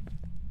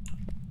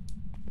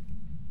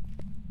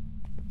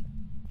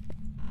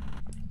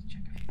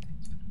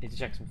 Need to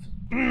check some.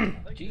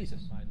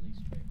 Jesus. My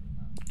least favourite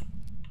map.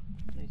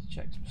 Need to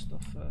check some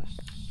stuff first.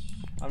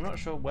 I'm not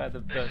sure where the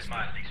This first. is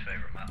my least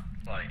favourite map,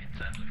 like in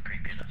terms of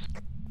creepiness.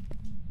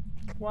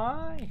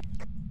 Why?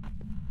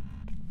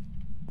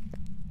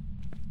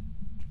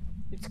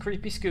 It's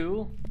creepy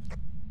school.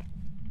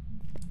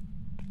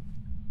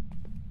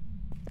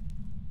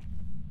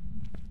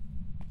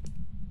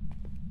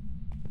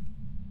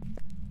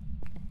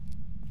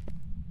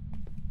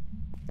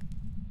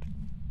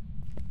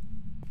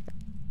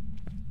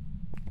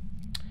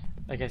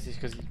 I guess it's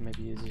because it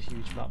maybe is a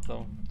huge map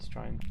though, to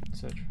try and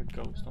search for a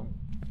ghost on.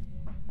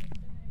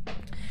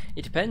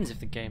 It depends if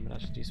the game would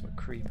actually do something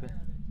creepy.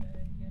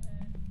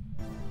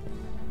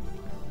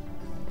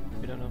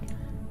 We don't know.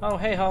 Oh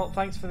hey Holt,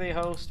 thanks for the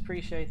host,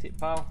 appreciate it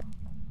pal.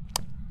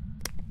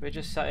 We're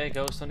just sat here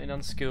ghost hunting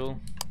on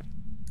school.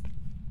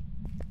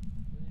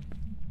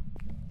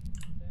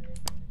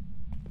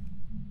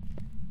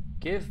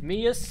 Give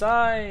me a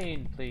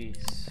sign,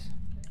 please.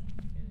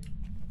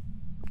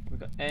 We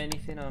got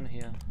anything on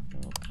here?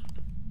 Nope.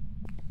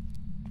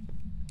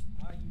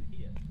 Are you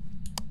here?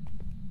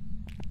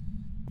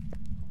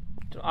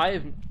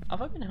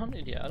 Have I been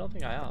hunted yet? I don't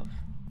think I have.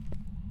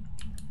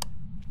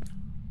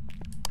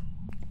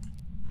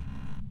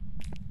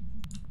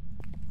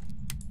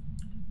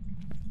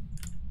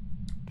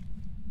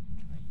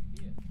 Are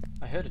you here?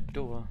 I heard a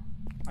door.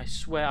 I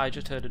swear I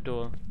just heard a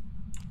door.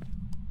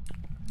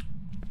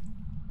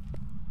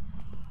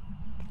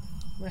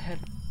 Where?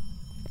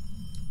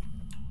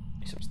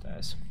 He's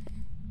upstairs.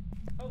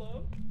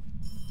 Hello?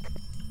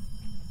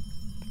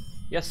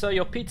 Yes sir,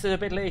 your pizza's a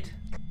bit late.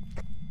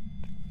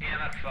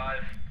 EMF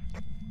 5.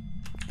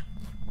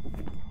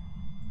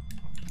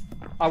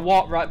 I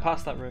walked right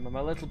past that room. I'm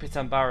a little bit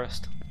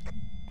embarrassed.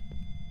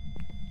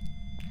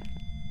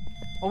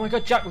 Oh my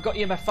god, Jack, we've got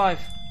EMF 5.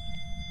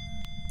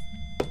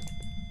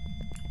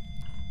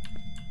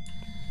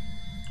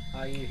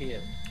 Are you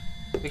here?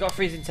 We got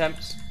freezing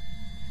temps.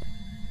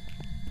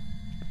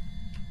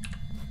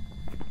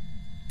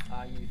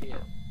 Are you here?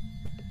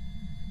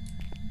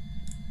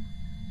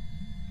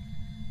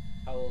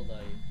 How old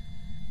are you?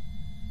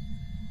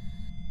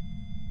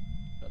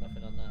 Got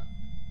nothing on that.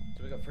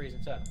 So we got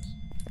freezing temps.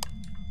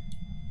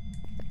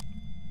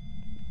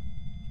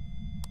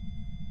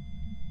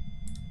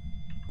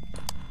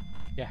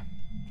 Yeah.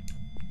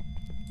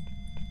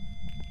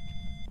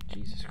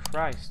 Jesus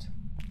Christ.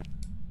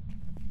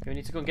 Okay, we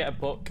need to go and get a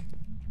book.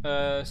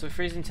 So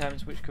freezing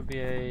temps, which could be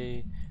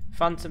a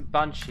phantom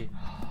banshee.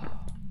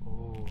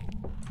 Oh.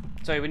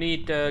 Sorry, we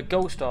need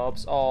ghost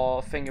orbs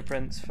or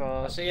fingerprints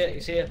for. I see it,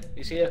 he's here,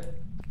 he's here.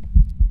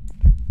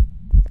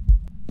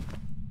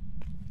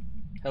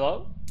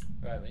 Hello?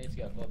 Right, we need to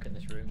get a book in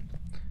this room.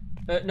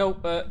 No,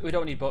 we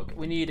don't need book.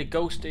 We need a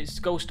ghost. It's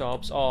ghost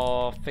orbs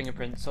or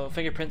fingerprints. So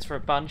fingerprints for a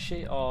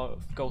banshee or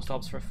ghost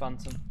orbs for a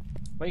phantom.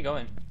 Where are you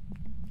going?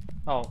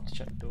 Oh, to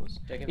check the doors.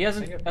 Checking He for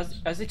hasn't.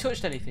 fingerprints. Has he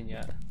touched anything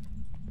yet?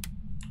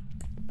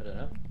 I don't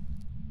know.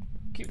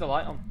 Keep the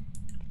light on.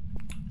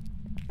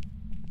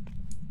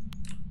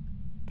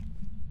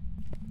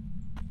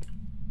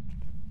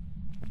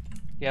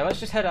 Yeah, let's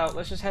just head out.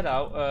 Let's just head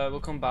out. We'll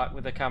come back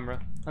with the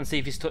camera and see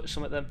if he's touched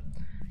some of them.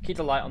 Keep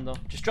the light on though.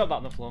 Just drop that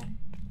on the floor.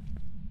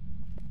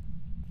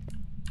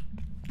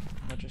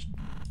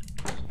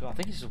 I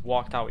think he's just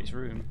walked out his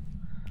room.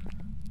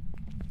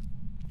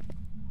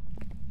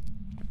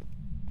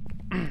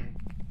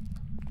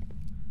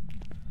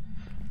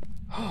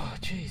 Oh,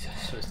 Jesus.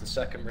 So it's the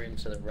second room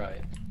to the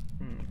right.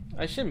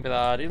 It shouldn't be that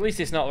hard. At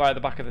least it's not right at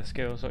the back of the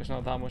school, so it's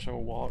not that much of a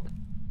walk.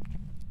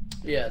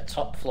 Yeah,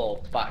 top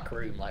floor, back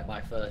room, like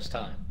my first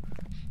time.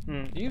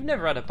 You've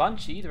never had a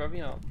banshee either, have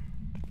you not?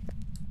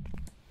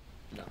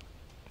 No.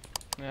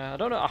 Yeah, I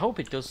don't know. I hope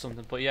it does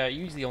something, but yeah, it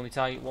usually only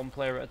target one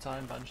player at a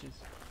time, banshees.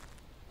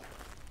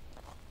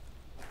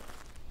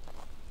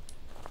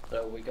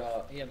 So we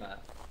got EMF,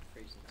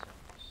 freezing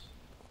temps.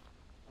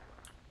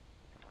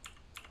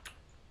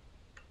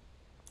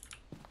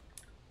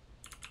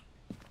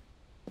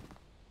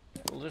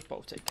 We'll just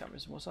both take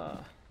cameras. What's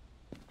that?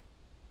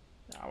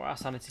 Our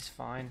sanity's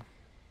fine.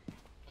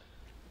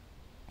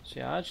 So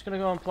yeah, I'm just gonna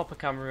go and plop a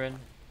camera in.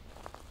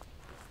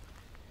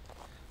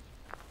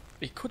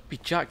 It could be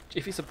Jack.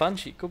 If it's a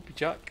banshee, it could be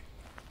Jack.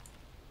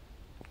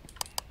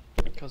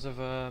 Because of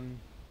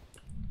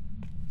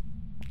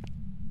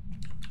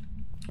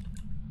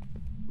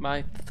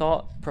my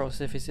thought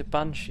process, if it's a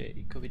banshee,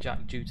 it could be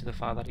Jack due to the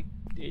fact that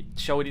it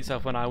showed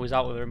itself when I was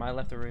out with her. I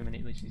left the room and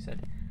it literally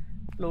said,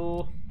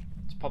 "Hello."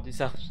 Just popped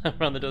itself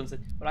around the door and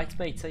said, "Alright,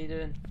 mate, how you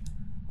doing?"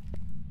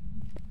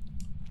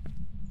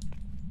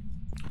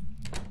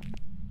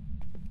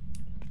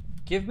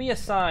 Give me a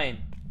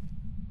sign.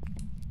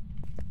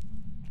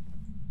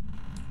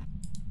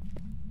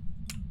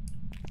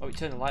 Oh, we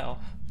turned the light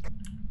off.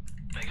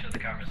 Make sure the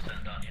camera's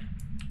turned on, yeah?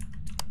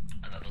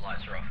 And that the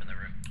lights are off in the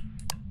room.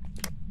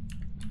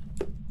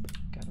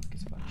 God, look,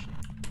 it's a banshee.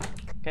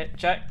 Okay,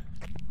 check.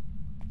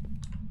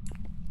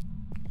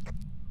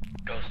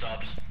 Ghost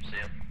stops, see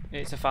him.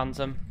 It's a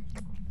phantom.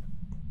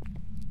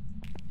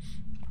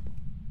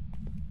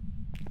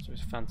 So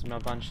it's a phantom,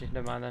 not a banshee.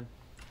 Never mind then.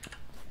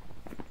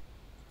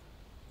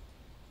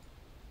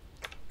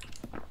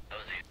 That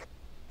was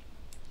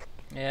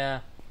easy. Yeah.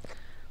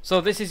 So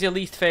this is your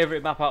least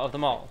favourite map out of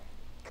them all?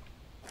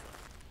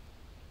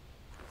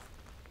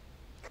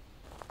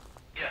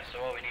 Yeah, so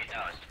all we need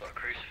now is to put a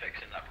crucifix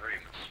in that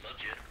room and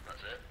smudge it.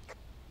 That's it.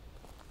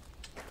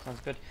 Sounds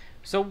good.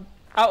 So,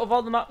 out of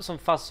all the maps on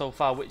Phas so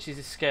far, which is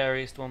the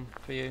scariest one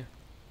for you?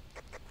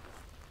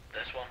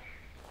 This one?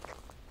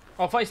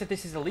 Oh, I thought you said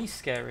this is the least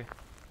scary.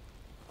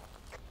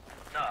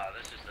 No,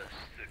 this is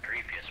the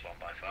creepiest one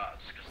by far,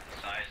 just because of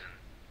the size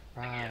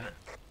and thingy of it.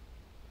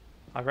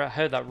 I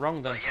heard that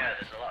wrong then. But yeah,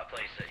 there's a lot of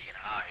places that you can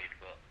hide,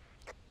 but...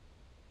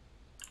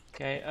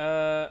 Okay,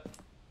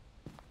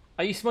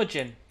 are you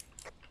smudging?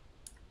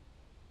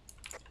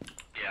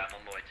 Yeah, I'm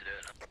on my way to do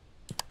it now.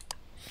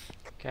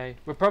 Okay,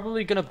 we're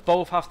probably gonna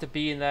both have to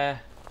be in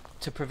there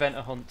to prevent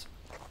a hunt.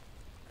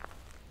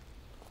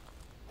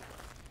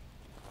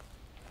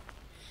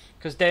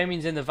 Because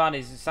Damien's in the van,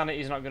 his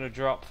sanity's not gonna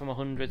drop from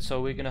 100,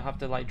 so we're gonna have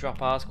to like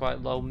drop ours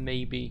quite low,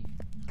 maybe.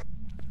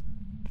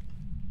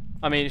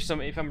 I mean,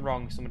 if I'm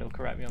wrong, somebody will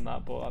correct me on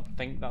that, but I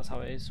think that's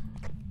how it is.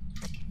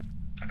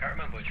 I can't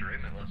remember which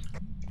room it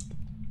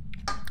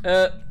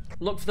was.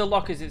 Look for the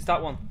lockers, it's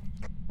that one.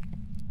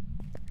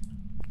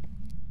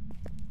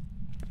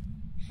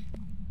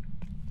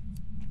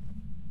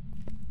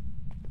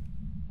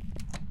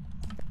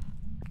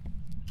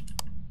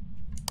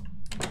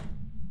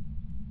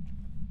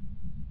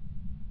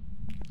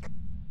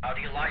 How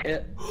do you like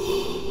it?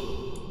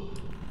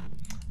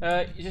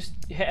 You just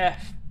hit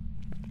F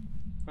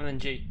and then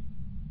G.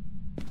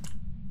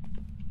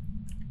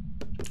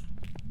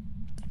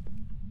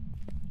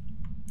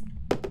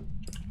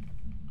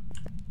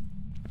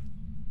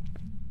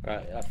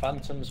 Right,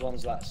 Phantoms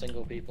one's that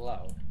single people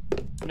out.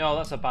 No,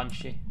 that's a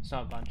banshee. It's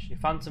not a banshee.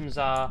 Phantoms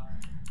are.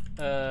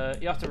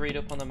 You have to read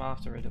up on them. I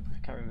have to read up. I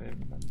can't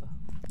remember.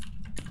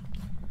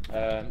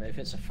 If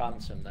it's a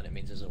phantom, then it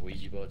means there's a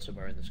Ouija board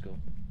somewhere in the school.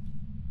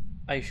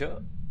 Are you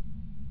sure?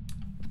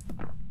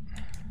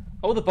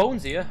 Oh, the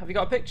bones here. Have you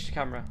got a picture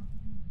camera?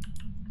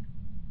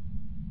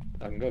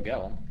 I can go get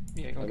one.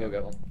 Yeah, I'll go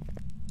get one.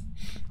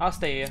 I'll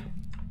stay here.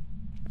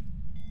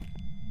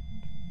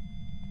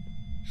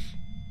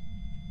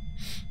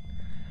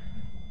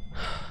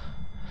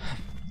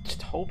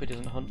 Just hope it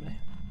doesn't hunt me.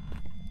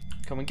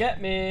 Come and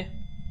get me.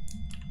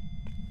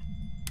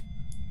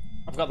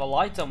 I've got the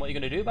light on. What are you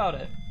going to do about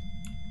it?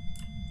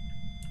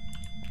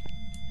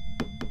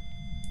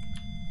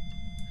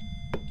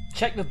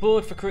 Check the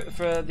board for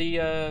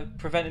the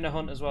preventing a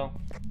hunt as well.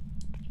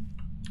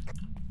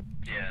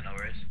 Yeah, no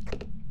worries.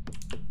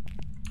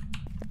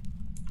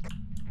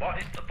 What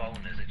is the bone?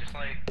 Is it just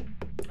like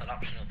an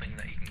optional thing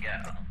that you can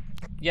get?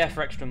 Yeah,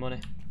 for extra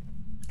money.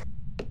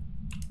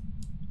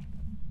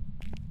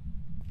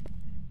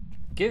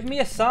 Give me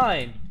a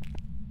sign.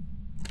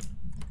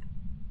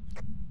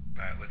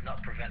 Right, we've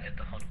not prevented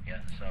the hunt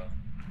yet, so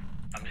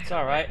I'm just It's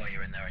gonna alright. wait while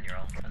you're in there on your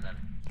own, and then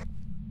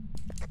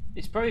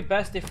It's probably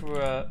best if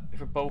we're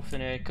both in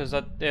here, because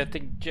I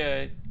think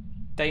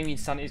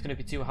Damien's sanity is going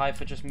to be too high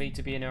for just me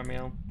to be in here on my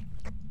own.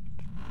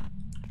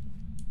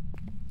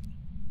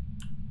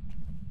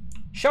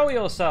 Show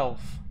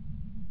yourself.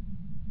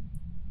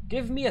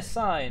 Give me a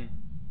sign.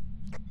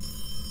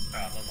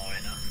 Alright, I'm on my way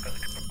now. Got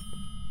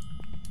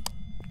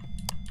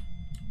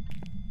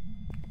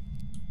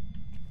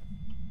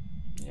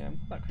the... Yeah,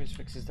 that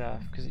crucifix is there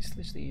because it's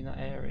literally in that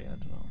area. I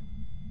don't know.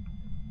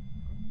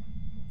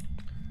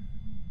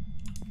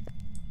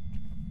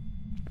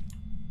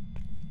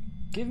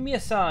 Give me a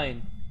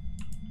sign.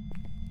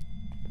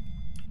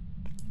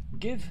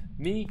 Give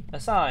me a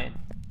sign.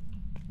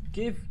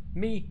 Give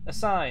me a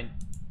sign.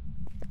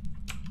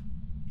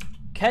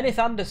 Kenneth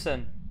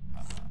Anderson.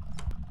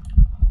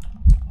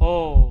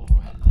 Oh,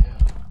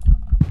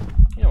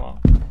 you know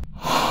what?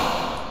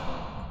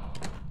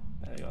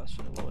 There you go. I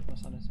should have lowered my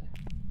sanity.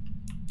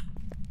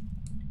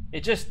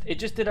 It just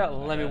did that.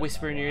 Let me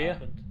whisper in your ear.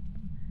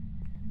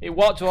 It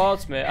walked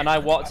towards me, and I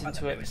walked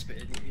into it.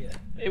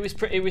 It was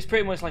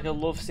pretty much like a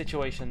love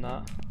situation.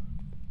 That.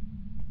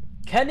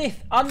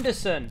 Kenneth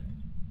Anderson.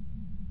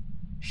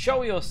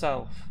 Show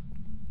yourself.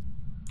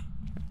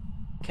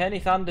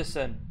 Kenneth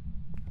Anderson.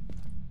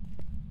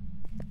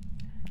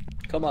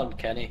 Come on,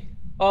 Kenny.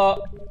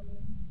 Oh.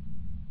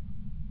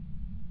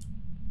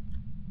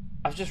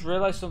 I've just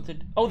realised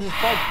something. Oh, there's a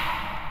fog.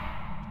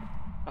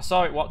 I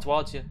saw it walk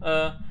towards you.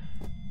 Oh,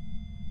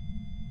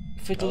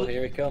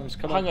 here he comes.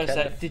 Come on, hang on a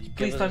Kenneth. sec. Did you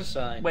please Give us a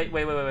sign.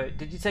 wait.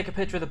 Did you take a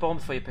picture of the bomb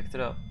before you picked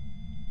it up?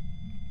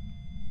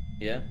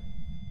 Yeah.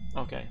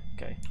 Okay.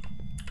 Good.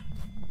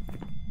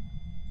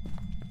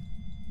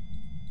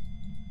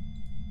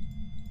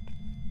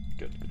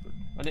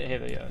 I didn't hear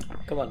that yet.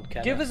 Come on,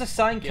 Kenneth. Give us a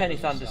sign, Give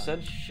Kenneth us a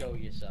Anderson. sign. Show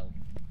yourself.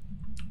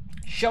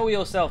 Show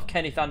yourself,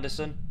 Kenneth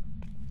Anderson.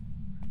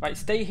 Right,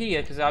 stay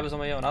here because I was on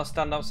my own. I'll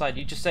stand outside.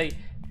 You just say,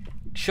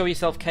 show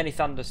yourself, Kenneth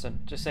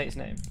Anderson. Just say its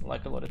name,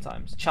 like a lot of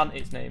times. Chant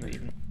its name,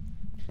 even.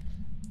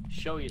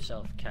 Show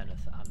yourself,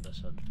 Kenneth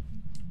Anderson.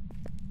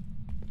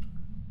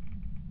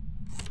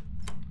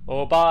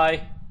 Oh,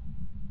 bye.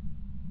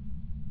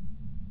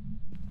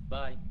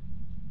 Bye.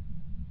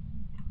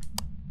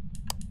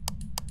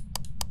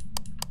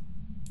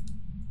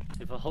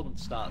 If a hunt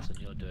starts and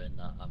you're doing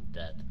that, I'm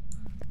dead.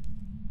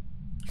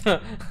 I'm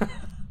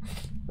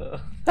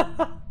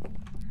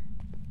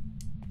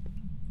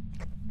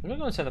gonna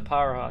go and turn the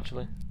power out,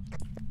 actually.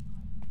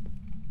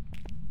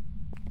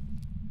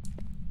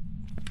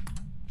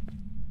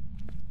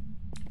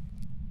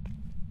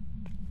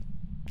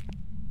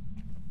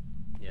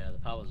 Yeah, the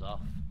power's off.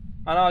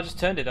 I know, I just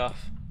turned it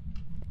off.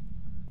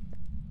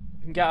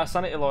 We can get our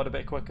sanity load a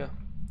bit quicker.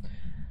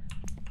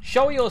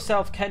 Show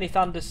yourself, Kenneth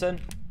Anderson.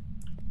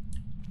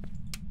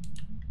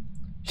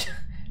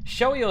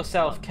 Show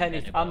yourself, on,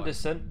 Kenneth Kenny boy.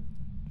 Anderson.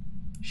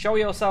 Show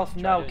yourself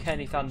Try now, doing some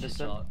Kenneth preacher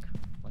Anderson. talk,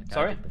 like I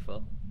Sorry? did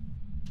before.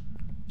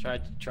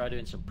 Try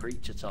doing some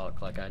preacher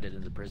talk like I did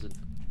in the prison.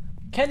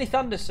 Kenneth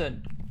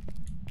Anderson.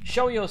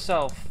 Show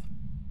yourself.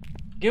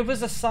 Give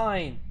us a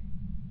sign.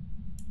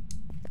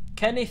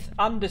 Kenneth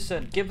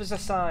Anderson, give us a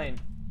sign.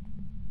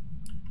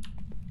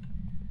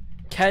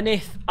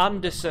 Kenneth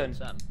Anderson.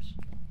 Sam's.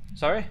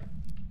 Sorry?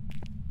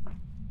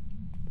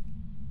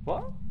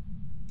 What?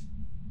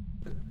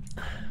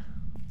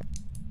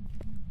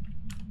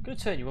 I'm gonna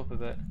turn you up a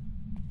bit.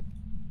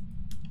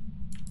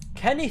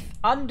 Kenneth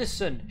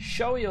Anderson,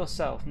 show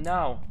yourself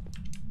now.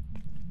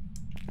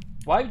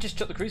 Why have you just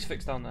chucked the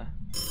crucifix down there?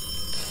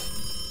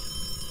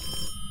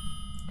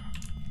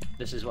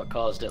 This is what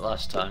caused it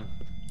last time.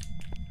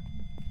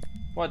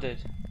 What did?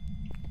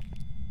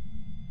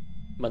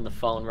 When the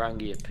phone rang,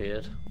 he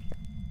appeared.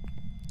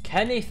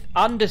 Kenneth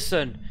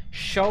Anderson,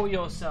 show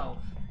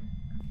yourself.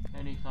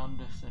 Kenneth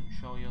Anderson,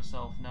 show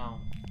yourself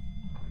now.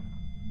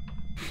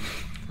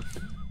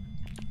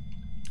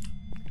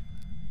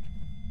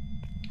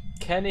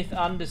 Kenneth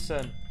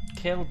Anderson,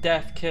 kill,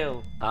 death,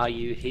 kill. Are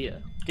you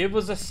here? Give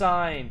us a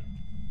sign.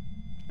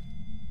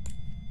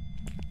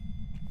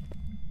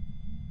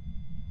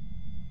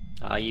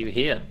 Are you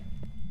here?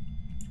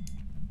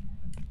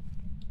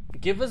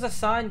 Give us a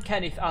sign,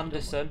 Kenneth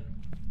Anderson.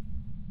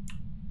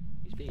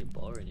 He's being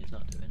boring, he's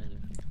not doing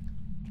anything.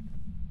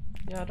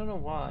 Yeah, I don't know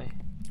why.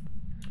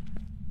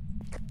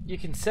 You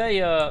can say,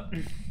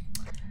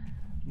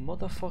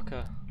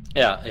 motherfucker.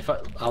 Yeah,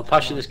 I'll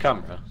pass you this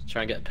camera,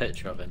 try and get a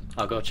picture of him.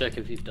 I'll go check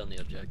if you've done the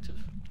objective.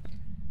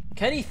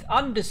 Kenneth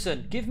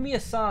Anderson, give me a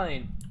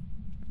sign.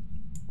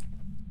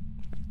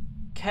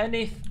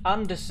 Kenneth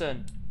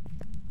Anderson.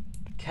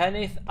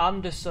 Kenneth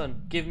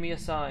Anderson, give me a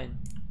sign.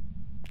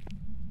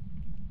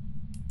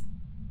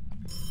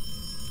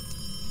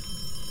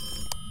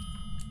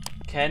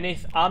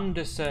 Kenneth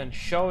Anderson,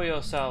 show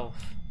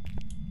yourself.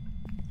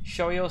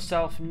 Show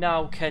yourself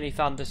now, Kenneth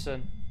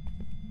Anderson.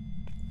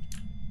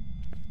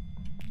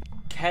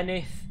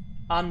 Kenneth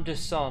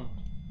Anderson.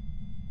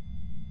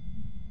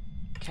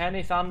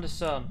 Kenneth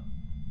Anderson.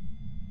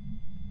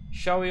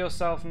 Show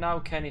yourself now,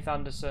 Kenneth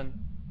Anderson.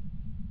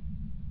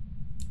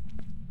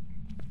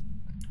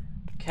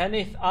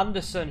 Kenneth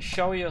Anderson,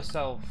 show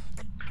yourself.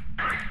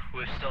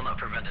 We've still not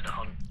prevented a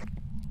hunt.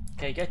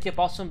 Okay, get your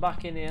bottom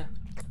back in here.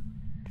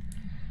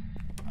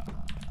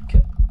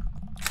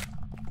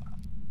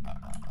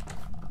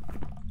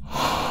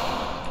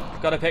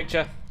 Got a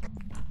picture.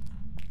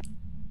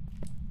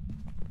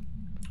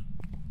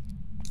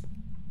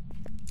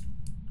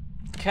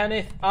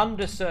 Kenneth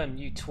Anderson,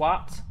 you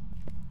twat.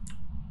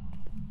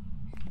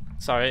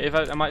 Sorry, if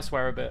I might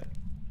swear a bit.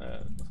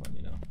 Just letting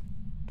you know.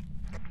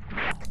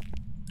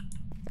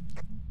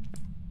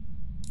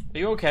 Are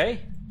you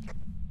okay?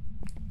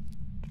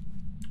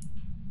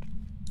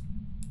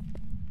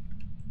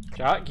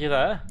 Jack, you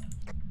there?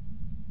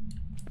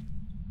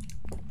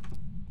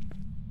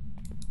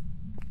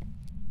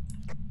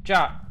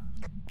 Jack.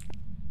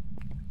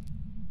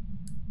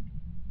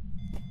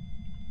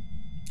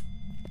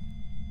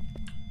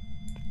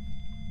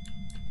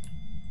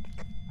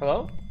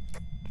 Hello?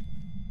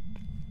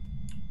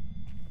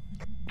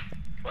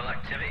 Well,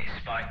 activity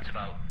spiked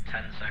about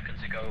 10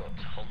 seconds ago up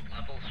to hunt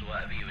level, so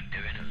whatever you were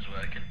doing, it was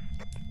working.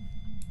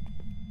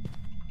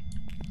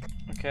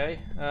 Okay,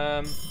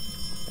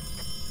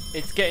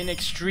 it's getting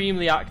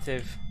extremely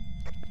active.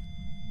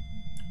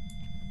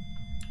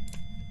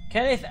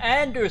 Kenneth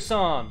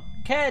Anderson!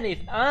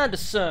 Kenneth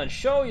Anderson,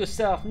 show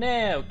yourself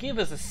now! Give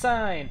us a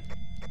sign!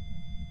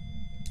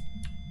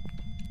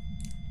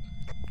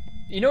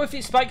 You know, if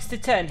it spikes to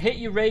 10, hit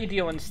your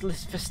radio and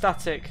listen for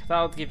static.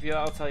 That'll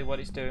tell you what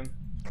it's doing.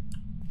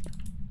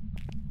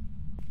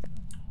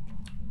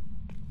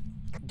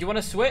 Do you want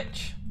to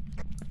switch?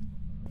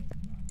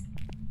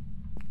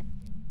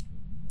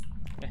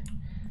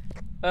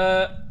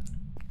 Oh,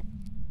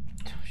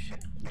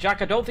 shit.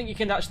 Jack, I don't think you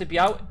can actually be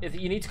out.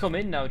 You need to come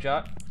in now,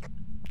 Jack.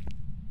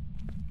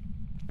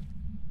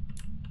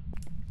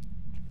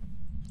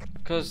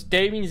 Because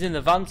Damien's in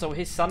the van, so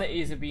his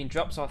sanity isn't being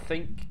dropped, so I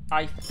think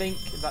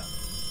that...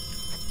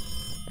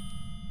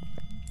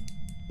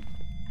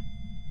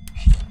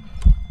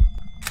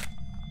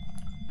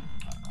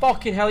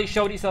 Fucking hell, it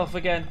showed itself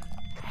again.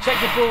 Check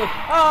the board.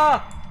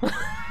 Ah!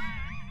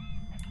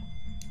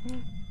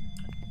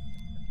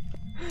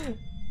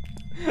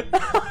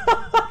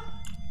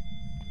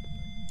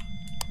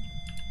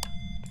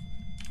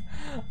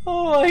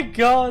 Oh my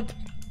god.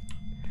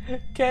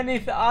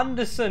 Kenneth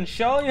Anderson,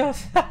 show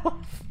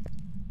yourself.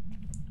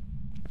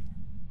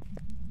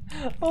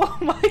 Oh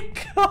my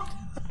god.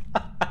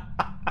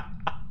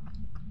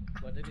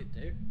 What did it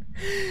do?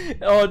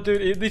 Oh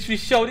dude, it literally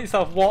showed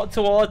itself, walked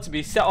towards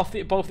me, set off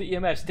both the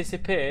EMFs,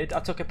 disappeared. I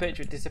took a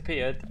picture, it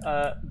disappeared.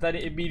 Then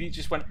it immediately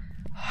just went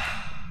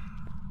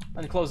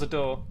and closed the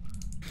door.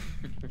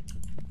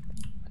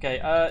 Okay,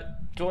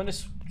 do you want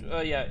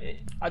to... yeah,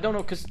 I don't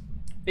know, because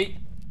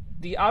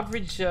the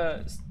average...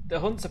 the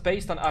hunts are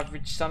based on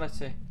average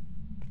sanity.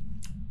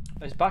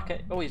 Oh, he's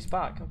back. Oh, he's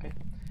back, okay.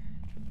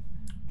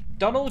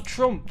 Donald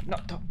Trump...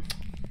 Not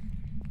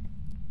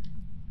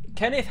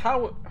Kenneth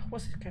Howard...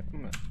 What's his...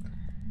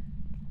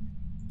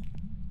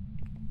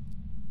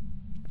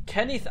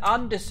 Kenneth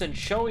Anderson,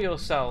 show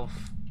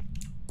yourself.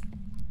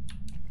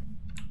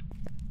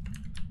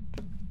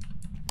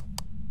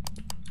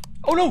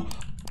 Oh no!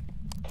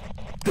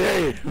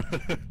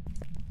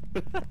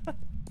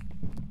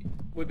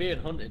 We're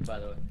being hunted, by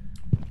the way.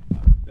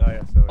 Oh,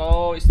 yeah, sorry.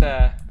 Oh, it's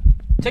there.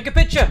 Take a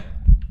picture!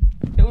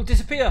 It will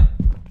disappear.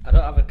 I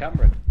don't have a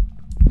camera.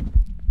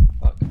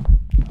 Fuck.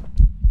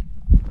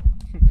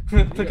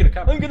 Look at it.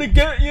 I'm gonna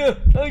get you!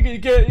 I'm gonna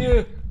get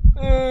you!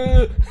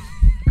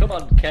 Come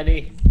on,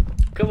 Kenny.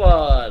 Come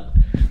on.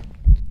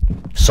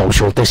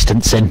 Social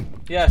distancing.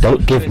 Yeah,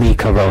 Don't give me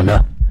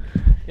corona.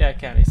 Yeah,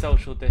 Kenny,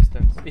 social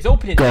distance. He's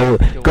opening Go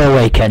the door.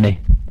 away, Kenny.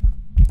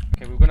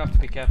 Okay, we're gonna have to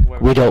be careful where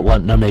We don't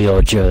want none of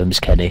your germs,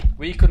 Kenny.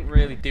 We couldn't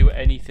really do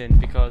anything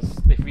because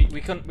if we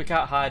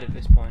can't hide at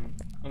this point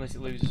unless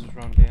it loses us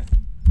around here.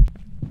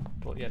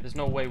 But yeah, there's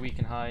no way we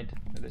can hide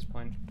at this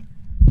point.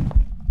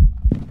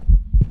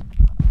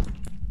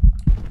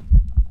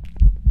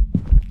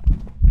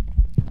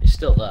 It's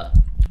still there.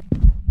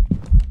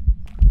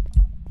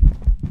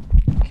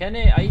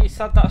 Kenny, are you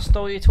sad that I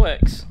stole your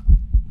Twix?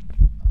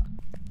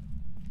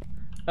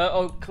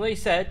 Oh, Clay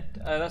said,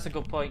 that's a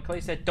good point.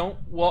 Clay said, don't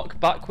walk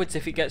backwards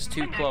if it gets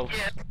too close.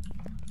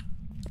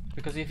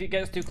 Because if it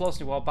gets too close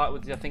and you walk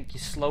backwards, I think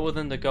you're slower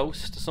than the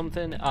ghost or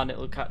something, and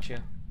it'll catch you.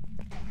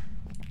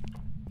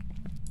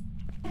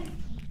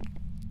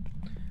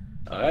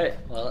 Alright,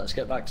 well, let's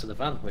get back to the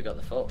van. We got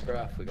the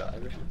photograph, we got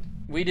everything.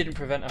 We didn't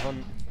prevent a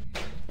hunt.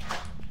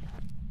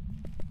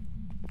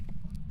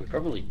 We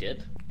probably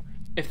did.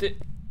 If the...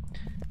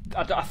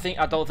 I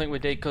don't think we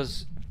did,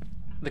 because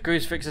the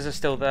crucifixes are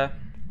still there.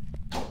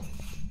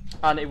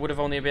 And it would have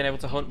only been able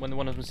to hunt when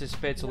one of them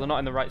disappeared, so they're not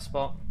in the right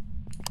spot.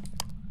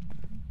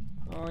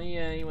 Oh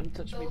yeah, you want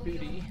to touch me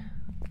booty?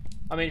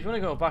 I mean, if you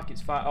want to go back,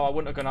 it's fine. Oh, I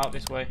wouldn't have gone out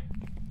this way.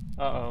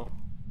 Uh-oh.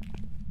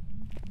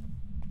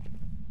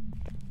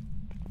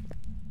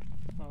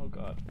 Oh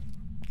god.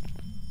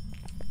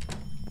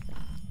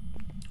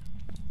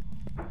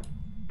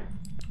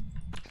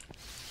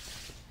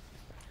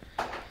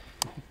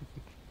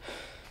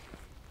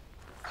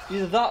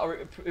 Either that or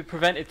it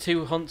prevented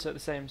two hunts at the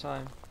same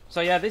time.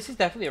 So yeah, this is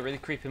definitely a really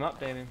creepy map,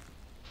 Damien.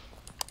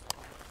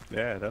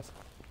 Yeah, it is.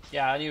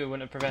 Yeah, I knew it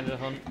wouldn't have prevented a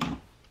hunt.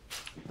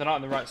 They're not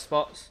in the right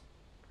spots.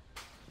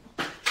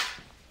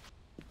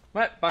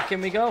 Right, back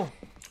in we go.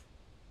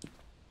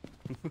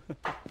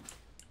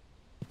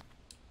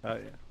 Oh yeah.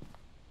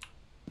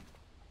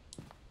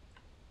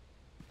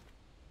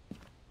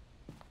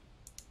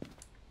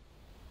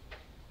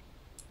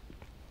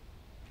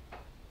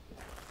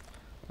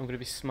 I'm gonna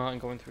be smart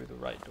and going through the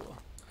right door.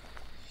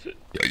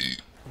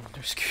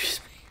 Excuse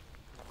me.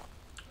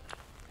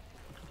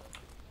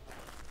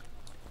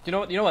 Do you know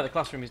what? You know where the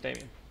classroom is,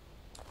 Damien?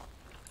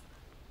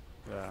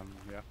 Yeah.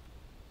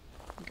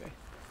 Okay.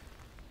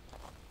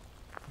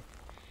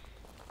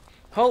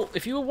 Paul,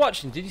 if you were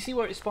watching, did you see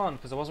where it spawned?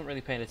 Because I wasn't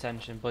really paying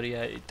attention, but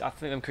yeah, I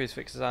think them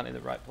crucifixes aren't in the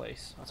right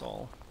place. That's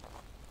all.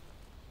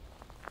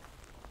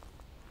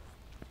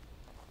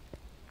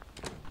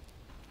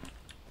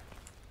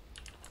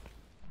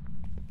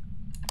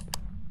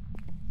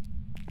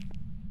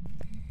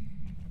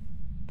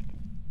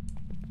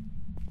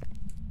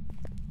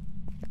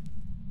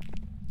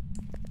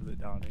 Is it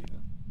down here?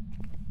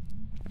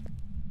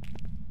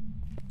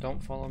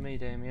 Don't follow me,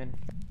 Damien.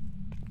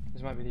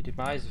 This might be the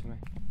demise of me.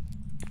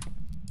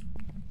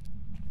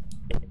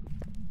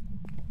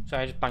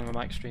 Sorry, I just banged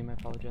my mic stream, I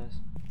apologise.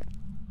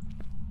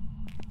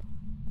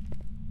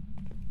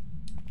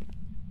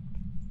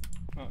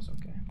 Oh, it's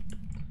okay.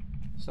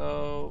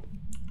 So,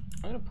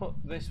 I'm going to put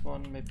this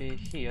one maybe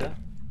here.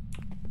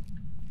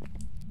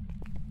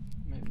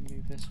 Maybe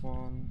move this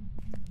one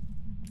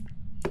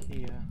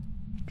here.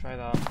 Try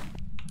that.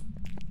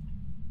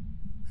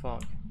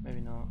 Fuck,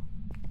 maybe not.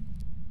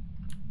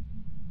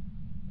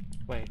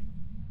 Wait,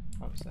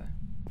 what was there?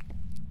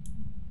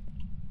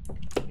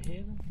 Maybe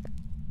here then?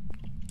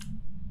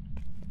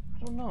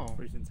 I don't know.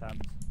 Freezing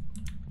temps.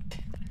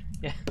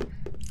 Yeah.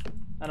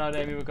 I know,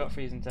 Damien, we've got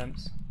freezing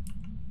temps.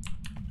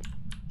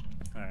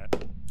 Alright.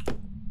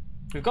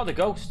 We've got the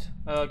ghost.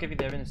 I'll give you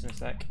the evidence in a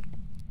sec.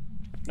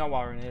 Not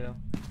while we're in here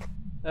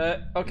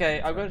though.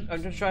 Okay, I'm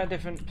gonna try a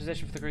different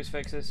position for the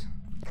crucifixes.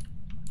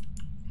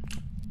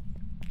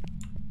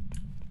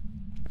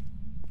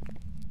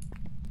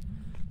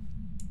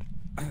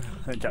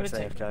 Jack's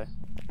AFK.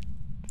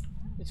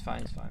 It's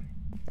fine, it's fine.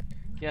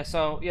 Yeah,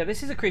 so yeah,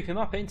 this is a creepy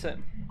map, ain't it?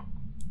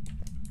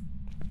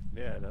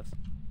 Yeah, it is.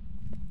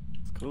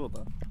 It's cool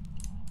though.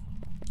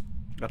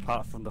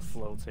 Apart from the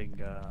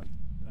floating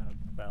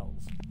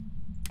bells.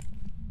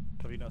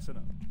 Have you not seen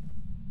it?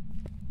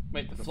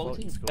 Wait, the The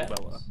floating school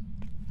bells.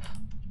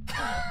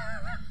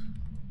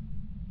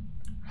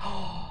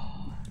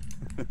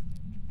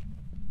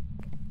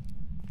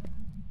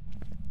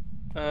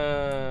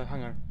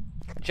 Hang on.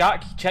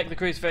 Jack, check the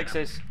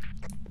crucifixes.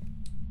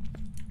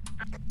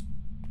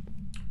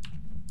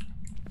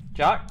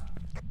 Jack?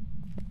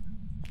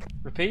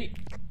 Repeat.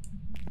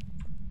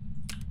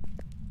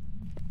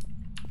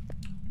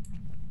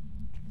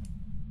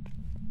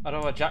 I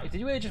don't know what Jack...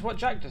 Did you hear just what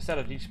Jack just said,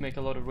 or did he just make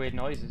a load of weird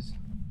noises?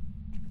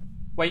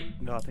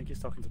 Wait. No, I think he's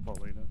talking to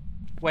Paulina.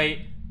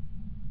 Wait.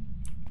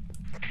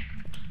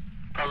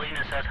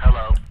 Paulina said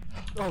hello.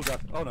 Oh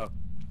god, oh no.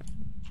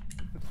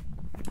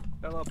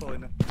 Hello,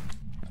 Paulina.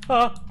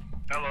 Huh?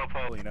 Hello,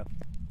 Paulina.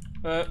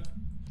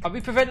 Have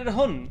we prevented a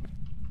hunt?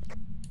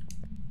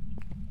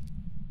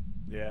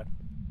 Yeah.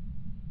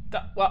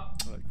 That...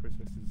 What? Like,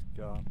 Christmas is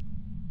gone.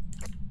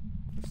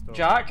 The story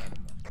Jack? ended.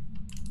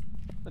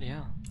 Bloody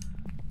hell.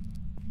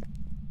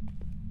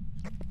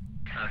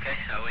 Okay,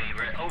 are we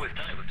ready? Oh, we've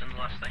done it. We've done the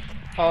last thing.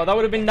 Oh, that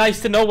would have been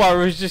nice to know while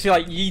we was just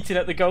like yeeting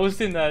at the ghost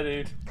in there,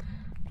 dude.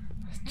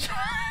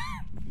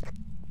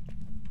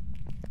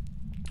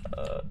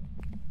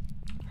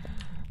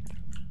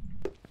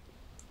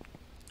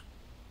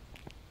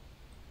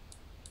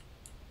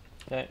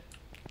 Okay,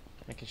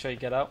 making sure you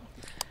get out.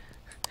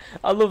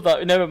 I love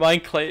that. Never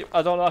mind, Clay.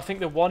 I don't know. I think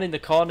the one in the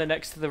corner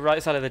next to the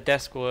right side of the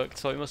desk worked,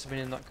 so it must have been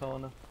in that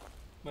corner.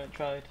 Went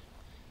tried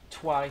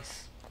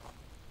twice.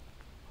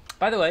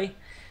 By the way,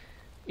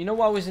 you know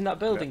why I was in that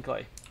building, Yeah.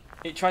 Clay?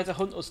 It tried to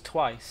hunt us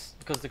twice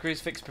because the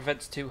crucifix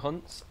prevents 2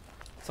 hunts,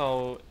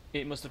 so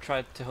it must have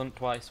tried to hunt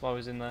twice while I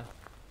was in there.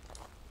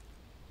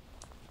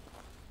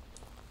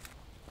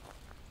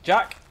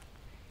 Jack,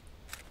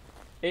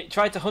 it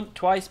tried to hunt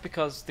twice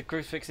because the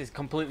crucifix is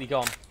completely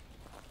gone.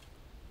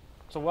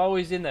 So while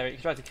we was in there,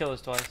 it tried to kill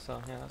us twice.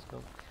 So yeah, that's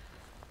cool.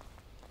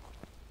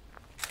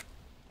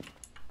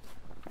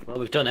 Well,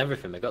 we've done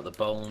everything. We've got the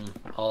bone,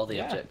 all the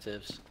Yeah.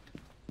 objectives.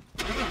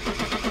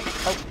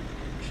 Oh,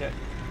 shit.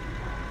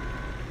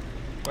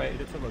 You Wait,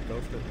 did tell a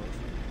ghost it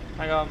was.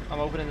 hang on. I'm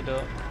opening the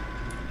door.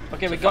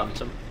 Okay, It's we a got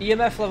phantom.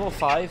 EMF level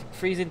 5,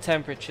 freezing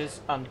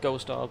temperatures, and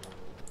ghost orb.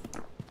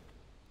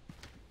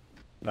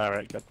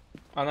 Alright, good.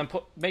 And then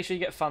make sure you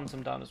get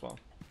phantom down as well.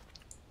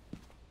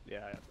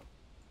 Yeah, yeah.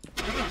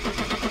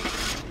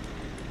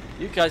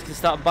 You guys can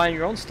start buying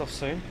your own stuff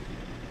soon.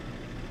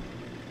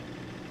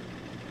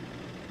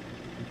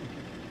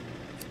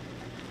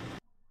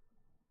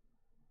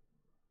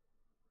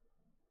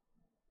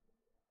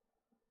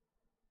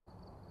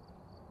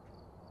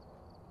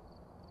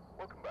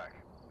 Welcome back.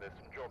 There's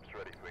some jobs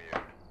ready for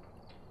you.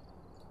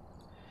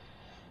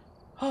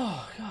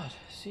 Oh god,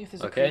 see if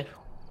there's Okay. a creep.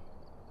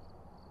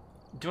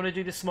 Do you want to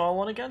do the small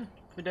one again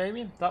for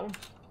Damien? That one?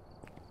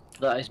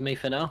 that is me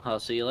for now. I'll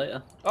see you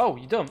later. Oh,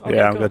 you done? Okay,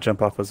 Yeah, I'm cool. gonna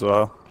jump off as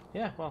well.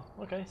 Yeah, well,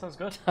 okay, sounds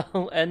good.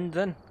 I'll end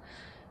then.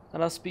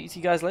 And I'll speak to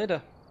you guys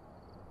later.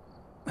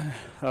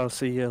 I'll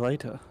see you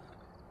later.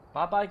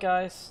 Bye bye,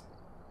 guys.